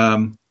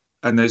 And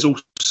there's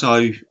also,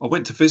 I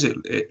went to visit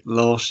it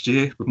last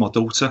year with my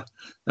daughter,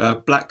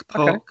 Black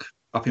Park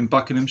up in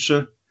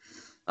Buckinghamshire.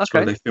 That's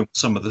where they filmed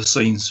some of the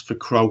scenes for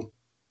Krull.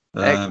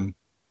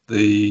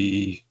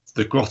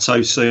 The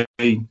grotto scene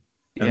and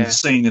the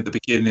scene at the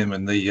beginning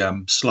when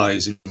the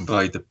Slayers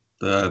invade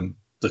the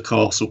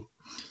castle.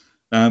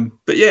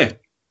 But yeah,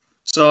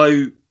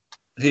 so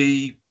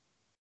he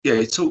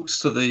talks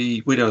to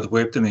the Widow of the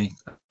Web, doesn't he?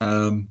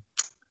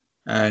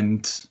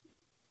 And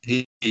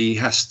he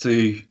has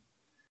to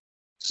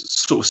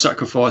sort of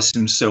sacrifice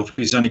himself.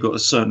 He's only got a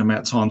certain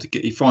amount of time to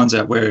get. He finds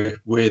out where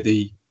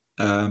the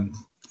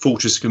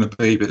fortress is going to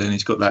be, but then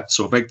he's got that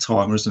sort of egg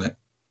timer, isn't it?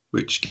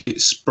 Which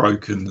gets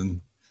broken,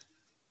 and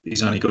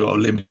he's only got a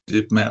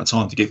limited amount of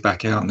time to get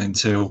back out and then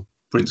tell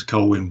Prince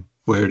Colwyn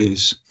where it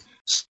is.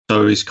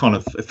 So he's kind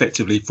of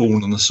effectively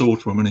fallen on the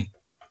sword for him, isn't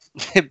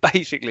he?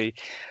 Basically.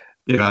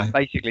 You know,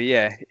 basically,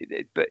 yeah.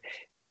 But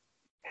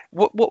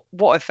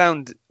what I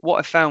found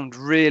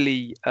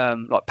really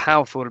like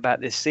powerful about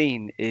this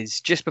scene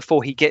is just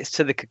before he gets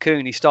to the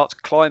cocoon, he starts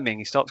climbing.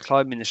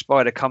 The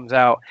spider comes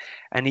out,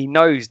 and he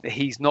knows that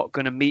he's not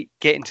going to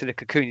get into the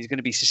cocoon. He's going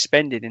to be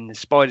suspended in the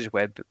spider's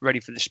web, ready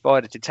for the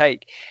spider to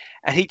take.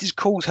 And he just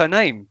calls her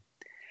name.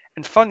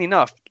 And funny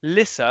enough,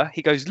 Lissa,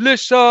 he goes,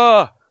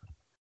 Lissa,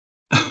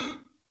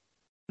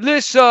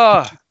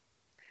 Lissa,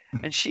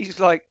 and she's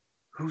like,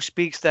 who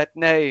speaks that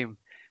name?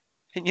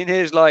 And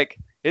Ynir's like,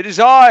 it is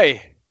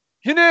I,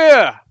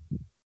 Ynir.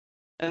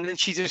 And then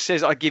she just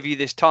says, I give you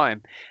this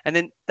time. And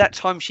then that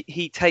time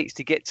he takes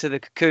to get to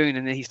the cocoon,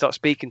 and then he starts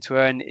speaking to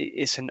her, and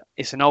it's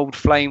an old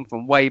flame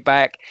from way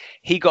back.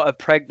 He got her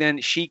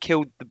pregnant. She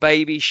killed the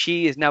baby.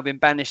 She has now been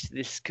banished to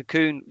this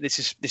cocoon.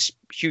 This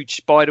huge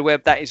spider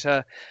web. That is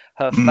her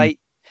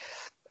fate.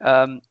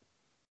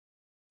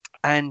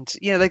 And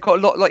they've got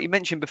a lot, like you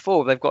mentioned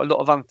before, they've got a lot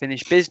of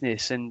unfinished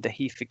business, and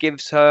he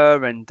forgives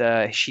her, and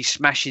she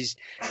smashes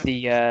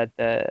the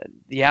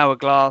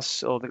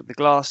hourglass or the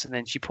glass, and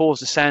then she pours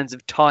the sands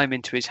of time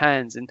into his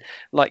hands. And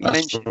like you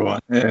mentioned,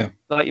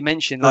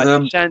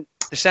 the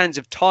sands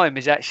of time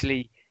is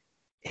actually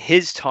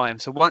his time.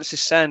 So once the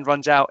sand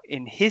runs out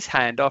in his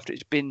hand after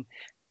it's been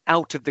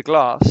out of the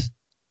glass,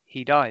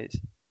 he dies.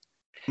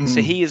 So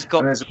he has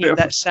got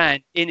that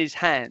sand in his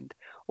hand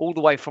all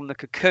the way from the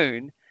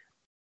cocoon,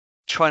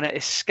 trying to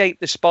escape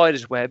the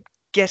spider's web,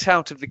 get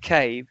out of the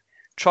cave,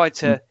 try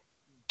to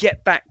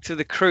get back to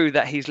the crew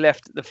that he's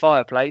left at the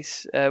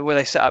fireplace where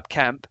they set up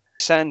camp.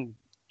 Sand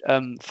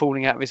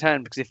falling out of his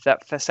hand, because if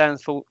that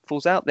sand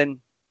falls out, then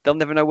they'll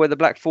never know where the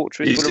Black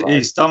Fortress will arrive.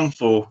 He's done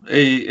for.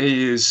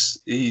 He's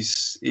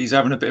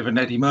having a bit of an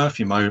Eddie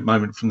Murphy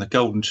moment from the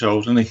Golden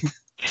Child, isn't he?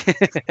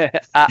 You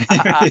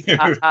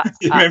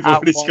remember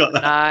when he's got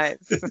that?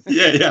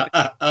 Yeah.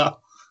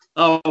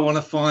 I want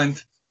to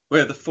find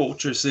where the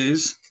fortress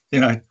is.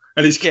 And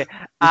he's got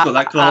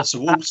that glass of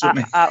water, isn't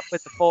he? Out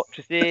with the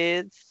fortress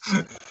is.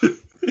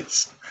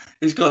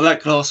 He's got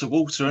that glass of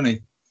water, isn't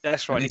he?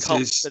 That's right. He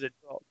can't spill a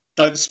drop.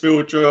 Don't spill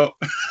a drop.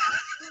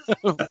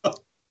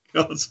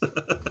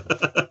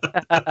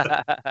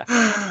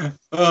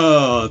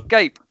 Oh,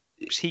 escape.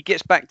 He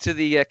gets back to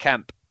the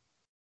camp.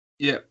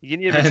 Yeah.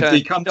 And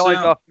he comes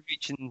out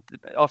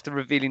after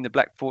revealing the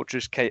Black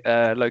Fortress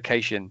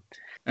location.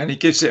 And he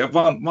gives it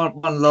one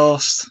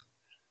last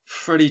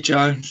Freddie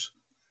Jones.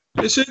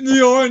 It's in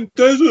the Iron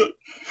Desert.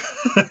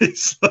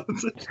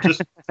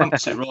 Just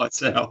pumps it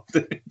right out.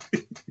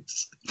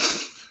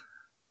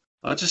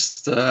 I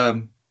just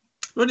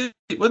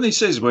when he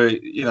says where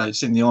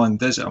it's in the Iron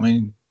Desert, I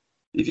mean,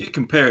 if you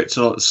compare it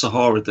to like the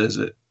Sahara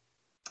Desert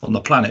on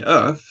the planet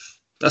Earth,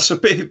 that's a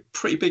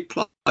pretty big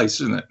place,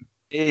 isn't it?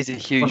 It is a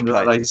huge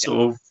place. They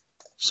sort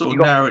of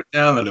narrow it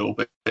down a little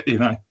bit,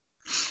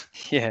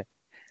 Yeah.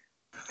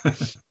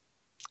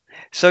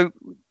 So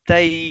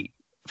they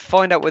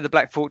find out where the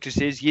Black Fortress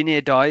is.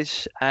 Ynir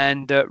dies,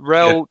 and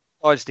Rel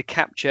tries to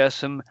capture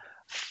some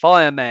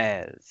fire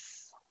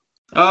mares.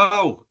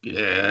 Oh,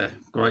 yeah.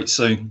 Great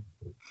scene.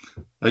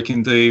 They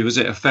can do, was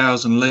it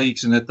 1,000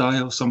 leagues in a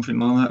day or something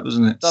like that,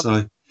 wasn't it?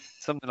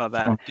 Something like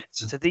that.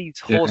 So these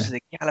horses are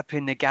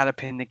galloping,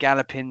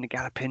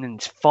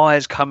 and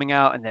fire's coming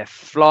out, and they're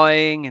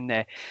flying, and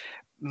they're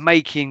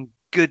making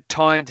good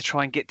time to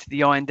try and get to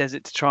the Iron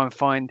Desert to try and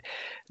find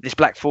this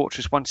Black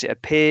Fortress once it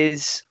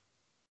appears.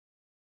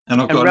 And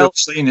I've got a little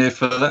scene here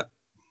for that.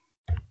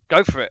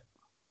 Go for it.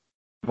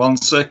 1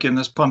 second,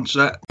 let's punch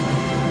that.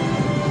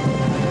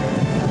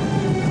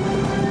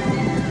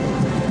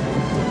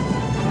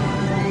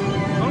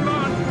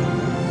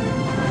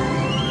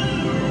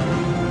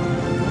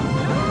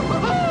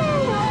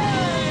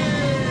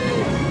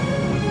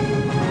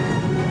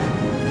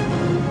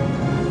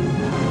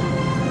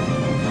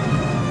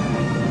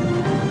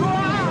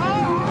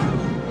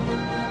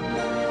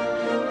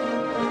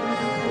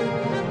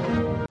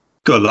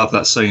 Gotta love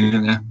that scene,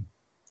 isn't you?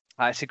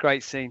 It's a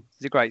great scene.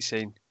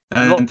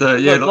 And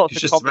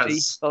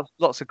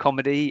lots of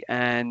comedy,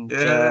 and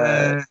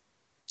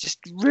just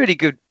really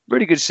good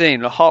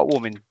scene, a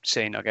heartwarming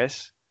scene, I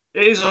guess.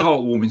 It is a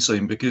heartwarming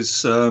scene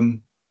because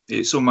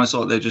it's almost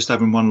like they're just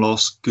having one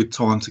last good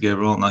time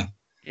together, aren't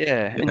they?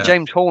 Yeah, and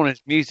James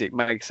Horner's music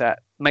makes that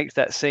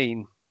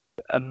scene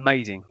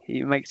amazing.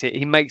 He makes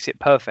it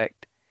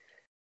perfect.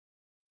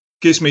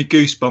 Gives me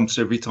goosebumps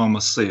every time I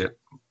see it.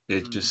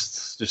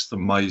 It's just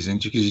amazing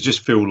because you just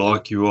feel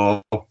like you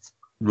are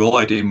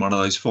riding one of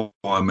those fire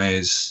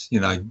mares,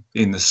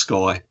 in the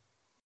sky.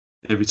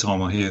 Every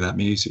time I hear that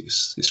music,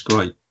 it's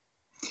great.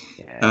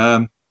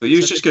 Yeah. But you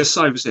was just going to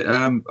say, was it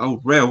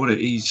Rel? Wasn't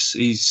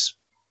it?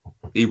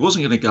 He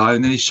wasn't going to go,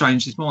 and then he's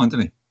changed his mind,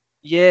 didn't he?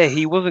 Yeah,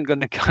 he wasn't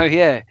going to go.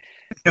 Yeah,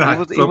 he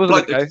wasn't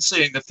going to go.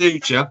 See in the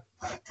future,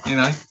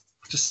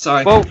 just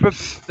saying. Well,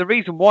 the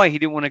reason why he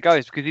didn't want to go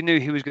is because he knew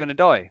he was going to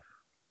die.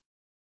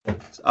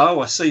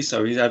 Oh, I see.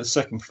 So he had a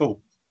second thought.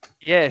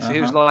 Yeah, so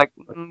he was like,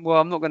 well,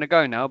 I'm not going to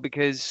go now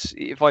because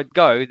if I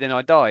go, then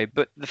I die.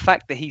 But the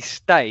fact that he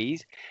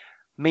stays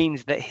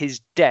means that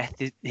his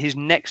death, his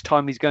next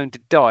time he's going to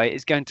die,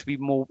 is going to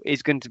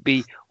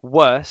be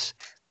worse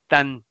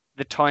than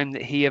the time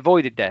that he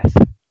avoided death.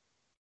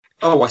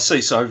 Oh, I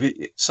see. So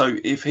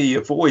if he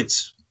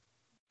avoids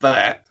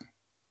that,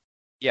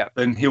 yeah,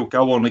 then he'll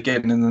go on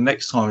again, and the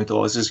next time he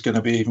dies is going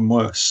to be even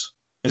worse.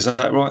 Is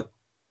that right?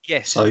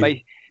 Yes. So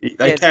they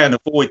can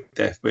avoid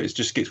death, but it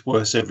just gets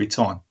worse every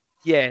time.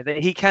 Yeah,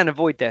 he can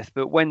avoid death,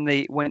 but when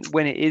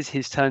it is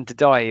his turn to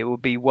die, it will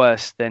be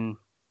worse than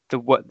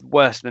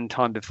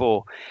time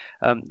before.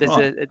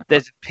 There's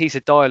a piece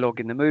of dialogue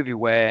in the movie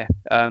where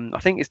I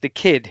think it's the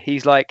kid.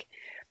 He's like,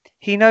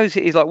 he knows,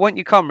 he's like, won't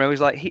you come, Ro?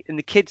 He's like, and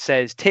the kid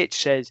says,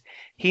 Titch says,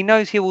 he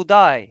knows he will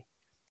die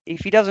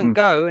if he doesn't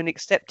go and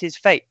accept his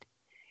fate.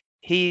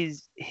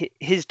 His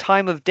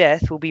time of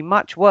death will be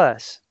much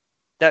worse.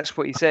 That's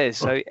what he says.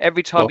 So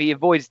every time he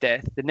avoids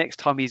death, the next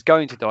time he's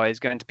going to die is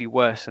going to be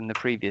worse than the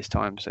previous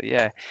time. So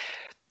yeah,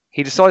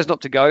 he decides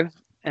not to go,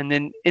 and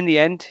then in the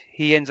end,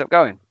 he ends up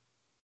going,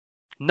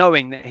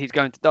 knowing that he's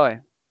going to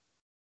die.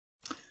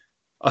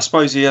 I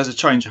suppose he has a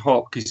change of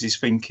heart because he's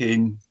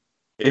thinking,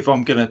 if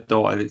I'm going to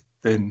die,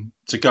 then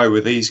to go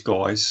with these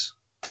guys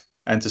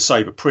and to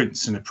save a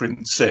prince and a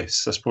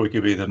princess, that's probably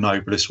going to be the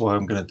noblest way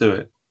I'm going to do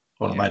it,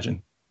 I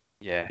imagine.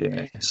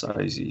 Yeah. So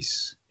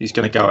he's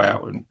going to go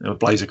out and a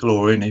blaze of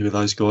glory, isn't he, with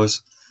those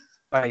guys?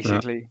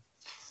 Basically.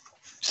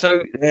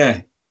 So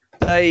yeah,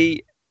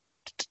 they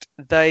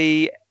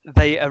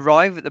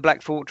arrive at the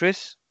Black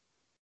Fortress.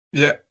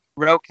 Yeah.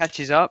 Rel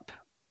catches up.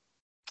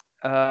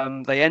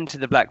 They enter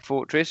the Black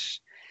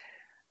Fortress.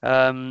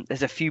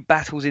 There's a few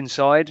battles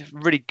inside,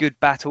 really good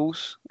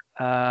battles.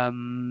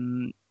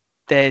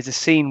 There's a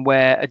scene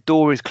where a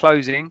door is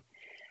closing,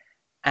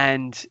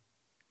 and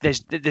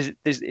there's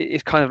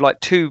it's kind of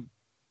like two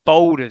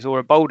boulders, or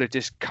a boulder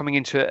just coming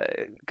into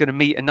going to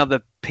meet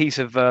another piece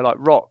of like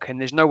rock, and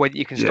there's no way that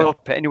you can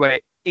stop it. Anyway,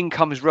 in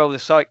comes Rel the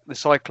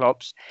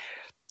Cyclops,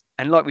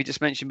 and like we just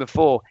mentioned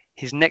before,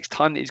 his next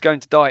time that he's going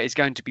to die is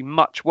going to be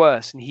much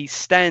worse, and he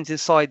stands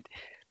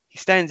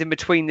in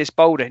between this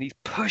boulder, and he's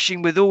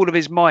pushing with all of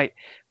his might,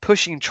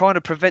 trying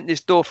to prevent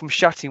this door from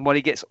shutting, while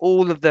he gets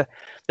all of the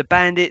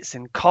bandits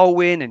and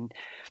Colwyn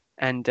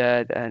and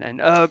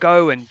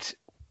Ergo and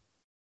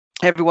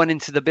everyone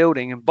into the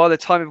building. And by the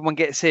time everyone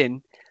gets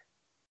in,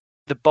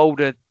 the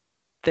boulder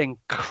then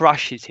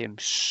crushes him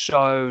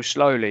so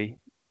slowly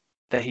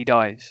that he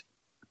dies.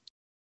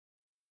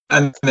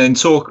 And then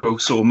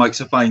Torquil sort of makes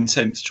a vain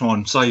attempt to try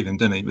and save him,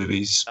 doesn't he, with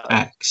his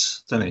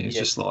axe, doesn't he? He's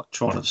just like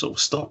trying to sort of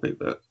stop it,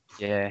 but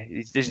yeah,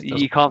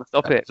 you can't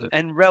stop it.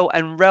 And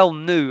Rel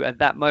knew at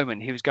that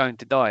moment he was going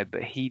to die,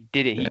 but he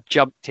did it. He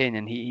jumped in,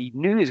 and he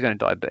knew he was going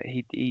to die, but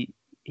he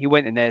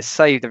went in there,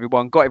 saved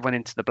everyone, got everyone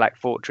into the Black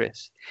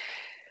Fortress.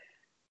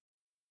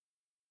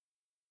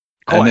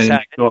 Quite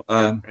sad.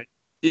 And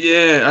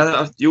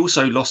you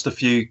also lost a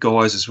few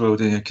guys as well,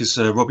 didn't you? Because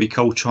Robbie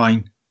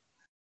Coltrane,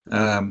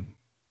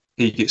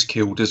 he gets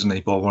killed, doesn't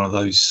he, by one of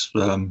those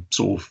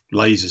sort of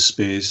laser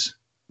spears.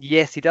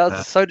 Yes, he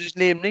does. So does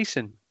Liam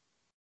Neeson.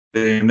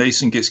 Liam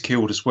Neeson gets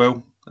killed as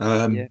well.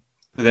 But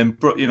then,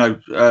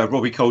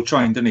 Robbie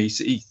Coltrane, didn't he?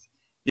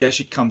 He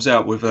actually comes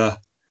out with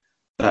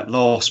that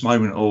last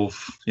moment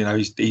of,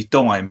 he's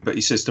dying, but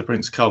he says to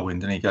Prince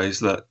Colwyn, and he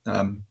goes, "Look,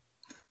 I'm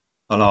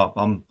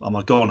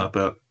a goner,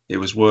 but it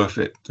was worth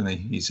it." And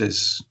he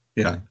says,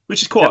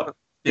 which is quite.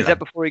 Is that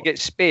before he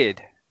gets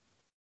speared?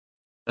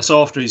 That's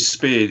after he's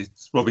speared.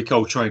 Robbie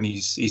Coltrane,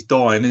 he's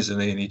dying, isn't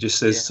he? And he just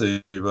says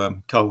to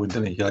Colwyn,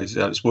 and he goes,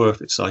 "It's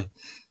worth it." So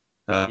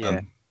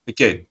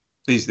again,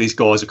 these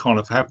guys are kind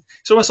of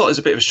it's almost like there's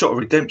a bit of a shot of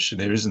redemption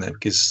here, isn't there?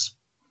 Because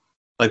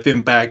they've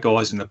been bad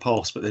guys in the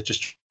past, but they're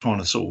just trying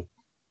to sort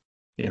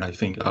of,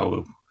 think, oh,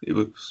 well, it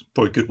was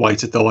probably a good way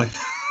to die.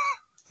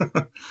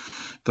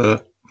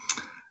 But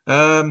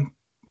and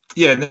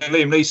then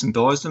Liam Neeson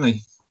dies, doesn't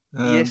he?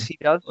 Yes, he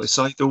does. Like I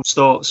say, they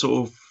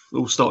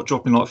all start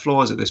dropping like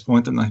flies at this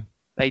point, don't they?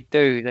 They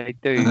do.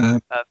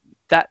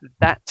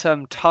 That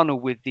tunnel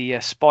with the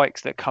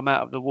spikes that come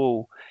out of the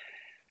wall.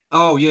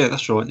 Oh yeah,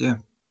 that's right. Yeah.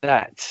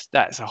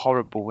 That's a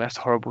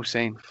horrible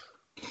scene.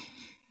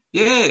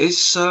 Yeah,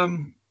 it's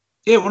when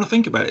I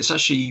think about it, it's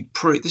actually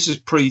this is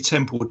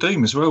pre-Temple of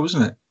Doom as well,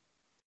 isn't it?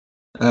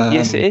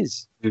 Yes, it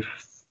is. With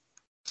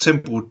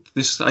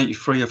this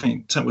 83, I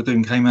think Temple of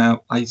Doom came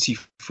out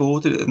 84,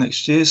 did it the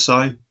next year?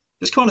 So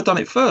it's kind of done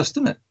it first,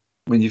 isn't it?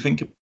 When you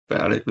think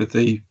about it, with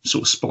the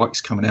sort of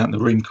spikes coming out and the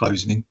ring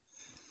closing in.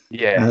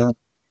 Yeah.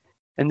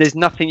 And there's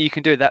nothing you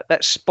can do.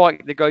 That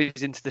spike that goes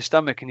into the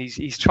stomach, and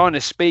he's trying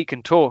to speak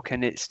and talk,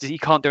 and he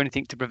can't do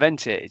anything to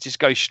prevent it. It just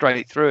goes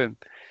straight through him.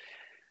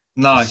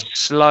 No.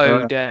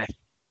 Slow death.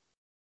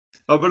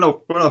 When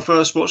I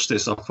first watched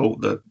this, I thought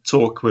that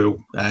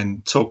Torquil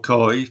and Todd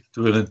Carty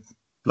were going to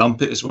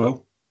lump it as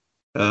well.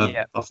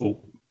 I thought,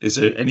 is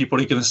there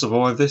anybody going to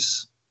survive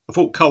this? I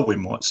thought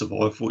Colwyn might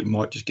survive. I thought he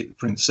might just get the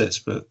princess,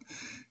 but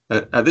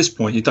at this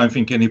point, you don't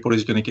think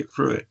anybody's going to get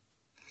through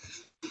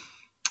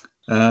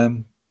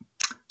it.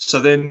 So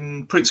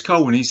then Prince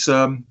Colwyn,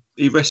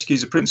 he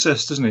rescues a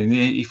princess, doesn't he? And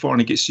he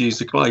finally gets to use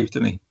the glaive,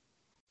 doesn't he?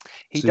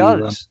 He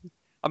does.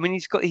 I mean,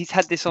 he's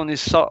had this on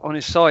his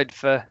side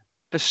for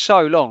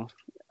so long,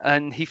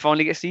 and he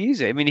finally gets to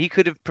use it. I mean, he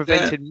could have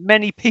prevented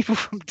many people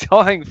from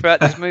dying throughout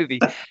this movie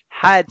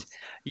had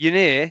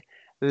Ynir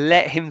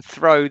let him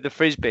throw the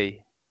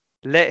frisbee,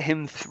 let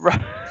him throw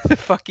the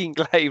fucking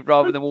glaive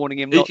rather than warning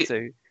him not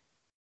to.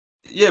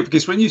 Yeah,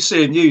 because when you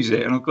see him use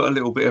it, and I've got a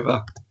little bit of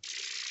a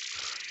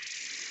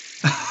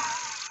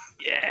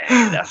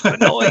that's the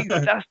noise.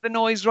 That's the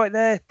noise right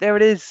there. There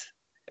it is.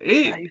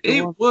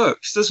 It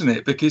works, doesn't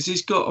it? Because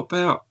he's got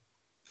about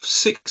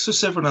 6 or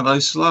 7 of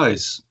those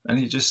slides, and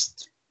he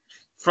just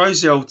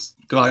throws the old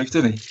glaive,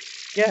 doesn't he?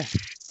 Yeah.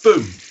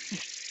 Boom.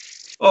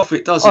 Off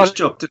it does its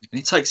job, doesn't it?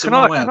 He takes it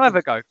away. Can I have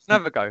a go?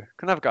 Let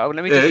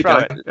me just throw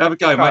it. Have a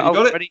go, mate. You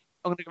got it? Ready?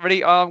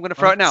 I'm going to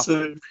throw it now. 1,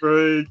 2,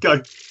 3,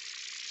 go.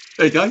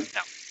 There you go.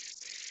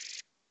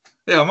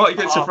 Yeah, I might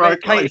get to throw it.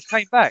 It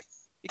came back.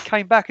 It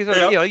came back as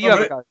well. You have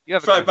a go.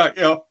 Throw it back.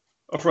 Yeah,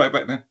 I'll throw it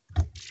back now.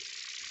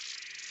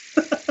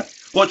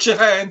 Watch your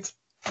hand.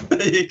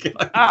 There you go.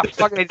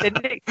 Fuck it.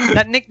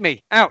 That nicked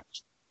me.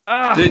 Ouch.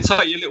 Did it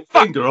take your little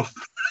finger off?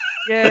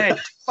 Yeah,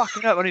 it's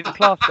fucking up. I need a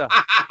plaster.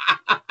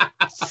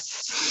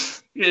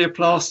 Yeah,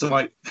 plaster,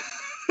 mate.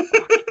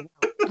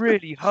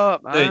 Really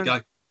hurt, man. There you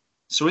go.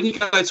 So when you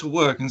go to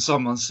work and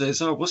someone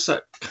says, "Oh, what's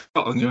that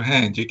cut on your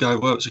hand?" You go,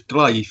 "Well, it's a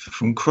glaive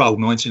from Krull,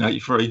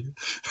 1983."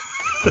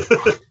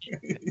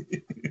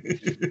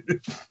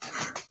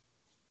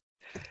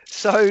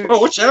 So,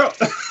 watch out!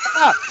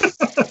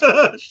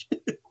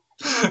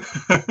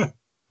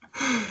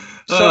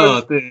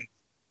 So,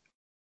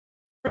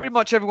 pretty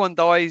much everyone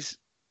dies.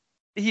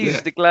 He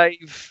uses the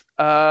glaive.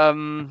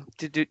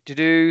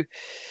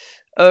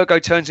 Ergo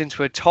turns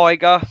into a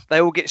tiger.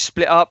 They all get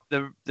split up.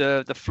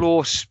 The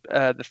floor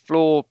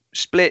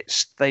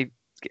splits. They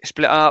get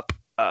split up.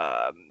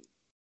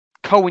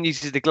 Colwyn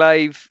uses the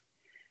glaive.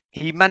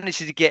 He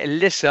manages to get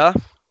Alyssa,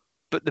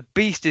 but the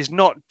beast is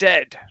not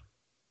dead.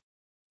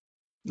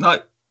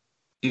 No,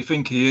 you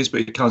think he is,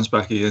 but he comes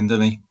back again,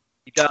 doesn't he?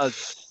 He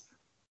does.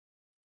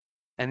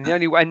 And the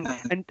only way,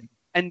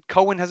 and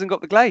Colwyn hasn't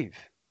got the glaive.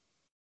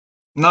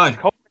 No,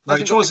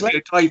 he tries to get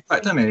a glaive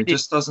back, doesn't he? It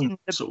just doesn't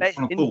sort of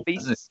want to fall,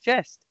 does it?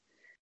 Chest.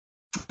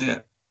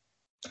 Yeah.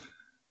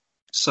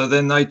 So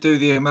then they do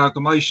the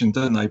amalgamation,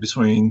 don't they,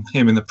 between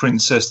him and the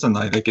princess, don't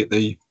they?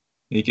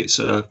 He gets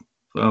an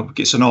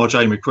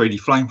R.J. McCready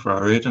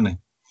flamethrower here, doesn't he?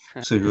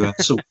 To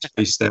sort the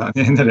beast out at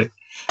the end of it.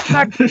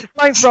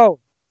 Flamethrower.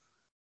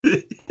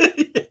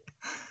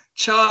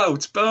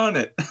 Child, burn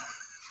it.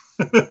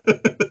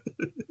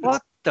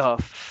 What the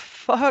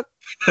fuck?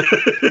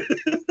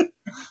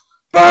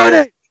 Burn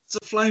it! It's a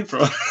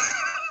flamethrower.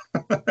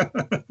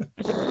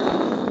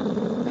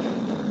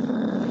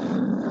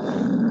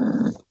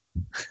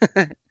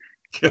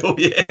 Cool,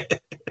 yeah.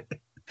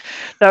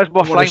 That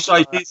was my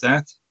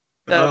flamethrower.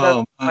 That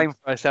was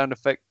flamethrower sound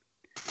effect.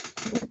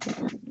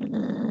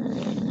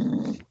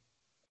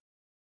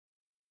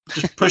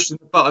 Just pushing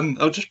the button.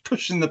 I'm just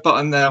pushing the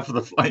button now for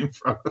the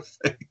flamethrower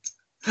effect.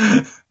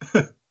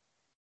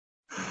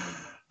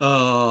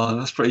 Oh,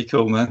 that's pretty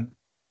cool, man.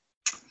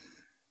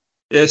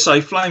 Yeah, so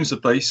he flames the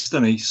beast,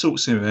 and he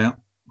sorts him out.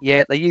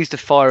 Yeah, they use the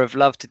fire of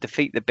love to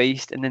defeat the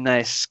beast, and then they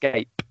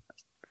escape.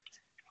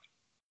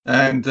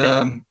 And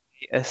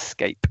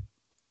escape.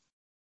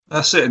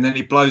 That's it. And then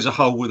he blows a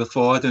hole with a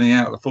fire, doesn't he,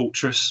 out of the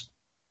fortress?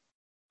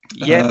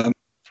 Yeah,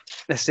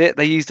 that's it.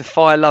 They use the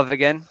fire love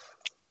again.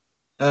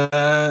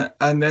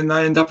 And then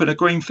they end up in a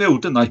green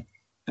field, don't they?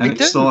 And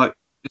it's like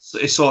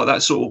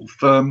that sort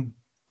of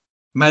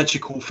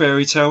magical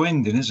fairy tale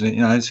ending, isn't it?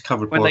 You know, it's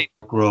covered by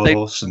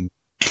grass and.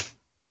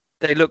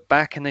 They look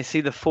back and they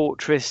see the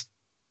fortress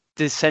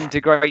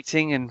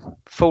disintegrating and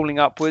falling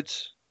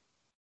upwards.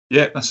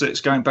 Yeah, that's it. It's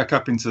going back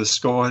up into the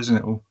sky, isn't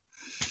it? All.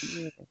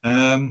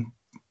 Yeah.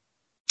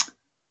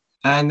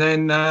 And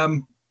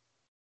then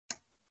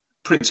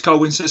Prince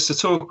Colwyn says to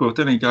Torquil,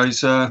 then he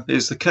goes,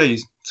 "Here's the key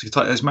to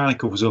take those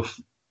manacles off."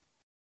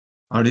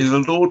 Only the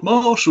Lord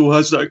Marshal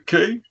has that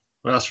key.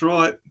 Well, that's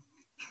right.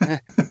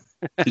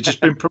 You've just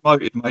been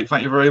promoted, mate.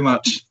 Thank you very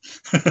much.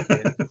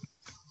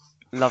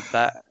 Love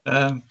that.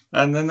 And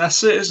then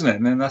that's it, isn't it?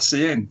 And then that's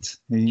the end.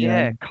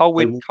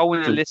 Colwyn and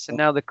Alyssa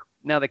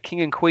now the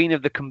king and queen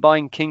of the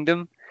combined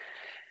kingdom.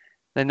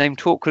 They name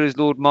Torquil as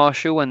Lord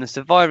Marshal, and the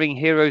surviving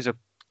heroes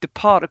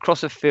depart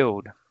across a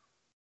field.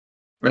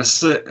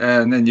 That's it.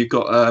 And then you've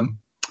got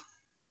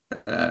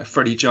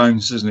Freddie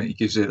Jones, isn't it? He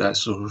gives it that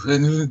sort of.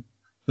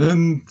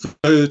 And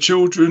the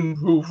children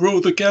who rule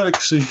the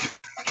galaxy.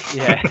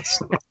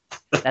 Yes.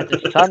 That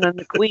the sun and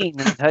the queen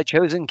and her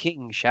chosen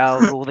king shall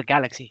rule the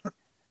galaxy.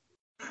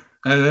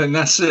 And then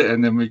that's it.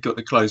 And then we've got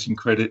the closing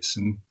credits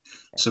and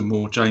some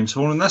more James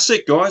Horn. And that's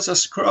it, guys.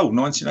 That's Krull,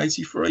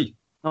 1983.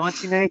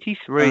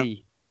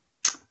 1983.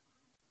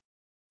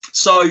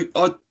 So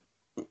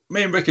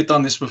me and Rick had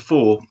done this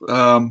before,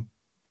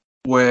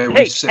 where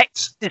we said... Hey,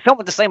 there's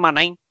someone to say my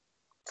name.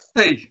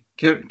 Hey,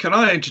 can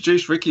I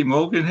introduce Ricky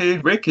Morgan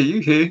here? Rick, are you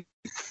here?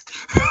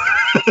 Hey,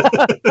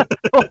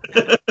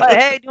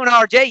 how you doing,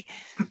 RJ?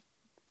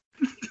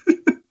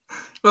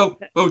 Well,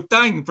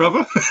 dang,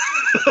 brother.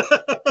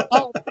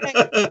 Oh,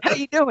 hey, how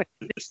you doing?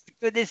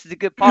 This is a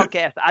good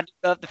podcast. I just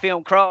love the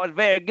film Crawl. It's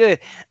very good.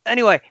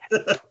 Anyway,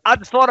 I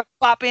just thought I'd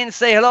pop in and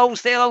say hello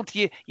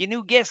to your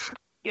new guest,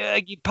 your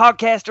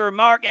podcaster,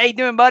 Mark. How you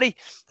doing, buddy?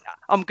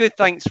 I'm good,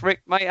 thanks,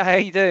 Rick, mate. How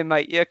you doing,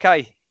 mate? You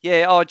okay?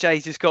 Yeah,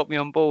 RJ's just got me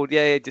on board.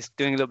 Yeah, just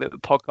doing a little bit of a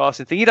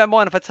podcasting thing. You don't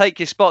mind if I take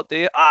your spot, do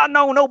you? Oh,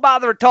 no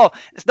bother at all.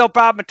 It's no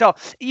problem at all.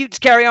 You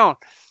just carry on.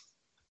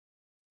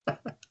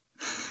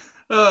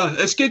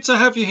 It's good to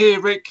have you here,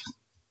 Rick.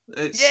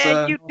 It's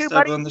you too,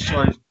 buddy. On the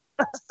show.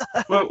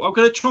 Well, I'm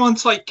going to try and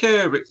take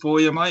care of it for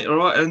you, mate. All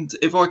right, and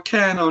if I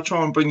can, I'll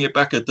try and bring you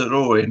back a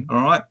DeLorean.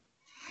 All right.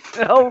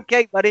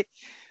 Okay, buddy.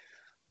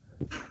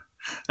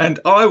 And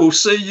I will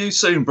see you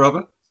soon,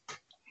 brother.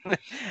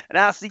 And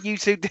I'll see you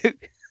too,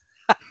 Duke.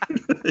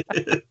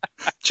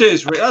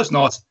 Cheers, Rick. That was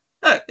nice.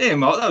 Yeah,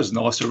 Mark, that was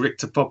nice of Rick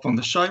to pop on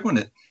the show, wasn't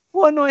it?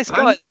 What a nice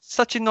guy.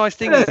 Such a nice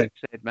thing you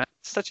said, man.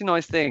 Such a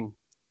nice thing.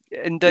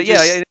 And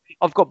yeah,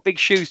 I've got big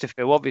shoes to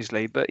fill,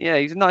 obviously, but yeah,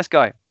 he's a nice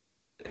guy.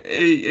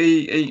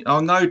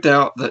 I've no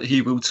doubt that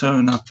he will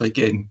turn up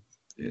again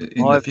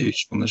in the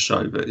future on the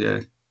show, but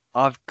yeah.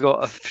 I've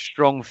got a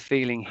strong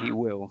feeling he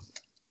will.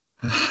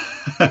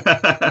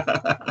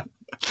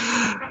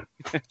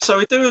 So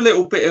we do a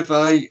little bit of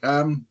a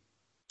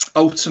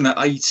alternate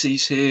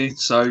 80s here.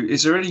 So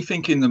is there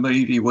anything in the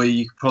movie where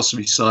you could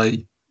possibly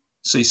see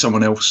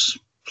someone else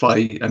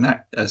play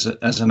as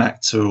an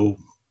actor or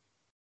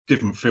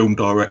different film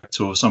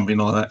director or something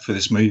like that for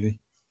this movie?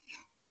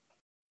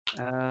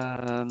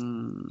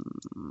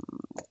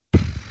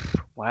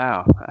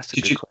 Wow, that's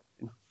a good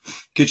question.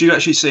 Could you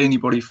actually see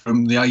anybody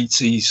from the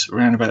 80s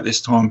around about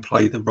this time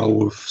play the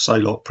role of, say,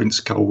 like Prince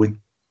Colwyn?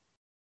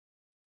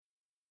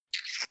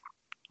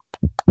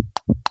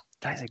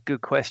 That's a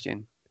good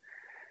question.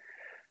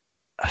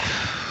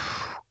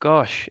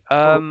 Gosh.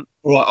 Right.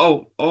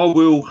 I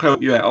will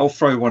help you out. I'll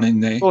throw one in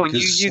there. Oh,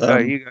 you go.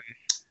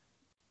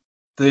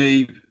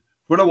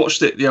 When I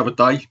watched it the other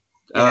day,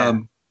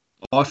 I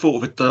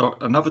thought of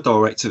another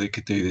director that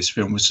could do this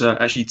film was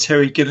actually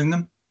Terry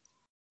Gilliam.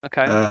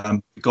 Okay.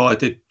 The guy who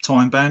did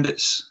Time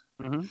Bandits.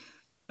 Mm-hmm.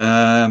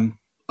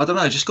 I don't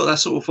know, just got that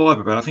sort of vibe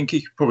about it. I think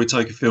he could probably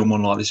take a film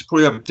on like this.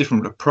 Probably have a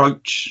different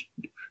approach.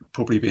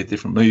 Probably be a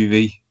different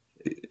movie.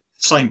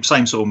 Same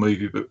sort of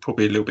movie, but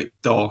probably a little bit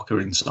darker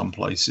in some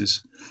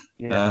places.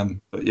 Yeah.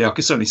 But yeah, I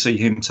could certainly see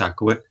him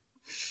tackle it.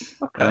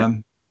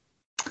 Okay.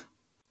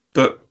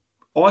 But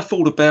I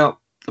thought about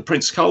the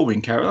Prince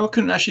Colwyn character. I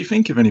couldn't actually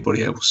think of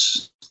anybody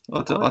else.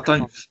 I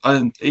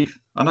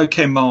know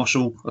Ken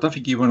Marshall. I don't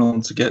think he went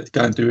on to go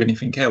and do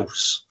anything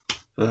else.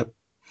 But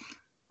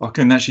I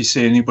couldn't actually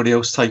see anybody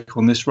else take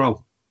on this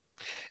role.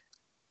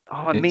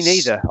 Oh, me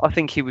neither. I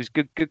think he was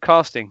good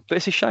casting, but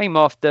it's a shame.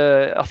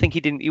 After I think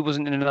he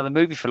wasn't in another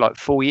movie for like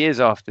 4 years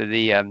after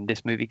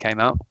this movie came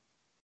out.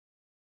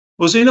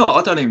 Was he not?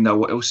 I don't even know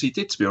what else he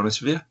did, to be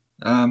honest with you.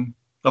 I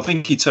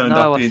think he turned up.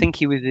 No, I think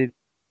he was in.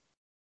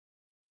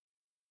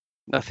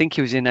 I think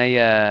he was in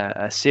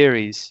a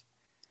series,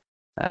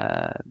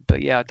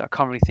 but yeah, I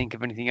can't really think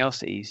of anything else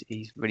that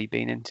he's really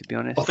been in, to be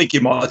honest. I think he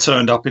might have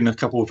turned up in a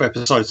couple of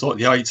episodes, like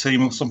the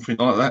A-Team or something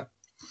like that.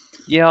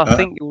 Yeah, I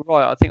think you're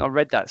right. I think I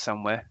read that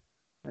somewhere.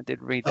 I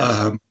did read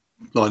that.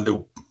 Like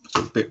little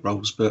sort of bit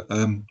roles, but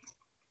no,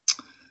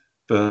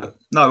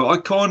 I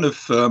kind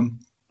of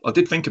I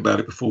did think about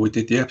it before we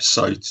did the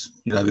episode,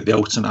 with the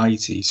alternate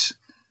 80s.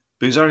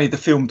 But it was only the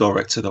film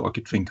director that I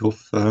could think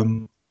of.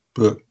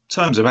 But in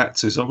terms of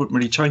actors, I wouldn't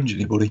really change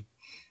anybody.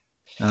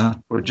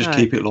 Or just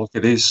keep it like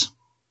it is.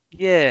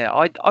 Yeah,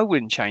 I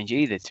wouldn't change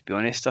either, to be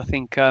honest. I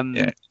think I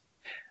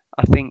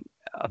think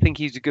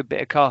he's a good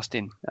bit of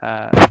casting.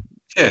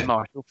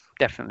 Marshall,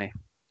 definitely.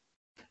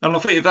 And I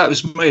think if that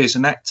was me as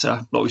an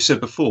actor, like we said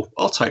before,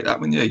 I'll take that,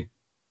 wouldn't you?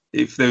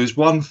 If there was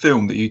one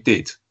film that you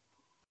did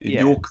in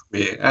your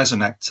career as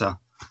an actor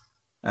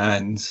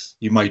and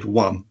you made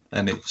one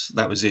and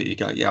that was it, you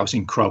go, yeah, I was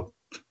in Crow.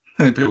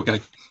 And people go,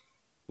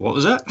 what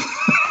was that?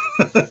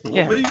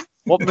 What movie?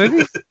 What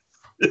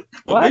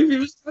movie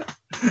was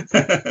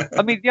that?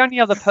 I mean, the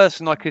only other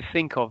person I could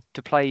think of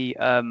to play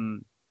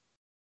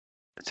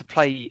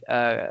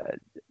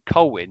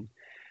Colwyn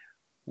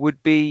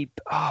would be,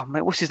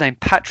 what's his name?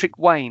 Patrick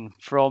Wayne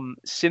from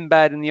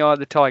Sinbad and the Eye of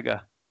the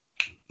Tiger.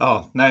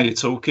 Oh, now you're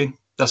talking.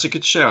 That's a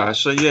good shout,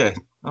 actually. Yeah.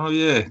 Oh,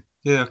 yeah.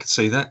 Yeah, I can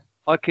see that.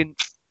 I can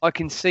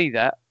see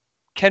that.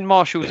 Ken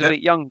Marshall's a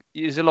bit young.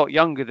 He's a lot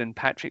younger than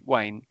Patrick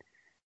Wayne.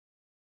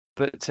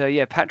 But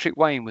Patrick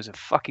Wayne was a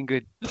fucking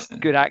good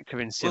actor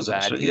in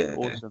Sinbad. He was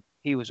awesome.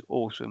 He was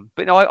awesome.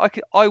 But no,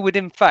 I would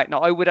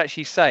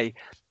actually say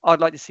I'd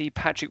like to see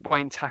Patrick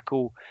Wayne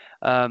tackle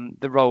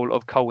the role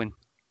of Colwyn.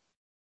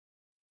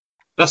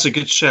 That's a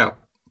good shout.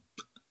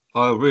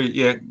 I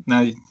really, now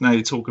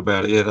you talk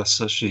about it,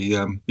 that's actually,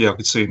 I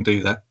could see him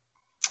do that.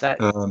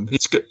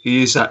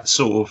 He is that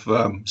sort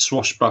of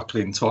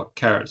swashbuckling type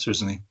character,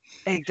 isn't he?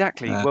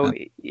 Exactly. Well,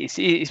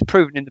 it's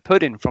proven in the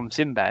pudding from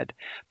Sinbad.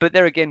 But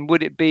there again,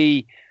 would it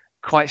be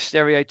quite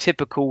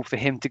stereotypical for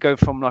him to go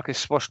from like a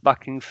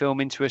swashbuckling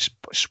film into a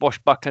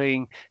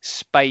swashbuckling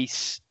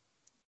space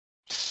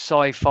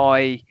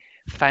sci-fi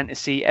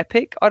fantasy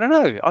epic. I don't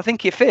know. I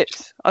think it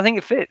fits.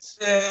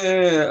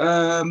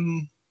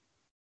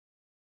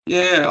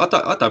 Yeah, I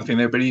don't think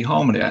there'd be any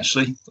harm in it,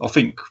 actually. I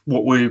think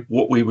what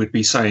we would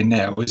be saying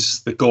now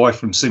is the guy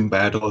from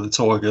Sinbad or the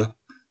Tiger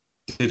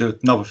did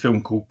another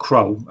film called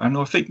Krull, and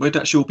I think we'd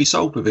actually all be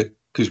sold with it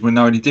because we're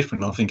no any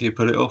different. I think he'd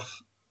put it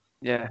off.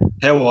 Yeah.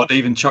 Hell, I'd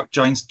even chuck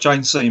Jane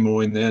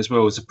Seymour in there as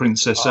well as a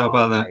princess. How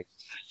about that?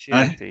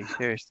 Mate,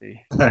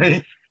 seriously.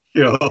 Hey?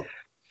 Yeah.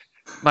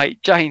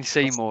 Mate, Jane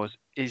Seymour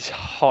is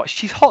hot.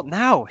 She's hot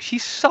now.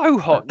 She's so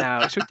hot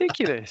now. It's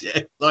ridiculous.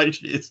 Yeah, like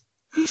she is.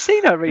 You've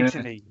seen her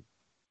recently. Yeah.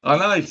 I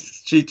know.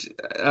 She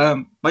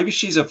maybe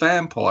she's a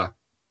vampire,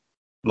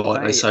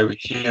 like they say with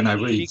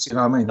Keanu Reeves. You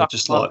know what I mean?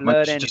 Just like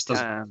maybe she just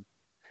doesn't.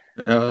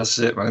 Yeah, that's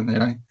it, man. You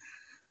know,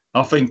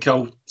 I think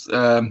old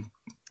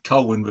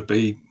Colwyn would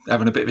be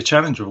having a bit of a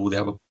challenge with all the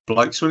other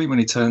blokes, wouldn't he, when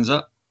he turns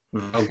up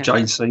with old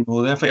Jane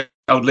Seymour there? I think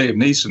old Liam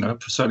Neeson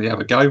would certainly have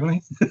a go,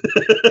 wouldn't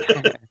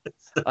he?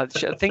 I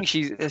think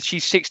she's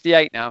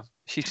 68 now.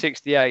 She's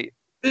 68.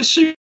 Is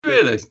she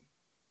really?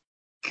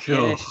 God,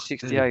 yeah, she's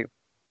 68.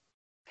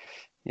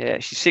 Yeah,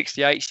 she's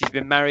 68. She's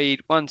been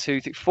married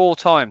 4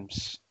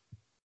 times.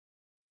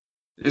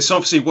 It's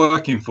obviously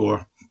working for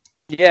her.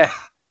 Yeah.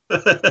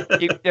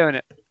 Keep doing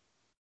it.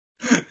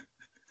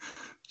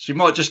 She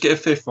might just get a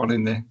 5th one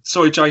in there.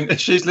 Sorry, Jane, if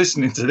she's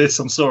listening to this,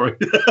 I'm sorry.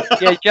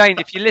 Yeah, Jane,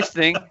 if you're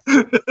listening,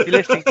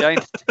 Jane.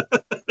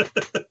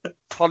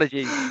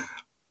 Apologies.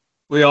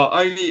 We are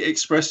only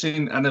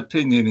expressing an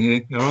opinion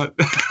here, all right?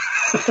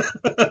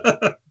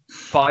 But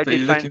I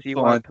do fancy you.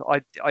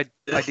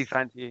 I do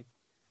fancy you.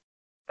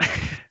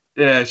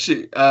 Yeah,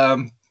 she.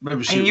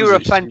 Maybe she. And you were a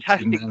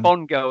fantastic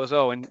Bond girl as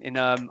well.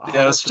 Yeah,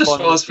 that's just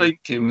what I was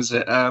thinking. Was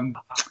it?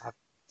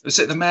 Was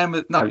it the man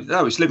with? No,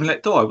 it's Live and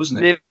Let Die,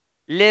 wasn't it?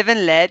 Live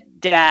and Let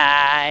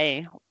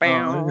Die.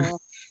 Bow,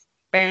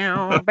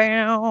 bow,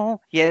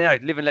 bow. Yeah, no,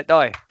 Live and Let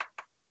Die.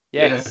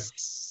 Yes. Yeah.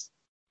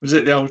 Was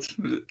it the old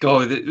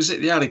guy? Was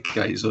it the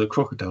alligators or the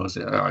crocodiles?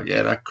 Oh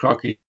yeah, that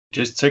crocky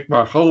just took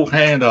my whole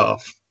hand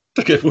off.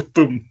 Took it,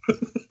 boom.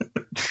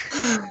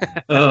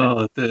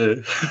 Oh,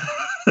 dude.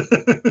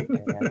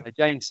 Yeah,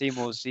 Jane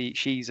Seymour,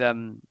 she's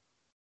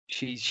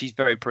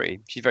very pretty.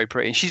 She's very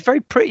pretty, and she's very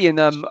pretty. And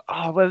there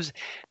was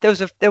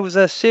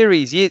a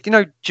series. You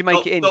know,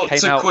 Jamaica Inn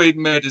came out.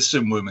 Queen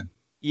Medicine Woman.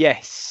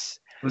 Yes.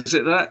 Was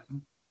it that?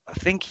 I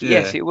think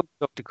yes, it was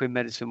Dr. Queen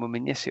Medicine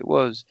Woman. Yes, it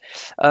was.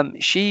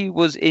 She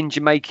was in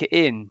Jamaica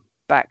Inn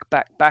back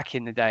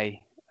in the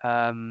day.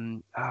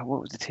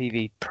 What was the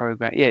TV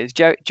program? Yeah, it was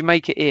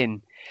Jamaica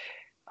Inn.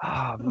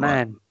 Oh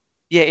man,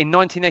 yeah, in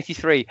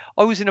 1983,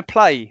 I was in a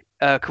play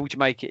called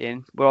Jamaica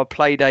Inn where I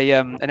played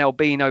an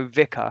albino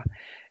vicar,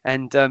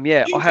 and I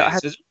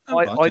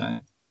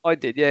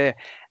did, yeah,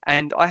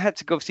 and I had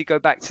to obviously go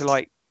back to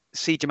like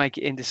see Jamaica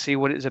Inn to see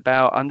what it was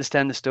about,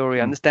 understand the story,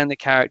 understand the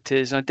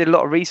characters, and I did a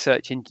lot of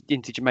research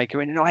into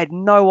Jamaica Inn, and I had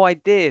no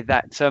idea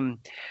that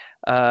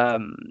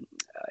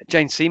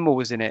Jane Seymour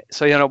was in it.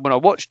 So when I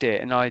watched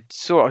it and I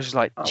saw it, I was just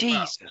like,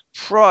 Jesus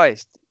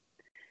Christ,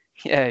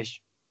 yeah.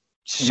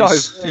 So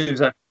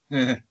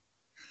yeah.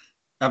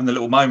 Having a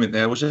little moment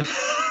there, was it?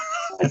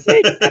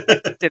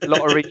 I did a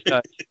lot of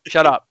research.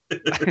 Shut up. A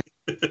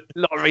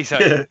lot of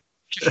research.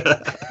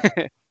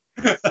 Yeah.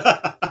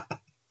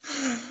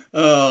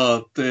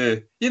 Oh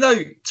dear. You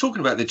know,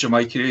 talking about the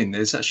Jamaica Inn,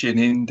 there's actually an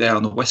inn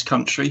down the West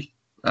Country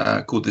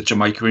called the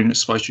Jamaica Inn.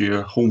 It's supposed to be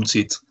a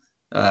haunted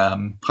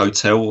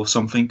hotel or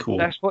something. Or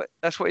that's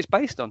what it's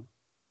based on.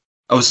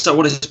 Oh, is that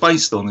what it's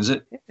based on? Is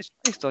it? Yeah, it's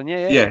based on.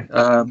 Yeah.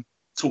 Yeah.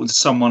 Talking to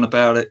someone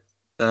about it.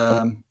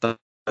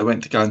 They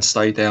went to go and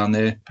stay down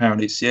there.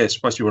 Apparently, it's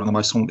supposed to be one of the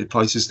most haunted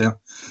places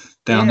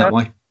down that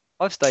way.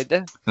 I've stayed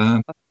there.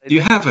 Have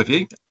you?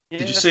 Yeah,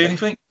 Did you see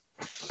anything?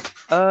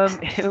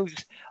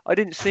 I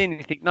didn't see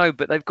anything, no,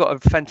 but they've got a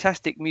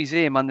fantastic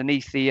museum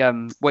underneath the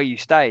where you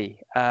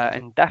stay.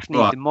 And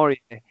Daphne du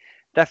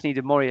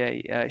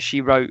Maurier,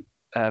 she wrote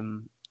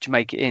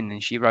Jamaica Inn,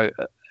 and she wrote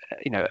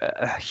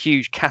a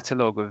huge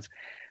catalogue of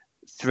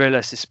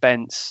thriller,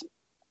 suspense,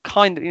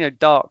 kind of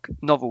dark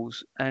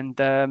novels, and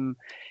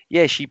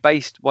she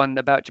based one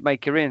about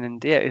Jamaica Inn,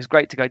 and it was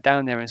great to go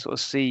down there and sort of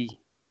see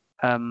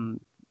the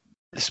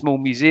small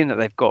museum that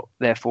they've got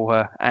there for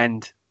her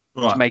and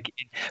Jamaica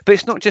Inn. But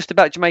it's not just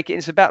about Jamaica Inn;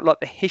 it's about like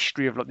the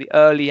history of like the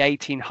early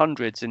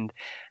 1800s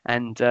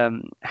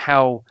and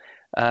how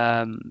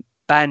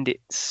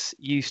bandits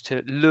used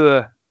to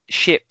lure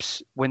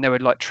ships when they were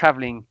like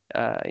traveling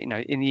in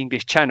the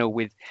English Channel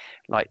with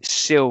like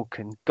silk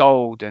and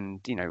gold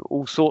and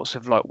all sorts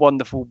of like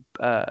wonderful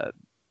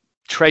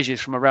treasures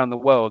from around the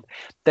world.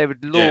 They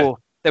would lure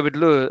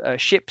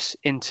ships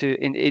into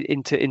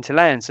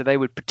land, so they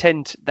would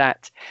pretend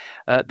that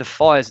the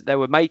fires that they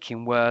were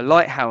making were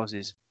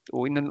lighthouses,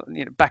 or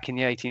back in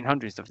the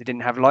 1800s, they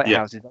didn't have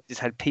lighthouses. They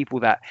just had people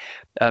that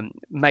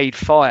made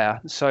fire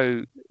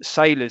so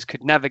sailors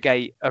could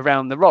navigate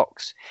around the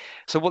rocks.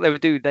 So what they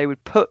would do, they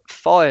would put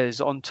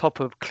fires on top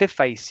of cliff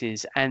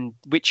faces, and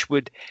which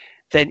would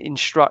then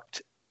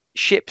instruct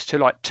ships to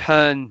like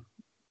turn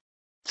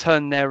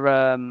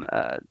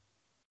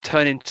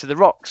into the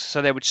rocks.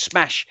 So they would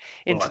smash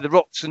into the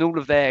rocks, and all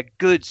of their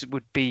goods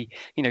would be,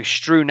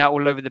 strewn out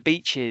all over the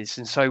beaches.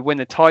 And so when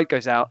the tide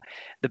goes out,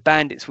 the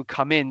bandits would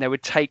come in. They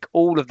would take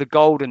all of the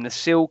gold and the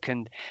silk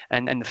and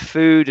the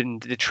food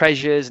and the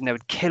treasures, and they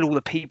would kill all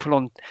the people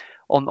on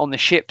the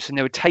ships, and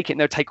they would take it, and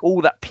they would take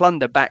all that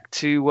plunder back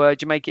to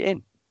Jamaica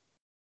Inn.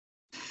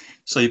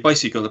 So you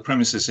basically got the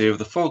premises here of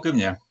the fog, haven't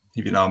you?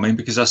 If you know what I mean,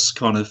 because that's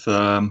kind of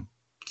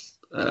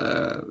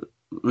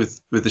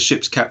with the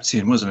ship's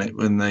captain, wasn't it,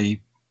 when they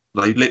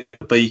lit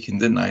the beacon,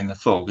 didn't they, in the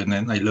fog, and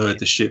then they lured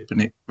the ship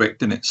and it wrecked,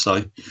 didn't it?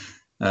 So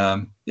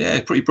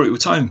pretty brutal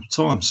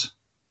times.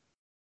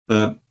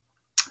 But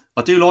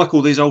I do like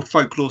all these old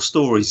folklore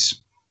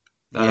stories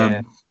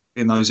in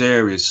those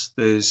areas.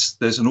 There's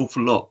an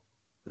awful lot.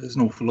 There's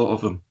an awful lot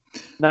of them.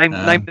 Name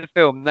the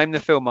film,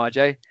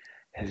 RJ.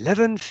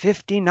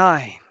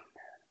 11:59.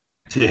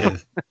 Yeah.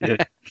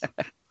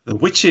 The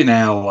witching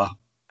hour.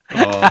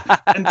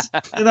 And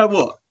you know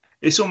what?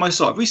 It's almost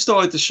like we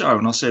started the show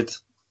and I said,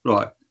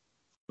 right,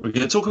 we're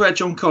going to talk about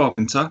John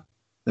Carpenter,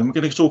 then we're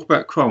going to talk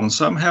about Crow, and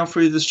somehow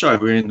through the show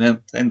we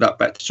end up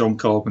back to John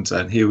Carpenter,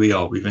 and here we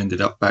are. We've ended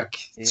up back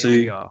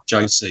to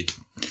JC.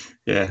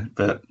 Yeah,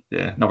 but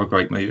another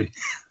great movie.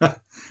 I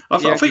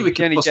think we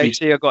can possibly...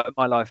 JC I got in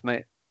my life,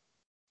 mate.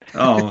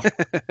 Oh,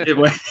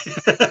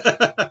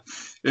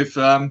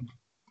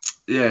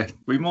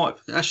 we might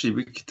actually.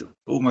 We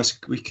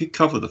could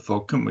cover the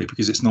fog, couldn't we?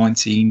 Because it's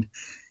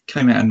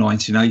came out in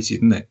 1980,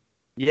 didn't it?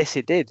 Yes,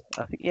 it did.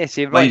 I think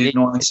you're right. Made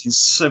in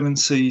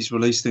 1970s,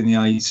 released in the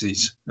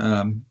 80s.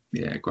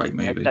 Great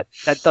movie.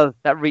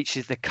 That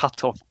reaches the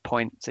cut-off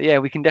point. So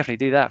we can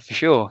definitely do that for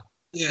sure.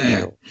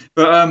 Yeah,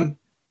 but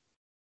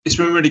it's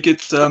been really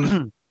good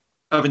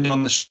having you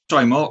on the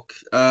show, Mark.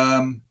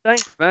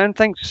 Thanks, man.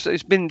 Thanks.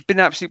 It's been an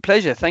absolute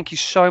pleasure. Thank you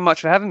so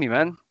much for having me,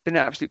 man. Been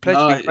an absolute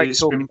pleasure.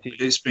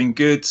 It's been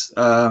good.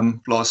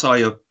 Like I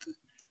say,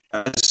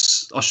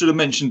 I should have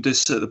mentioned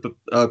this at the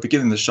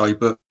beginning of the show,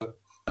 but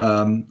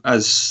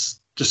as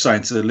just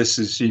saying to the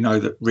listeners,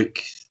 that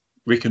Rick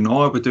and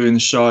I were doing the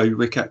show.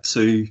 Rick had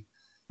to,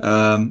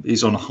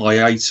 he's on a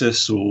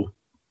hiatus, or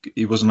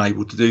he wasn't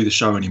able to do the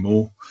show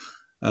anymore.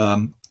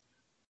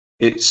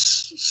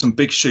 It's some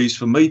big shoes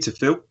for me to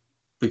fill,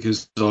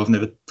 because I've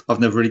never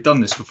really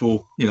done this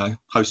before,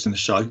 hosting the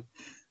show.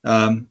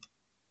 I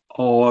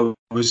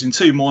was in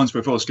two minds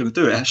whether I was going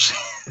to do it, actually.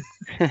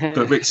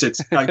 But Rick said,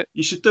 "Hey,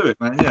 you should do it,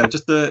 man. Yeah,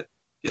 just do it."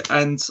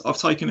 And I've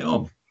taken it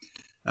on.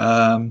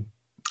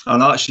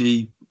 And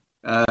actually,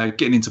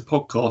 getting into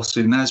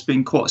podcasting has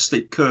been quite a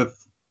steep curve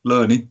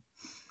learning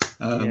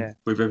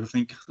with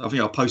everything. I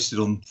think I posted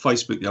on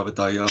Facebook the other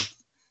day. I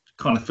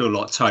kind of feel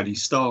like Tony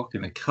Stark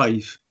in a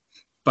cave,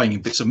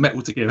 banging bits of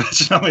metal together.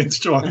 You know what I mean? To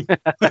try and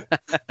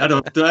how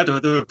do I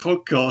do a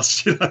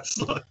podcast? It's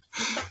like,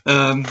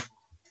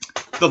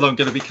 not that I'm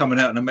going to be coming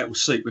out in a metal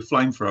seat with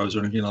flamethrowers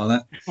or anything like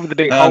that. With a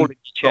big hole in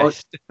your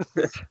chest.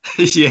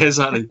 Yeah,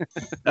 exactly.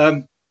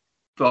 But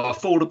I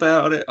thought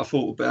about it. I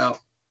thought about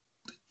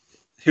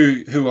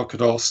who I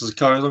could ask as a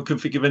co-host. I couldn't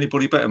think of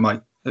anybody better,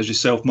 mate, as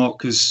yourself, Mark,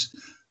 because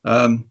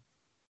posting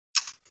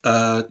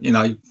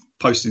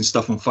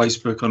stuff on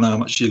Facebook. I know how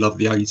much you love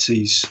the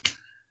 80s,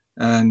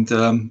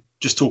 and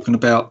just talking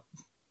about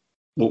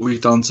what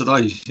we've done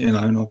today,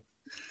 and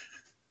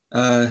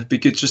it'd be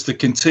good just to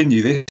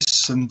continue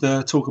this and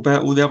talk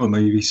about all the other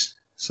movies.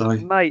 So,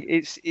 mate,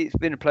 it's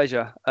been a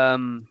pleasure.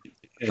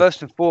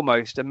 First and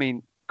foremost, I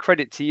mean,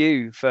 credit to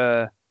you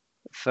for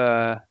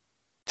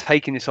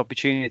taking this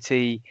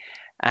opportunity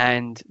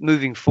and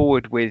moving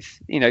forward with,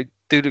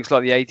 Dude Looks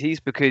Like the 80s,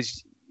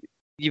 because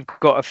you've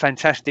got a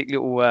fantastic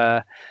little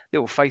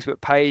Facebook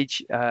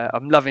page.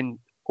 I'm loving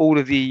all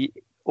of the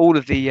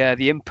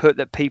input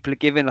that people are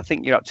giving. I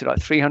think you're up to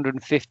like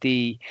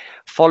 350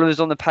 followers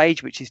on the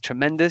page, which is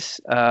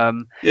tremendous.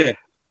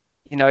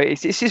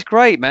 It's just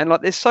great, man.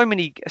 Like, there's so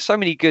many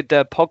good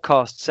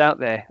podcasts out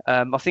there.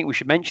 I think we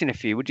should mention a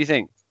few. What do you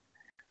think?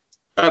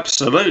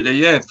 Absolutely,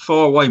 yeah.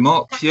 Far away,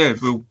 Mark. Yeah,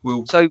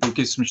 we'll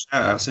give some shout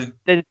outs here.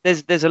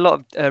 There's a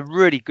lot of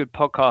really good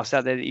podcasts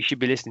out there that you should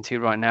be listening to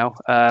right now.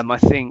 I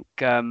think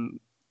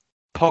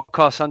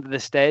Podcasts Under the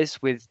Stairs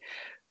with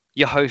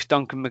your host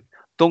Duncan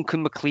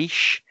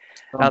McLeish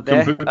out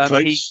there.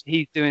 He's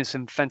doing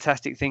some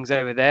fantastic things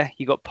over there.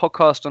 You got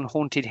Podcast on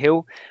Haunted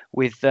Hill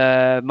with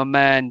my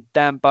man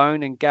Dan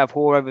Bone and Gav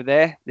Hoare over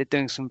there. They're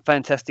doing some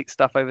fantastic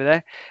stuff over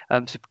there.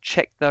 So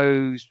check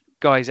those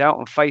guys out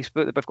on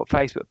Facebook. They've both got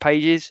Facebook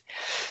pages.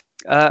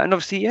 And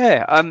obviously, is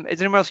there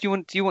anyone else you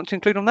want to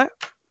include on that?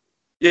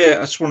 Yeah,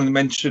 I just wanted to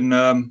mention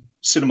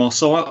Cinema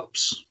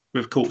Psyops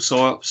with Court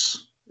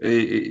Psyops.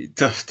 He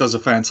does a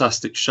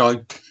fantastic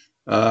show.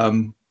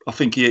 I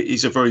think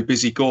he's a very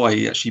busy guy.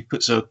 He actually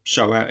puts a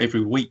show out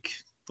every week,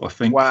 I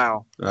think.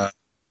 Wow.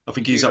 I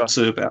think he's up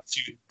to about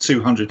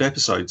 200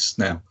 episodes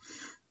now.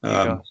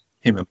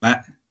 Him and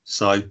Matt.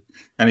 So,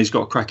 and he's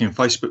got a cracking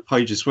Facebook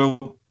page as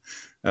well.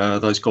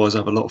 Those guys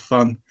have a lot of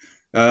fun.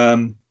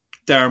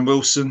 Darren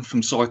Wilson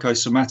from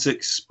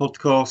Psychosomatics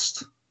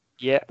podcast.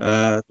 Yeah.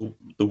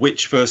 The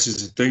Witch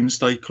versus the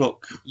Doomsday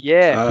Clock.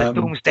 Yeah, the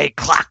Doomsday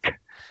Clock.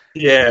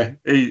 Yeah,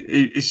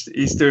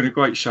 he's doing a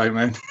great show,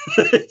 man.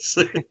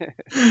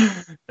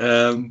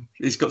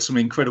 He's got some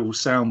incredible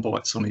sound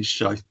bites on his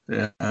show,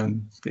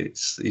 and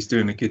he's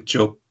doing a good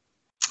job.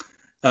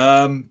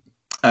 And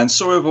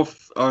sorry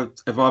if I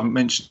haven't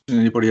mentioned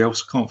anybody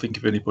else. I can't think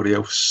of anybody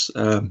else.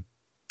 I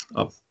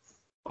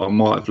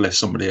might have left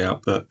somebody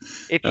out, but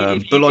if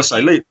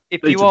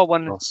you are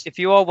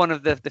one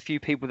of the few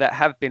people that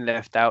have been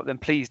left out, then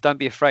please don't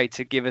be afraid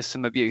to give us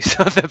some abuse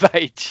on the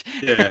page.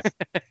 Yeah.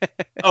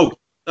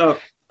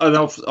 And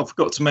I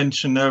forgot to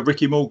mention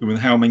Ricky Morgan with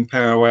Howling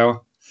Power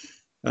Hour.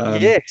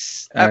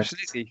 Yes,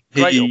 absolutely.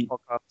 Great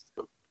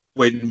podcast.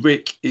 When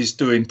Rick is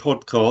doing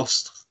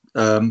podcast,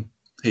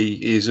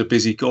 he is a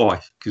busy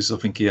guy because I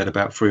think he had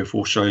about 3 or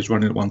 4 shows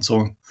running at one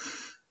time,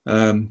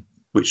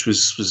 which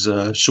was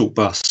Short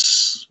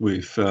Bus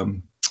with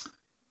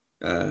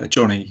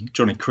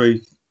Johnny Crew,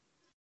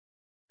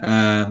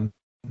 and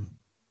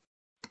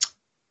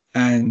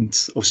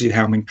obviously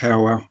Howling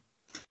Power Hour.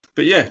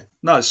 But yeah,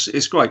 no,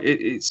 it's great.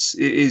 It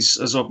is,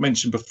 as I've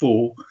mentioned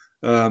before,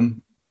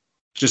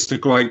 just a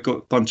great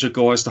bunch of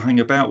guys to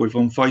hang about with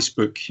on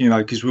Facebook, you know,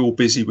 because we're all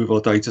busy with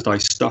our day-to-day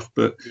stuff.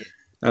 But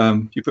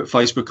you put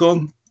Facebook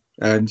on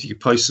and you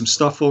post some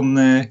stuff on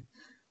there.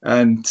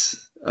 And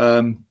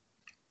I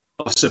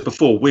said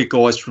before, we're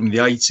guys from the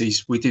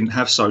 80s. We didn't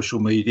have social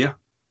media.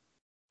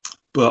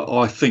 But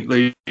I think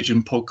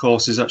Legion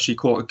Podcast is actually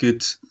quite a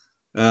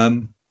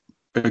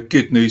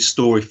good news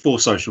story for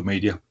social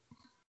media.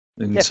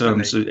 In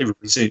terms of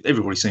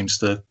everybody seems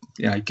to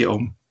get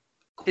on.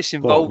 It's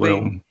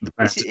involving.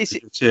 Well.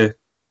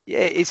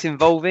 It's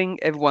involving.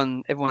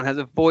 Everyone has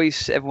a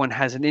voice. Everyone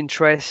has an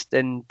interest,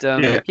 and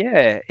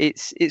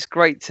it's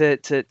great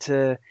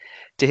to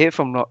hear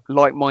from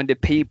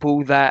like-minded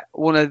people that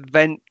want to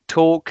vent,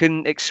 talk,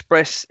 and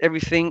express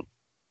everything.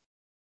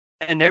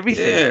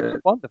 Yeah,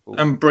 wonderful.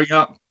 And bring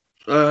up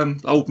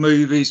old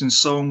movies and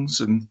songs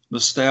and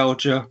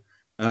nostalgia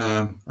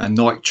and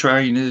Nike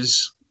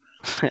trainers.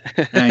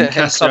 And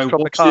Casio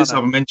watches. I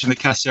haven't mentioned the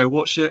Casio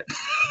watch yet.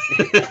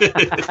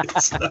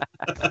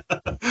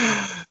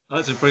 I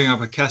had to bring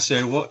up a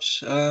Casio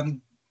watch.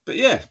 But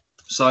yeah,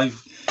 so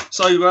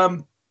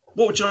what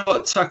would you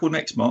like to tackle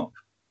next, Mark?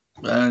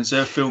 Is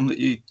there a film that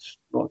you'd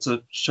like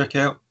to check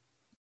out?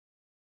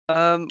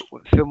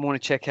 What film I want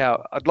to check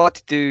out? I'd like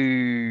to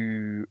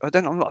do.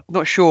 I'm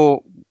not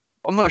sure.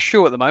 I'm not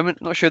sure at the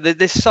moment. Not sure.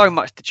 There's so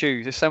much to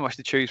choose. There's so much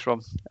to choose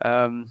from.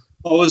 I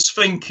was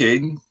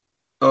thinking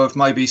of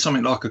maybe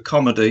something like a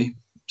comedy,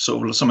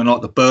 sort of something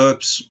like The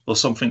Burbs or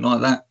something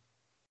like that.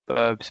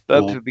 Burbs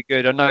would be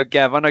good. I know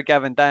Gav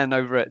and Dan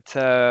over at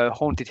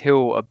Haunted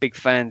Hill are big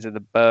fans of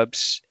The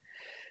Burbs.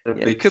 They're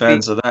big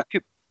fans of that.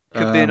 Could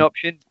be an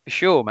option for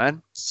sure,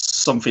 man.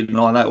 Something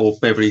like that, or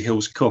Beverly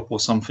Hills Cop, or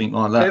something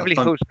like that. Beverly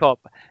Hills Cop.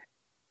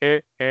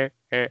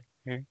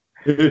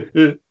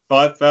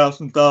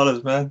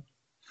 $5,000, man.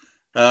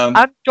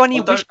 And Johnny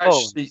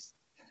Wishbone.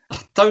 I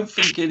don't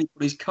think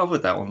anybody's covered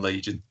that on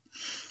Legion.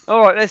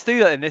 All right, let's do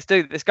that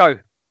then. Let's go.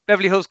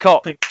 Beverly Hills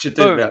Cop. I think we should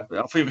do that.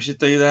 I think we should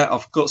do that.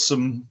 I've got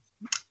some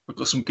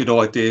good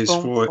ideas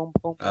for it.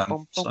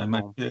 So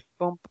maybe. Is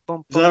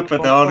that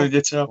banana in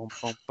your tail?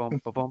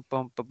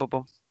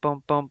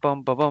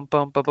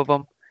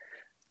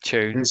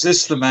 Tune. Is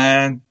this the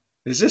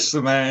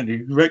man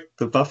who wrecked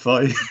the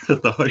buffet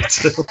at the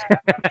hotel?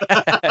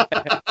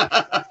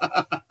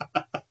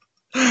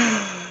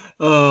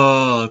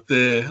 Oh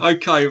dear.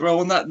 Okay, well,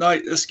 on that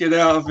note, let's get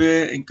out of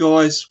here. And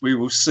guys, we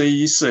will see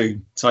you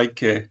soon. Take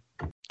care.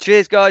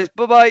 Cheers, guys.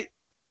 Bye-bye.